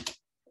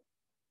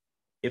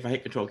 If I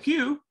hit Control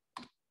Q,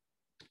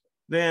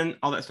 then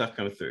all that stuff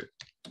comes through.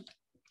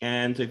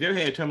 And so if you ever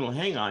had a terminal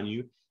hang on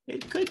you,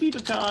 it could be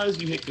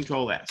because you hit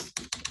Control S.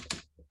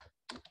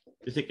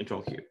 Just hit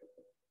Control Q.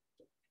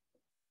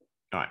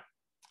 All right.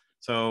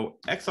 So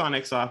X on,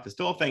 X off is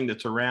still a thing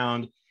that's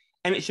around,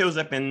 and it shows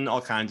up in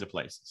all kinds of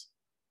places.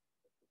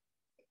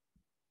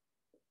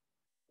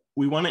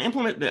 We want to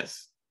implement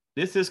this.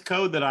 This is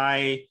code that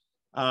I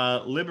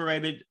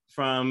liberated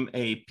from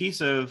a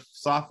piece of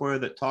software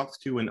that talks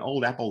to an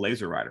old Apple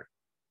laser writer.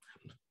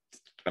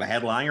 but I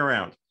had lying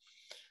around.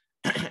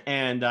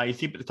 And you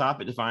see up at the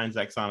top, it defines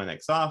X on and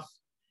X off.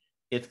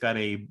 It's got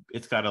a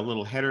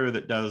little header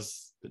that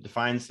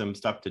defines some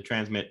stuff to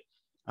transmit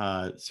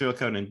serial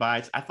code in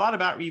bytes. I thought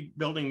about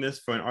rebuilding this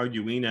for an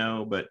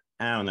Arduino, but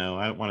I don't know.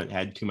 I don't want it to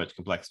add too much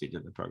complexity to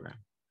the program.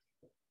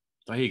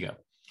 So here you go.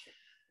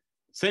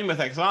 Same with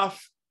X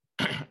off.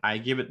 I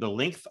give it the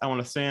length I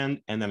want to send,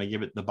 and then I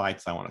give it the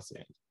bytes I want to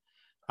send.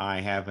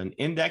 I have an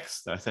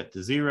index that I set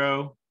to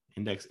 0,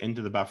 index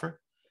into the buffer.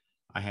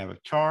 I have a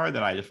char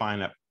that I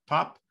define up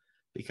top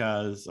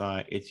because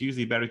it's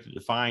usually better to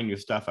define your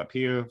stuff up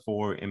here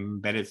for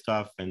embedded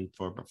stuff and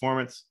for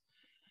performance.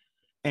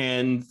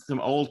 And some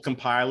old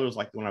compilers,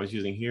 like the one I was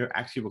using here,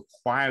 actually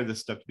require this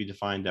stuff to be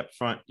defined up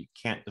front. You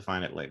can't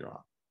define it later on.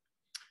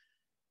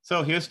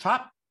 So here's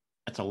top.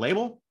 That's a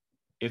label.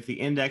 If the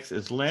index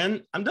is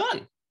len, I'm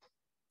done,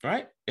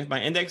 right? If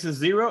my index is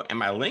 0 and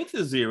my length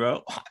is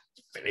 0,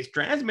 finish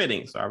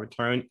transmitting. So I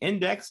return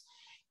index,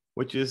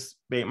 which is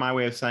my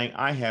way of saying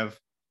I have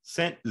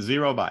sent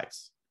 0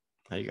 bytes.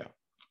 There you go.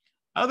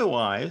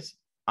 Otherwise,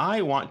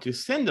 I want to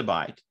send a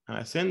byte. And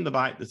I send the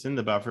byte that's in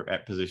the buffer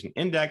at position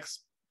index.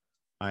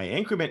 I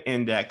increment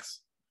index.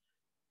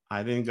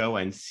 I then go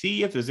and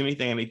see if there's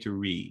anything I need to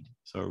read.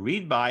 So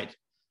read byte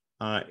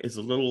is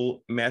a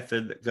little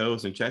method that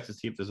goes and checks to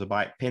see if there's a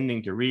byte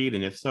pending to read.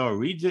 And if so, it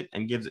reads it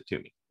and gives it to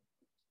me.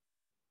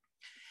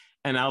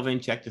 And I'll then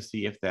check to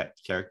see if that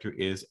character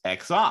is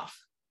X off.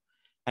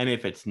 And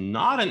if it's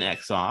not an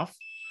X off,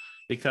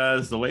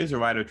 because the laser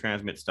writer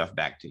transmits stuff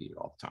back to you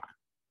all the time.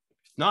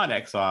 If it's not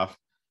X off,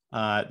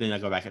 then I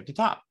go back up to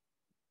top.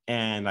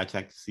 And I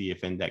check to see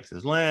if index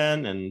is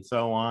len and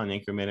so on,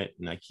 increment it.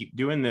 And I keep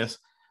doing this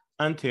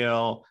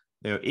until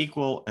they're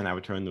equal and I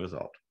return the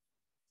result.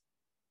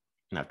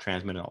 And I've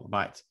transmitted all the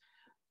bytes.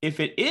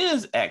 If it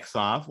is X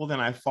off, well,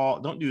 then I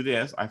don't do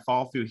this. I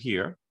fall through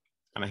here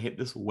and I hit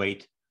this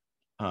wait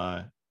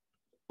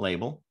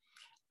label.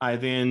 I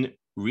then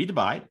read the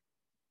byte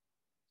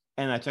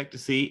and I check to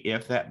see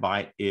if that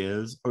byte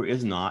is or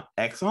is not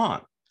X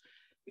on.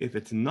 If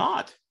it's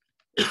not,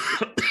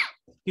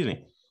 excuse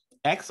me,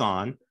 X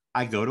on,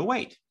 I go to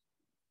wait.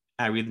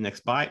 I read the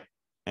next byte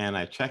and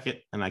I check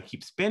it and I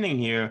keep spinning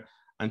here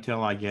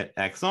until I get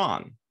X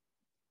on.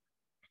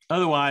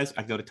 Otherwise,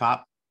 I go to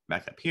top,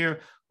 back up here,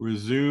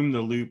 resume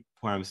the loop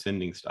where I'm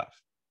sending stuff.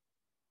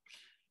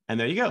 And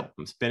there you go.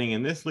 I'm spinning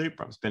in this loop,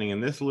 I'm spinning in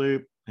this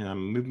loop, and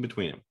I'm moving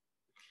between them.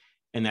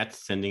 And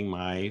that's sending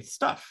my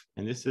stuff.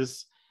 And this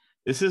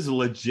is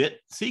legit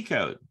C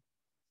code.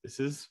 This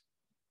is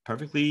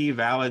perfectly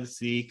valid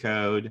C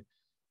code.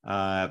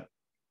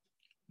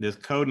 There's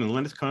code in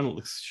Linux kernel that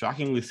looks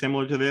shockingly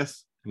similar to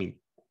this. I mean,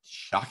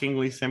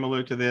 shockingly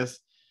similar to this.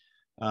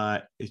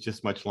 It's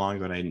just much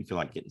longer and I didn't feel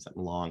like getting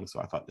something long.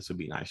 So I thought this would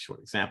be a nice short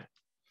example.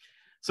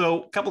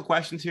 So a couple of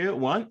questions here.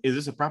 One, is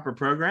this a proper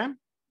program?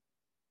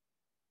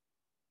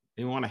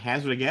 Anyone want to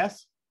hazard a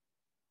guess?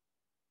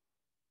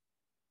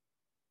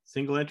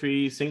 Single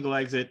entry, single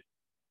exit,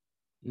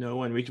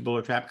 no unreachable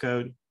or trap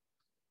code.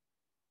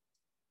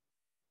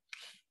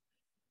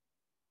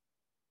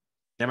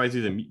 Everybody's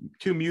either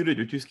too muted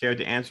or too scared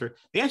to answer.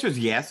 The answer is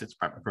yes, it's a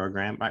proper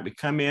program. Right, we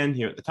come in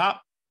here at the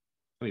top,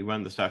 we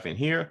run the stuff in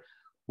here,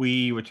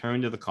 we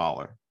return to the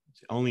caller. It's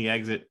the only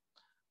exit.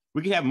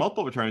 We could have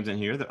multiple returns in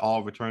here that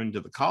all return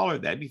to the caller.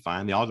 That'd be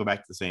fine. They all go back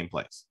to the same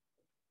place.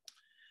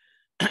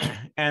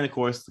 And of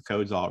course, the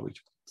code's all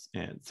reachable.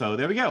 And so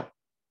there we go.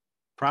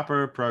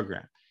 Proper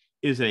program.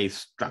 Is it a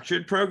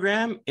structured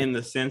program in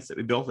the sense that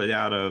we built it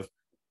out of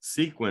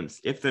sequence,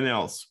 if then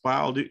else,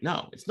 while do?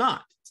 No, it's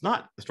not. It's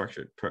not a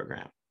structured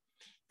program.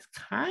 It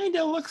kind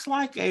of looks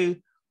like a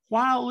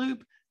while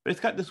loop, but it's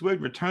got this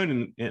weird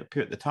return up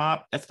here at the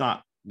top. That's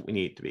not what we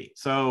need it to be.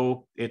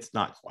 So it's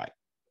not quite.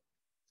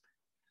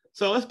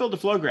 So let's build a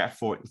flow graph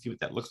for it and see what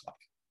that looks like.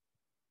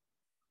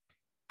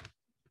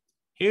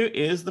 Here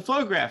is the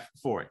flow graph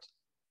for it.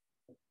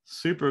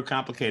 Super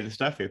complicated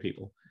stuff here,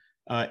 people.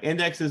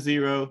 Index is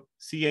 0,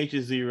 CH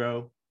is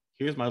 0.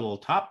 Here's my little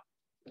top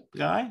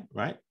guy,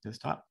 right? There's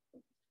top.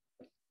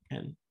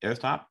 And there's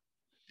top.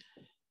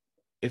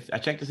 If I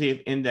check to see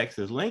if index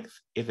is length,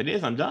 if it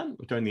is, I'm done.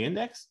 Return the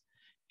index.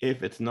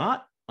 If it's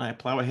not, I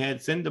plow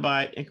ahead, send a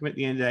byte, increment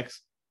the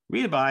index,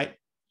 read a byte,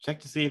 check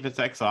to see if it's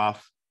X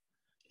off.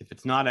 If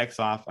it's not X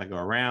off, I go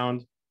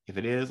around. If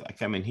it is, I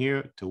come in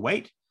here to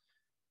wait,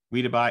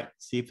 read a byte,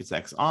 see if it's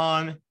X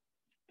on.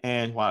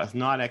 And while it's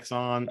not X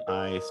on,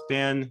 I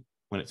spin.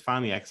 When it's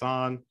finally X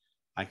on,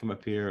 I come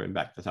up here and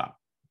back to the top.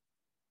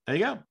 There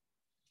you go.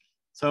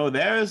 So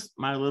there's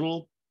my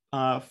little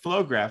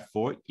flow graph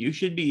for it. You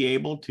should be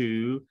able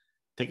to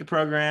take a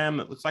program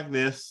that looks like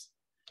this,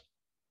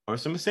 or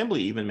some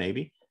assembly even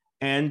maybe,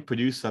 and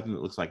produce something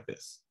that looks like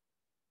this.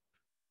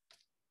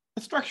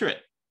 Let's structure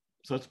it.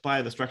 So let's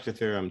apply the structure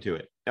theorem to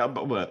it.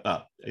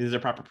 It is a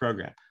proper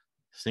program.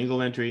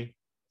 Single entry,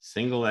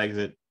 single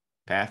exit,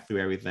 path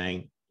through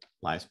everything.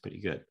 Life's pretty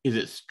good. Is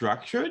it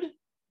structured?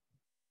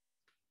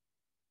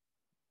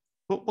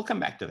 We'll come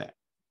back to that.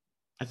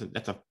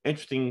 That's an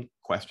interesting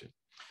question.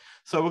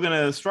 So we're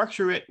going to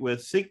structure it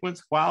with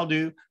sequence, while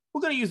do.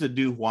 We're going to use a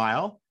do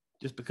while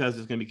just because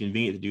it's going to be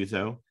convenient to do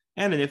so,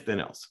 and an if then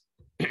else.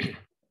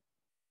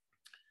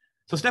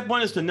 So step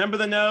one is to number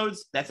the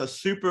nodes. That's a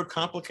super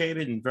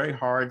complicated and very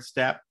hard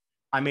step.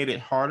 I made it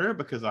harder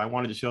because I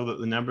wanted to show that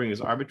the numbering is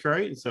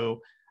arbitrary. And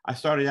so I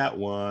started out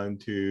 1,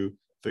 2,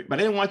 3, but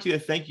I didn't want you to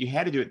think you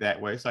had to do it that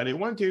way. So I did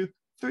 1, 2,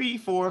 3,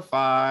 4,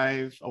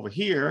 5 over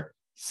here,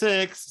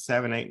 6,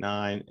 7, 8,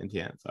 9, and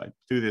 10. So I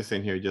threw this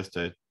in here just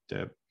to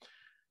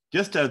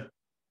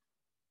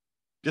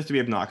be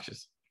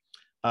obnoxious.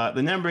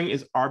 The numbering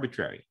is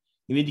arbitrary.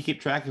 You need to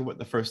keep track of what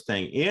the first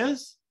thing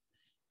is,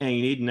 and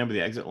you need to number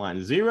the exit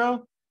line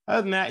 0.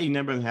 Other than that, you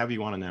number them however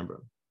you want to number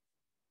them,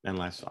 and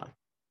that's fine.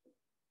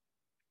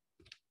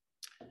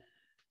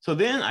 So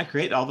then I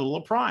create all the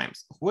little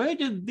primes. Where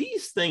did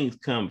these things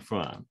come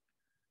from?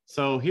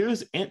 So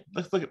here's,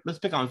 let's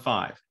pick on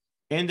 5.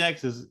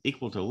 Index is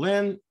equal to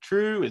len,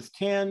 true is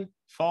 10,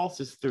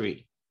 false is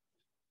 3.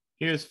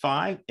 Here's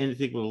 5,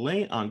 index equal to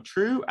len. On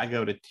true, I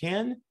go to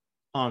 10.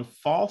 On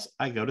false,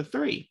 I go to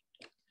 3.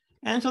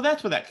 And so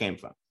that's where that came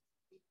from.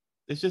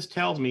 This just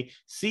tells me,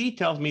 C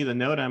tells me the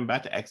node I'm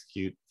about to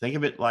execute. Think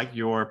of it like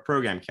your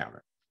program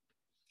counter.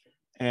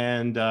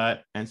 And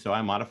so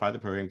I modify the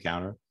program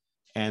counter,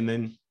 and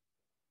then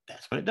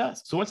that's what it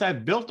does. So once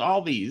I've built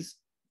all these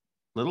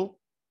little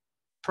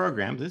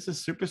programs, this is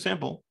super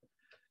simple,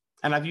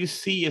 and I've used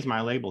C as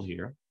my label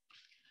here,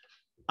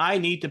 I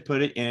need to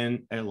put it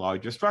in a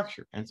larger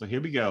structure. And so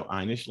here we go.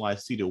 I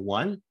initialize C to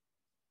 1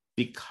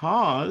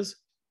 because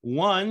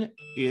 1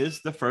 is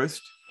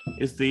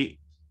the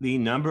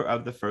number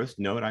of the first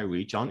node I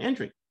reach on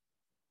entry.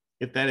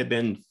 If that had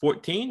been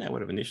 14, I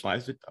would have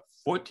initialized it to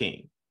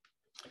 14.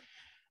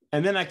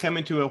 And then I come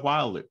into a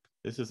while loop.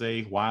 This is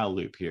a while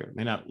loop here. It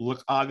may not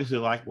look obviously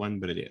like one,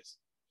 but it is.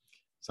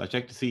 So I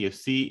check to see if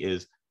C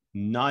is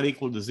not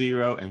equal to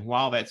 0. And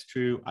while that's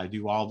true, I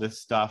do all this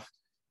stuff.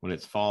 When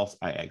it's false,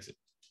 I exit.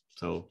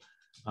 So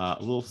a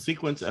little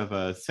sequence of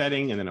a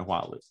setting and then a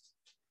while loop.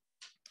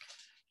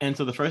 And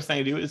so the first thing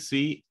I do is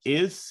C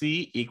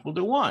equal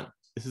to 1?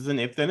 This is an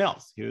if then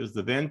else. Here's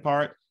the then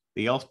part.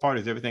 The else part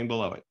is everything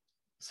below it.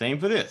 Same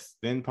for this.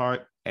 Then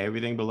part,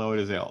 everything below it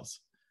is else.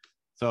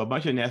 So a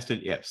bunch of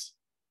nested ifs.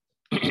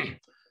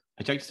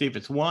 I check to see if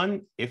it's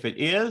 1. If it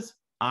is,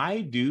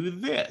 I do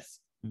this.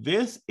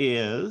 This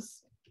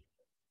is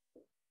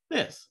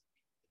this.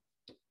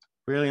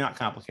 Really not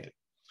complicated.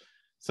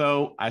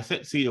 So I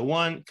set C to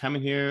 1, come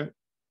in here.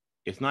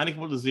 It's not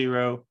equal to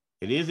 0.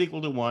 It is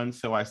equal to 1.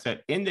 So I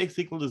set index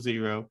equal to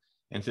 0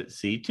 and set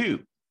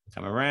C2.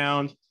 Come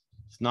around.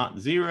 It's not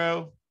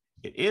 0.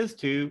 It is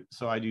 2.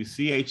 So I do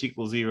CH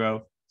equals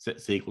 0,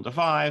 set C equal to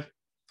 5.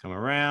 Come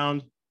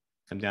around.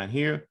 Come down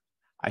here.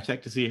 I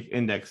check to see if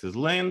index is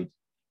len.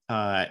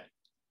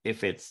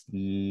 If it's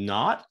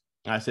not,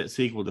 I set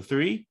C equal to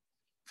 3.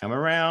 Come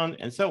around,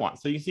 and so on.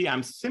 So you see,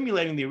 I'm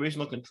simulating the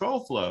original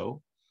control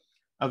flow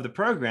of the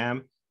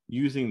program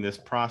using this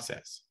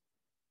process.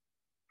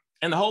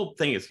 And the whole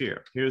thing is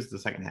here. Here's the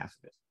second half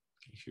of it,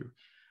 in case you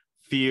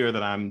fear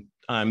that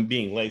I'm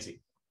being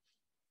lazy.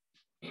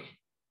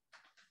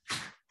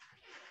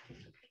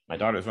 My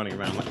daughter's running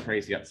around like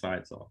crazy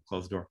outside, so I'll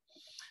close the door.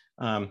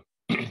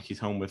 She's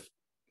home with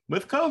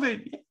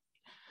COVID.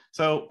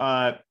 So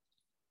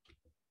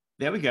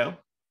there we go.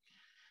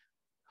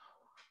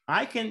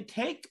 I can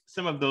take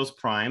some of those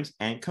primes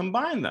and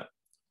combine them.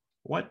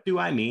 What do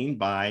I mean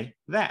by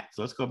that?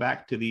 So let's go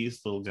back to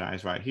these little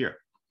guys right here.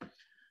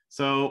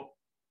 So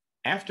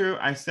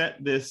after I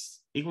set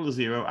this equal to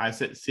 0, I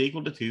set C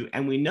equal to 2,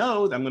 and we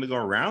know that I'm going to go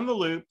around the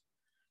loop,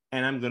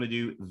 and I'm going to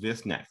do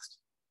this next.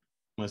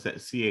 I'm going to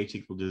set CH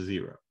equal to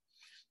 0.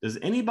 Does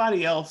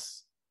anybody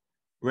else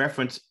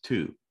reference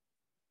 2?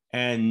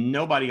 And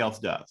nobody else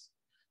does.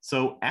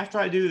 So after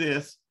I do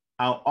this,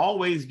 I'll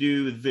always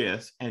do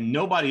this, and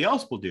nobody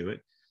else will do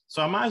it.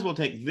 So I might as well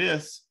take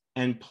this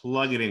and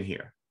plug it in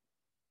here.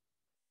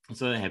 And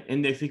so I have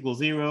index equals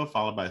 0,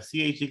 followed by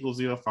CH equals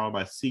 0, followed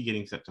by C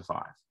getting set to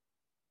 5.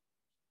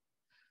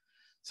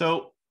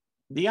 So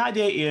the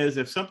idea is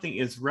if something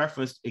is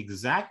referenced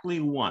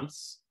exactly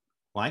once,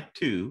 like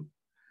 2,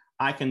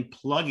 I can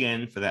plug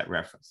in for that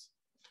reference.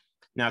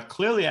 Now,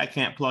 clearly I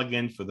can't plug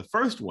in for the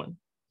first one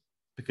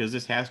because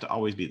this has to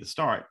always be the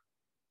start.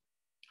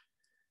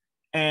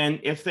 And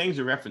if things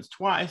are referenced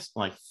twice,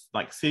 like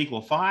C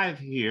equal 5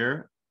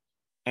 here,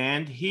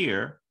 and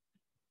here,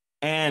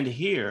 and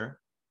here,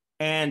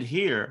 and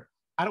here,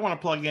 I don't want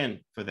to plug in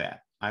for that.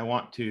 I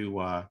want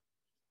to,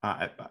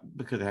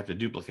 because I have to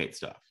duplicate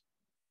stuff.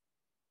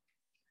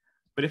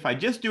 But if I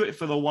just do it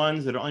for the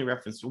ones that are only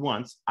referenced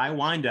once, I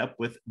wind up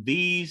with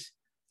these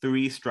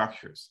 3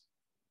 structures.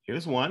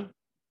 Here's one.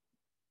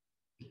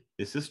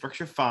 This is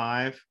structure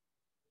 5.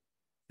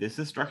 This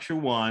is structure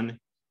 1.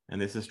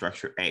 And this is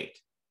structure 8.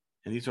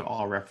 And these are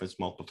all referenced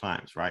multiple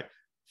times, right?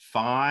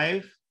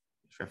 5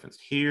 is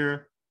referenced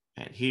here,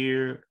 and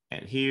here,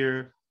 and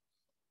here.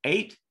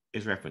 8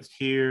 is referenced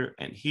here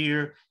and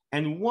here.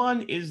 And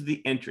 1 is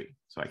the entry,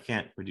 so I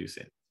can't reduce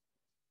it.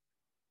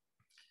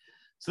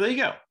 So there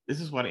you go.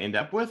 This is what I end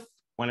up with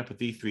when I put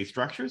these 3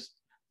 structures.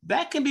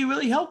 That can be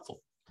really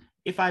helpful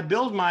If I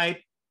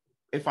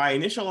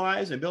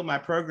initialize and build my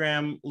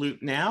program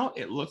loop now,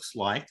 it looks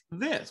like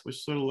this,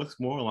 which sort of looks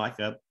more like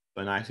a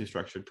nicely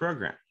structured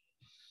program.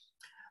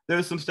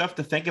 There's some stuff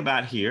to think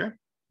about here.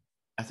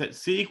 I set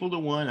C equal to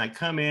 1, I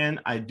come in,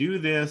 I do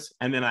this,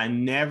 and then I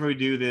never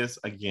do this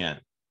again.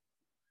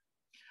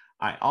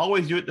 I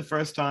always do it the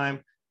first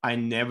time, I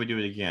never do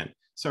it again.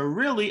 So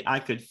really, I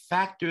could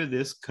factor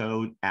this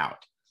code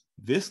out.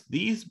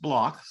 These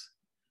blocks,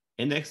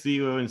 index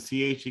 0 and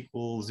CH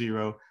equals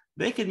 0,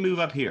 they could move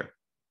up here.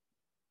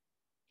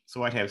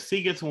 So I'd have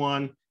C gets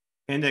 1,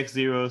 index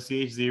 0,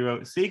 CH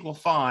 0, C equal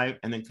 5,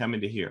 and then come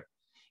into here.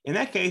 In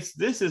that case,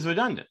 this is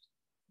redundant.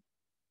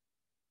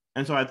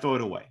 And so I'd throw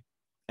it away.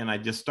 And I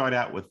just start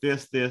out with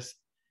this,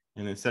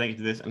 and then setting it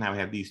to this, and now I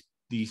have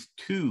these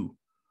two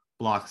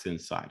blocks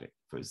inside it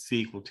for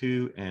C equal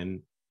 2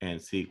 and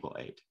C equal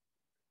 8.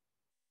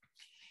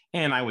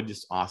 And I would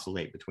just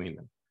oscillate between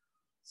them.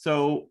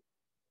 So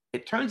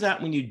it turns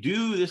out when you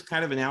do this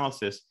kind of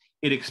analysis,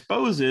 it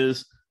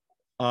exposes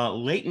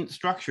latent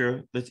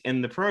structure that's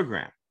in the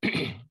program.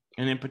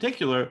 And in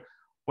particular,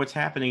 what's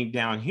happening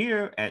down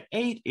here at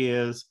 8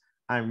 is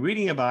I'm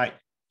reading about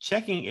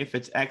checking if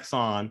it's X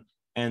on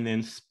and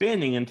then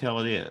spinning until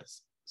it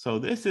is. So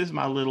this is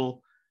my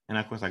little, and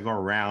of course I go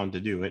around to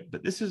do it,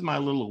 but this is my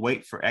little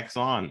wait for X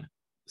on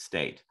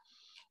state.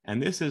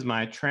 And this is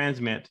my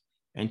transmit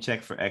and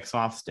check for X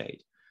off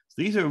state.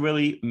 So these are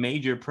really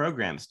major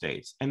program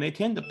states, and they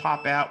tend to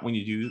pop out when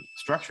you do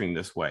structuring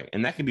this way.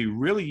 And that can be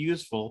really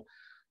useful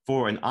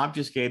for an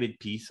obfuscated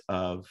piece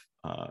of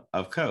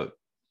code.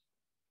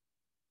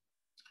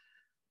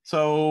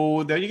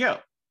 So there you go.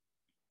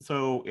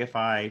 So if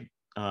I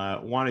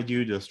wanted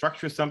you to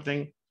structure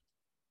something,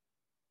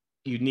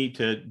 you need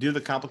to do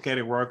the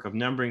complicated work of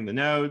numbering the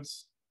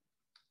nodes,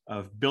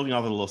 of building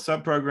all the little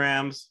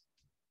subprograms.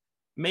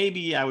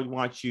 Maybe I would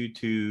want you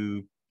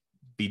to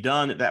be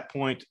done at that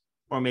point,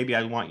 or maybe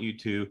I'd want you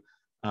to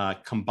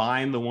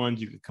combine the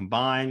ones you could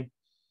combine.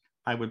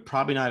 I would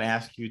probably not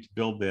ask you to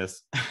build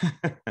this,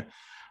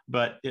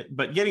 but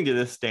getting to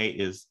this state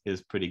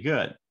is pretty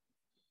good.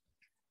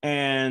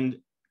 And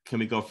can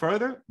we go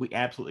further? We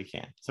absolutely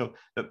can. So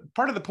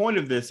part of the point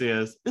of this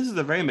is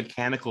a very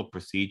mechanical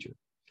procedure.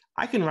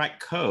 I can write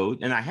code,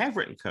 and I have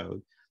written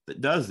code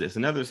that does this,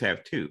 and others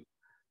have too.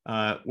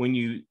 When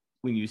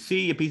you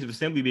see a piece of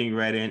assembly being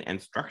read in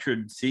and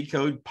structured C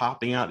code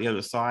popping out the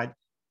other side,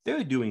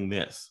 they're doing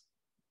this,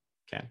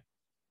 okay?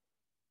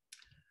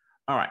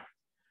 All right,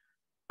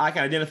 I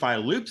can identify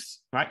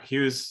loops, right?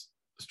 Here's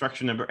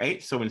structure number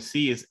 8. So when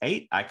C is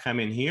 8, I come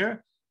in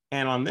here,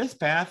 and on this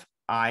path,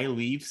 I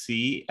leave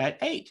C at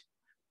 8.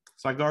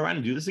 So I go around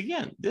and do this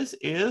again. This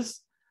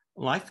is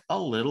like a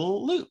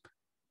little loop.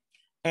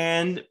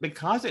 And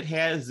because it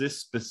has this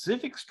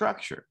specific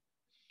structure,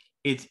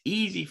 it's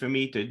easy for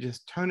me to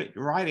just turn it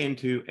right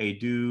into a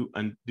do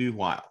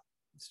while.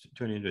 Let's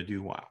turn it into a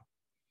do while.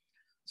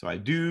 So I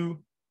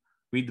do,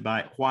 read the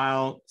byte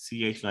while,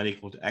 CH not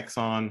equal to X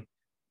on,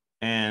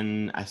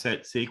 and I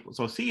set C equal,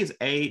 so C is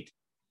 8,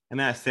 and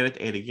then I set it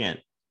to 8 again.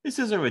 This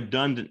is a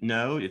redundant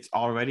node, it's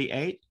already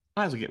 8,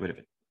 might as well get rid of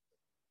it.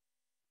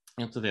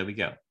 And so there we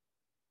go,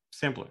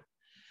 simpler.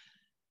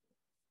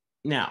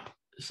 Now,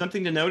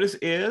 something to notice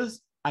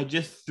is I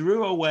just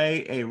threw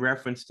away a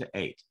reference to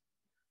 8.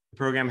 The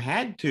program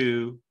had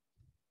to,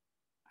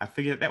 I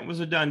figured that was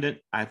redundant,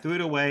 I threw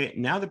it away,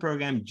 now the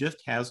program just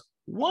has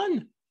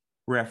one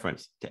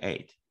reference to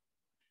 8.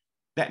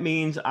 That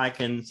means I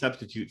can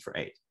substitute for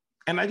 8.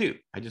 And I do,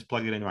 I just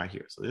plug it in right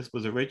here. So this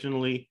was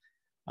originally,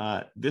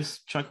 this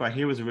chunk right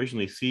here was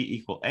originally C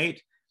equal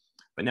 8,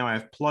 but now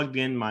I've plugged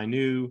in my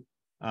new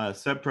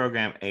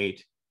subprogram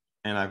 8,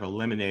 and I've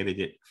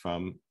eliminated it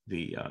from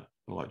the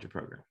larger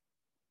program.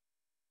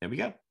 There we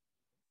go.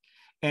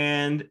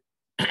 And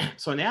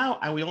so now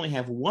I would only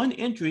have one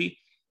entry.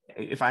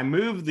 If I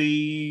move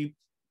the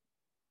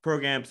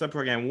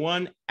subprogram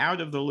 1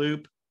 out of the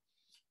loop,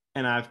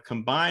 and I've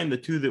combined the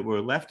two that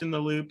were left in the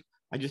loop,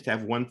 I just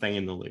have one thing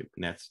in the loop,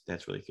 and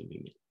that's really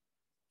convenient.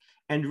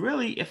 And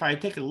really, if I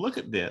take a look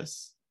at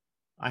this,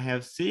 I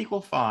have C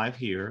equal 5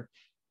 here,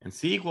 and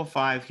C equal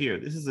 5 here.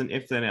 This is an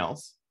if then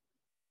else.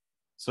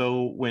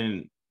 So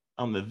when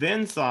on the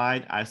then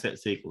side, I set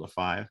C equal to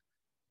 5.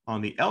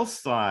 On the else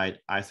side,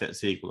 I set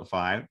C equal to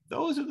 5.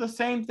 Those are the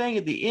same thing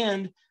at the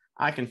end.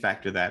 I can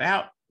factor that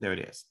out. There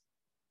it is.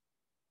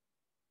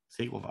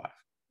 C equal 5.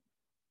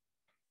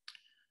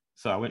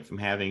 So I went from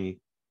having,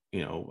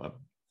 a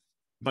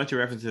bunch of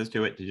references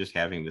to it to just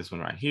having this one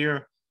right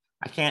here.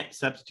 I can't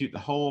substitute the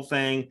whole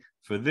thing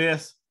for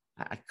this.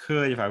 I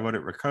could if I wrote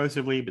it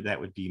recursively, but that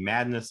would be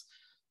madness.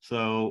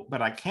 So,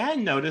 but I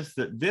can notice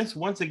that this,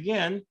 once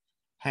again,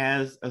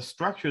 has a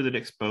structure that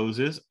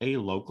exposes a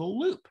local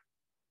loop,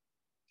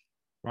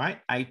 right?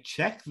 I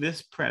check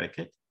this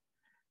predicate,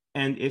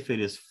 and if it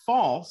is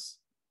false,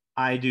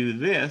 I do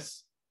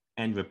this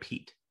and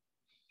repeat.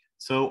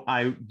 So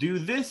I do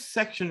this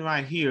section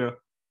right here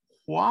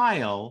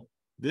while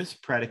this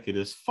predicate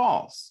is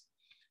false.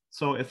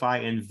 So if I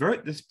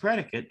invert this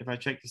predicate, if I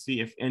check to see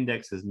if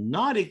index is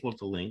not equal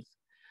to length,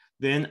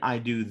 Then I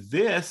do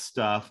this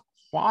stuff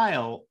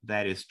while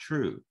that is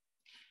true.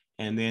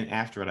 And then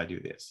after it, I do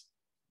this.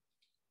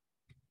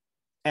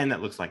 And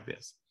that looks like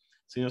this.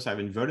 So you notice I've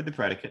inverted the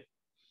predicate.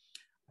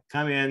 I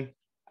come in,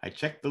 I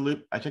check the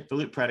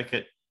loop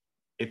predicate.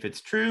 If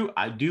it's true,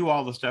 I do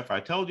all the stuff I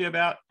told you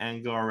about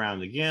and go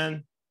around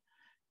again.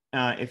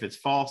 If it's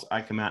false,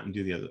 I come out and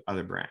do the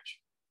other branch.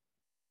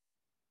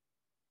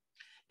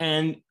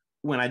 And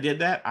when I did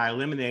that, I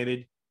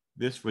eliminated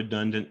this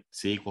redundant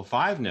C =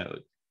 5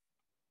 node.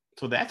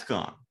 So that's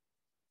gone.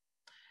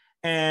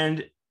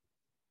 And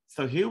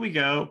so here we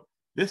go.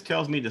 This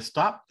tells me to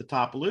stop the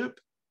top loop,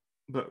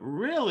 but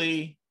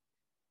really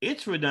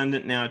it's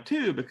redundant now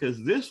too,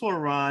 because this will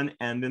run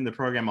and then the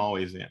program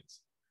always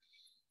ends.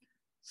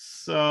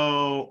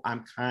 So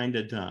I'm kind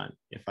of done.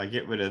 If I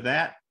get rid of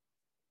that,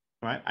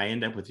 right, I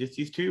end up with just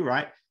these two,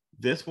 right?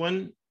 This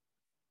one,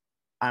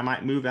 I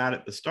might move out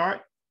at the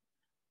start.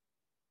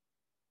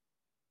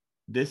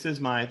 This is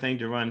my thing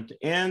to run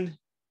to end.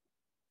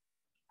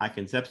 I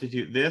can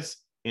substitute this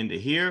into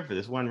here for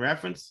this one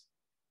reference.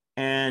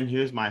 And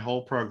here's my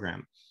whole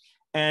program.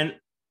 And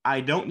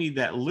I don't need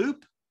that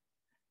loop.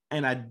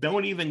 And I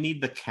don't even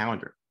need the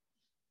counter,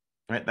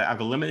 right? I've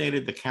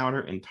eliminated the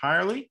counter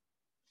entirely.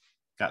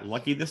 Got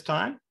lucky this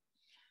time.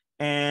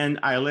 And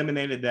I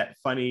eliminated that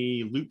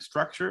funny loop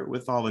structure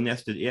with all the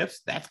nested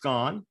ifs. That's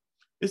gone.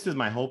 This is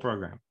my whole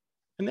program.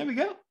 And there we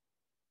go.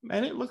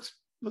 And it looks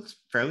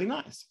fairly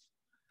nice.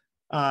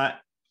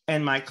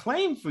 And my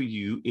claim for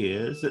you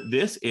is that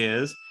this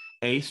is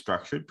a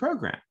structured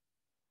program.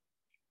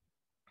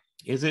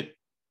 Is it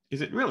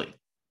really?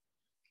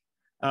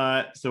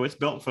 So it's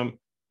built from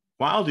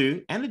while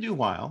do and a do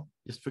while,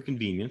 just for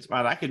convenience.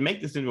 Right? I could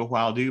make this into a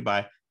while do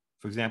by,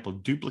 for example,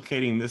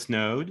 duplicating this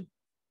node,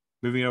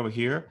 moving it over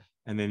here,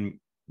 and then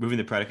moving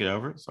the predicate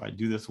over. So I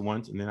do this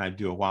once, and then I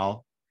do a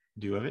while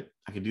do of it.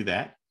 I could do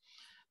that,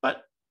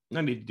 but no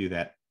need to do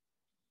that.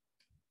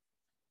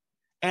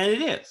 And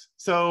it is.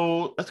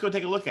 So let's go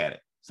take a look at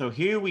it. So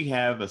here we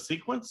have a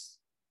sequence,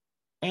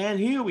 and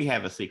here we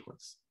have a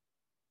sequence.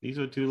 These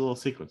are two little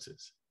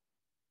sequences,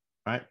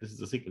 right? This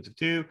is a sequence of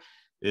 2.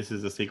 This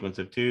is a sequence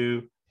of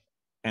 2.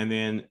 And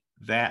then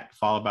that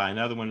followed by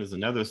another one is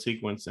another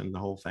sequence, and the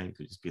whole thing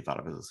could just be thought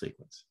of as a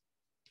sequence.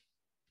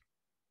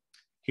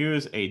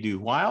 Here's a do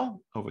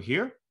while over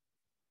here.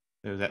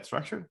 There's that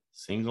structure,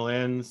 single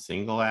in,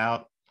 single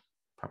out,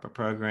 proper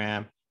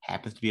program,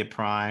 happens to be a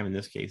prime, in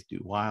this case, do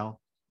while.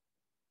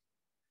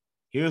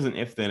 Here's an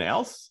if then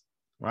else,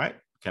 right?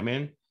 Come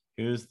in,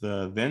 here's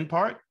the then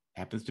part,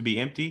 happens to be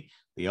empty.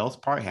 The else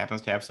part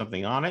happens to have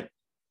something on it.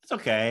 It's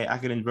okay, I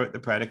can invert the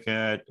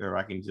predicate, or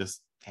I can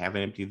just have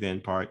an empty then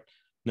part,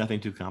 nothing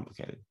too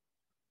complicated.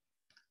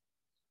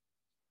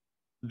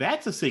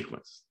 That's a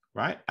sequence,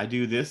 right? I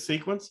do this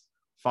sequence,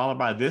 followed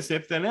by this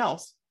if then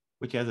else,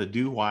 which has a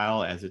do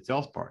while as its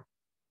else part.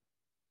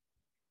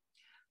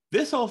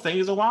 This whole thing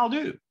is a while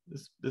do,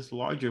 this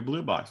larger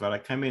blue box, right? I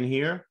come in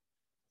here,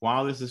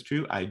 while this is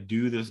true, I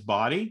do this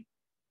body,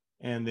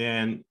 and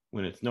then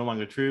when it's no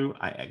longer true,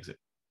 I exit.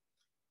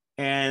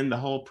 And the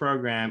whole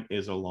program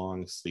is a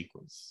long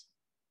sequence.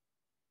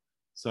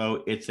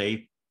 So it's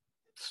a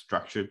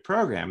structured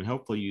program, and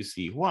hopefully you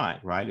see why,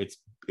 right?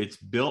 It's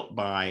built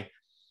by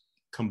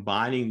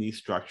combining these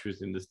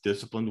structures in this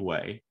disciplined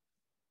way,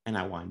 and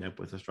I wind up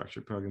with a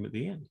structured program at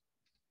the end.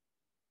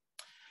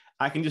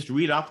 I can just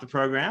read off the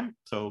program.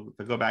 So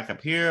if I go back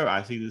up here,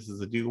 I see this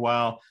is a do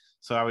while.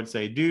 So I would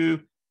say do,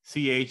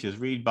 CH is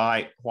read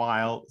byte,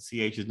 while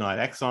CH is not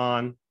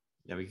exon.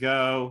 There we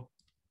go.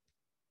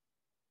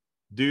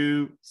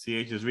 Do,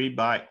 CH is read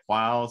byte,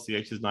 while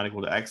CH is not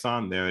equal to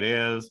exon. There it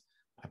is.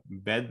 I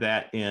embed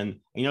that in.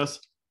 You notice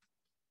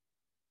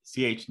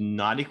CH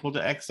not equal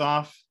to X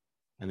off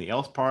and the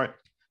else part.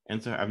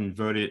 And so I've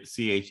inverted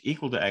CH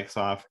equal to X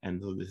off.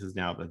 And so this is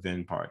now the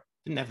then part.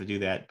 Didn't have to do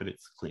that, but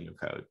it's cleaner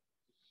code.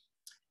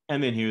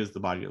 And then here's the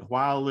body of the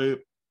while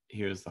loop.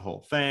 Here's the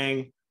whole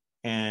thing.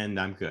 And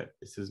I'm good.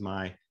 This is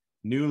my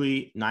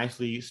newly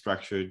nicely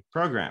structured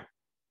program.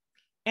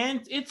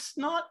 And it's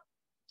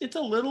a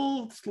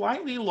little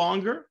slightly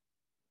longer.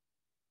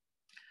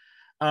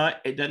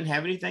 It doesn't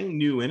have anything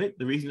new in it.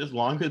 The reason it's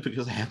longer is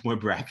because I have more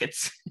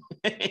brackets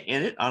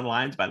in it on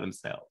lines by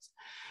themselves.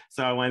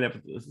 So I wind up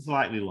with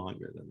slightly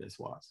longer than this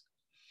was.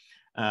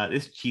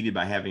 This cheated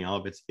by having all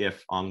of its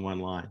if on one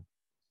line.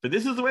 But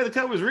this is the way the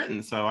code was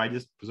written, so I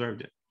just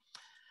preserved it.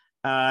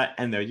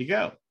 And there you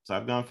go. So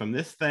I've gone from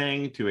this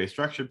thing to a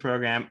structured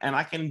program, and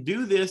I can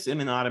do this in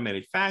an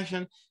automated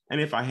fashion.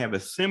 And if I have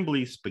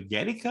assembly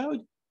spaghetti code,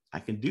 I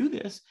can do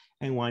this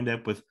and wind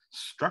up with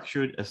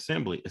structured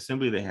assembly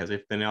that has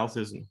if then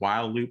else's and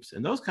while loops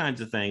and those kinds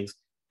of things.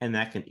 And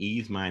that can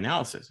ease my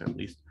analysis, or at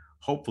least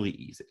hopefully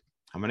ease it.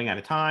 I'm running out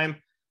of time.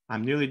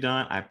 I'm nearly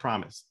done, I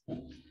promise.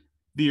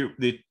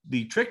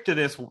 The trick to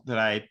this that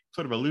I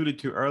sort of alluded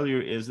to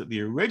earlier is that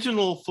the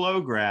original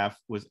flow graph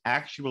was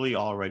actually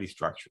already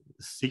structured,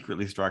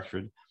 secretly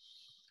structured.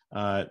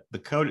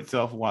 The code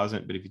itself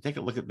wasn't, but if you take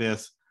a look at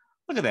this,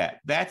 look at that.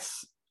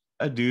 That's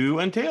a do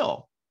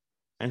until.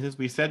 And since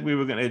we said we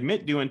were going to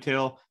admit do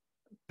until,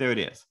 There it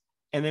is.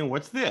 And then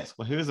what's this?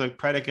 Well, here's a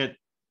predicate.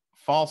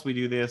 False, we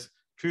do this.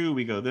 True,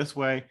 we go this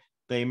way.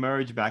 They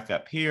merge back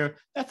up here.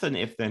 That's an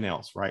if then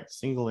else, right?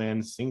 Single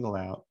in, single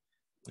out,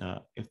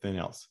 if then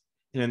else.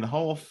 And then the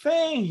whole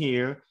thing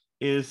here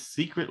is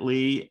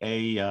secretly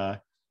a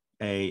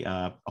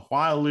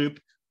while loop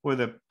where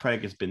the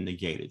predicate's been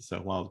negated. So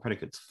while the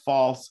predicate's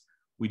false,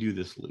 we do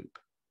this loop.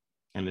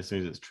 And as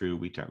soon as it's true,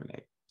 we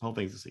terminate. The whole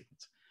thing's a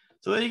sequence.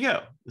 So there you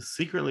go. It's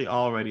secretly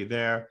already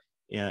there.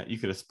 You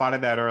could have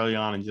spotted that early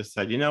on and just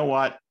said, you know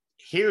what?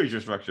 Here's your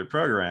structured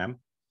program.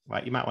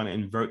 Right? You might want to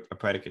invert a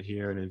predicate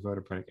here and invert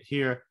a predicate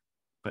here,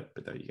 but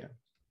there you go.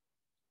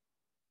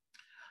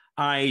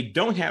 I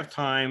don't have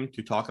time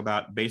to talk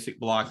about basic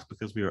blocks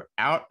because we are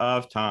out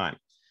of time.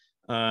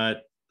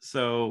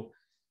 So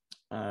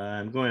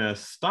I'm going to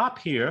stop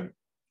here,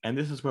 and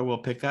this is where we'll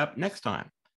pick up next time.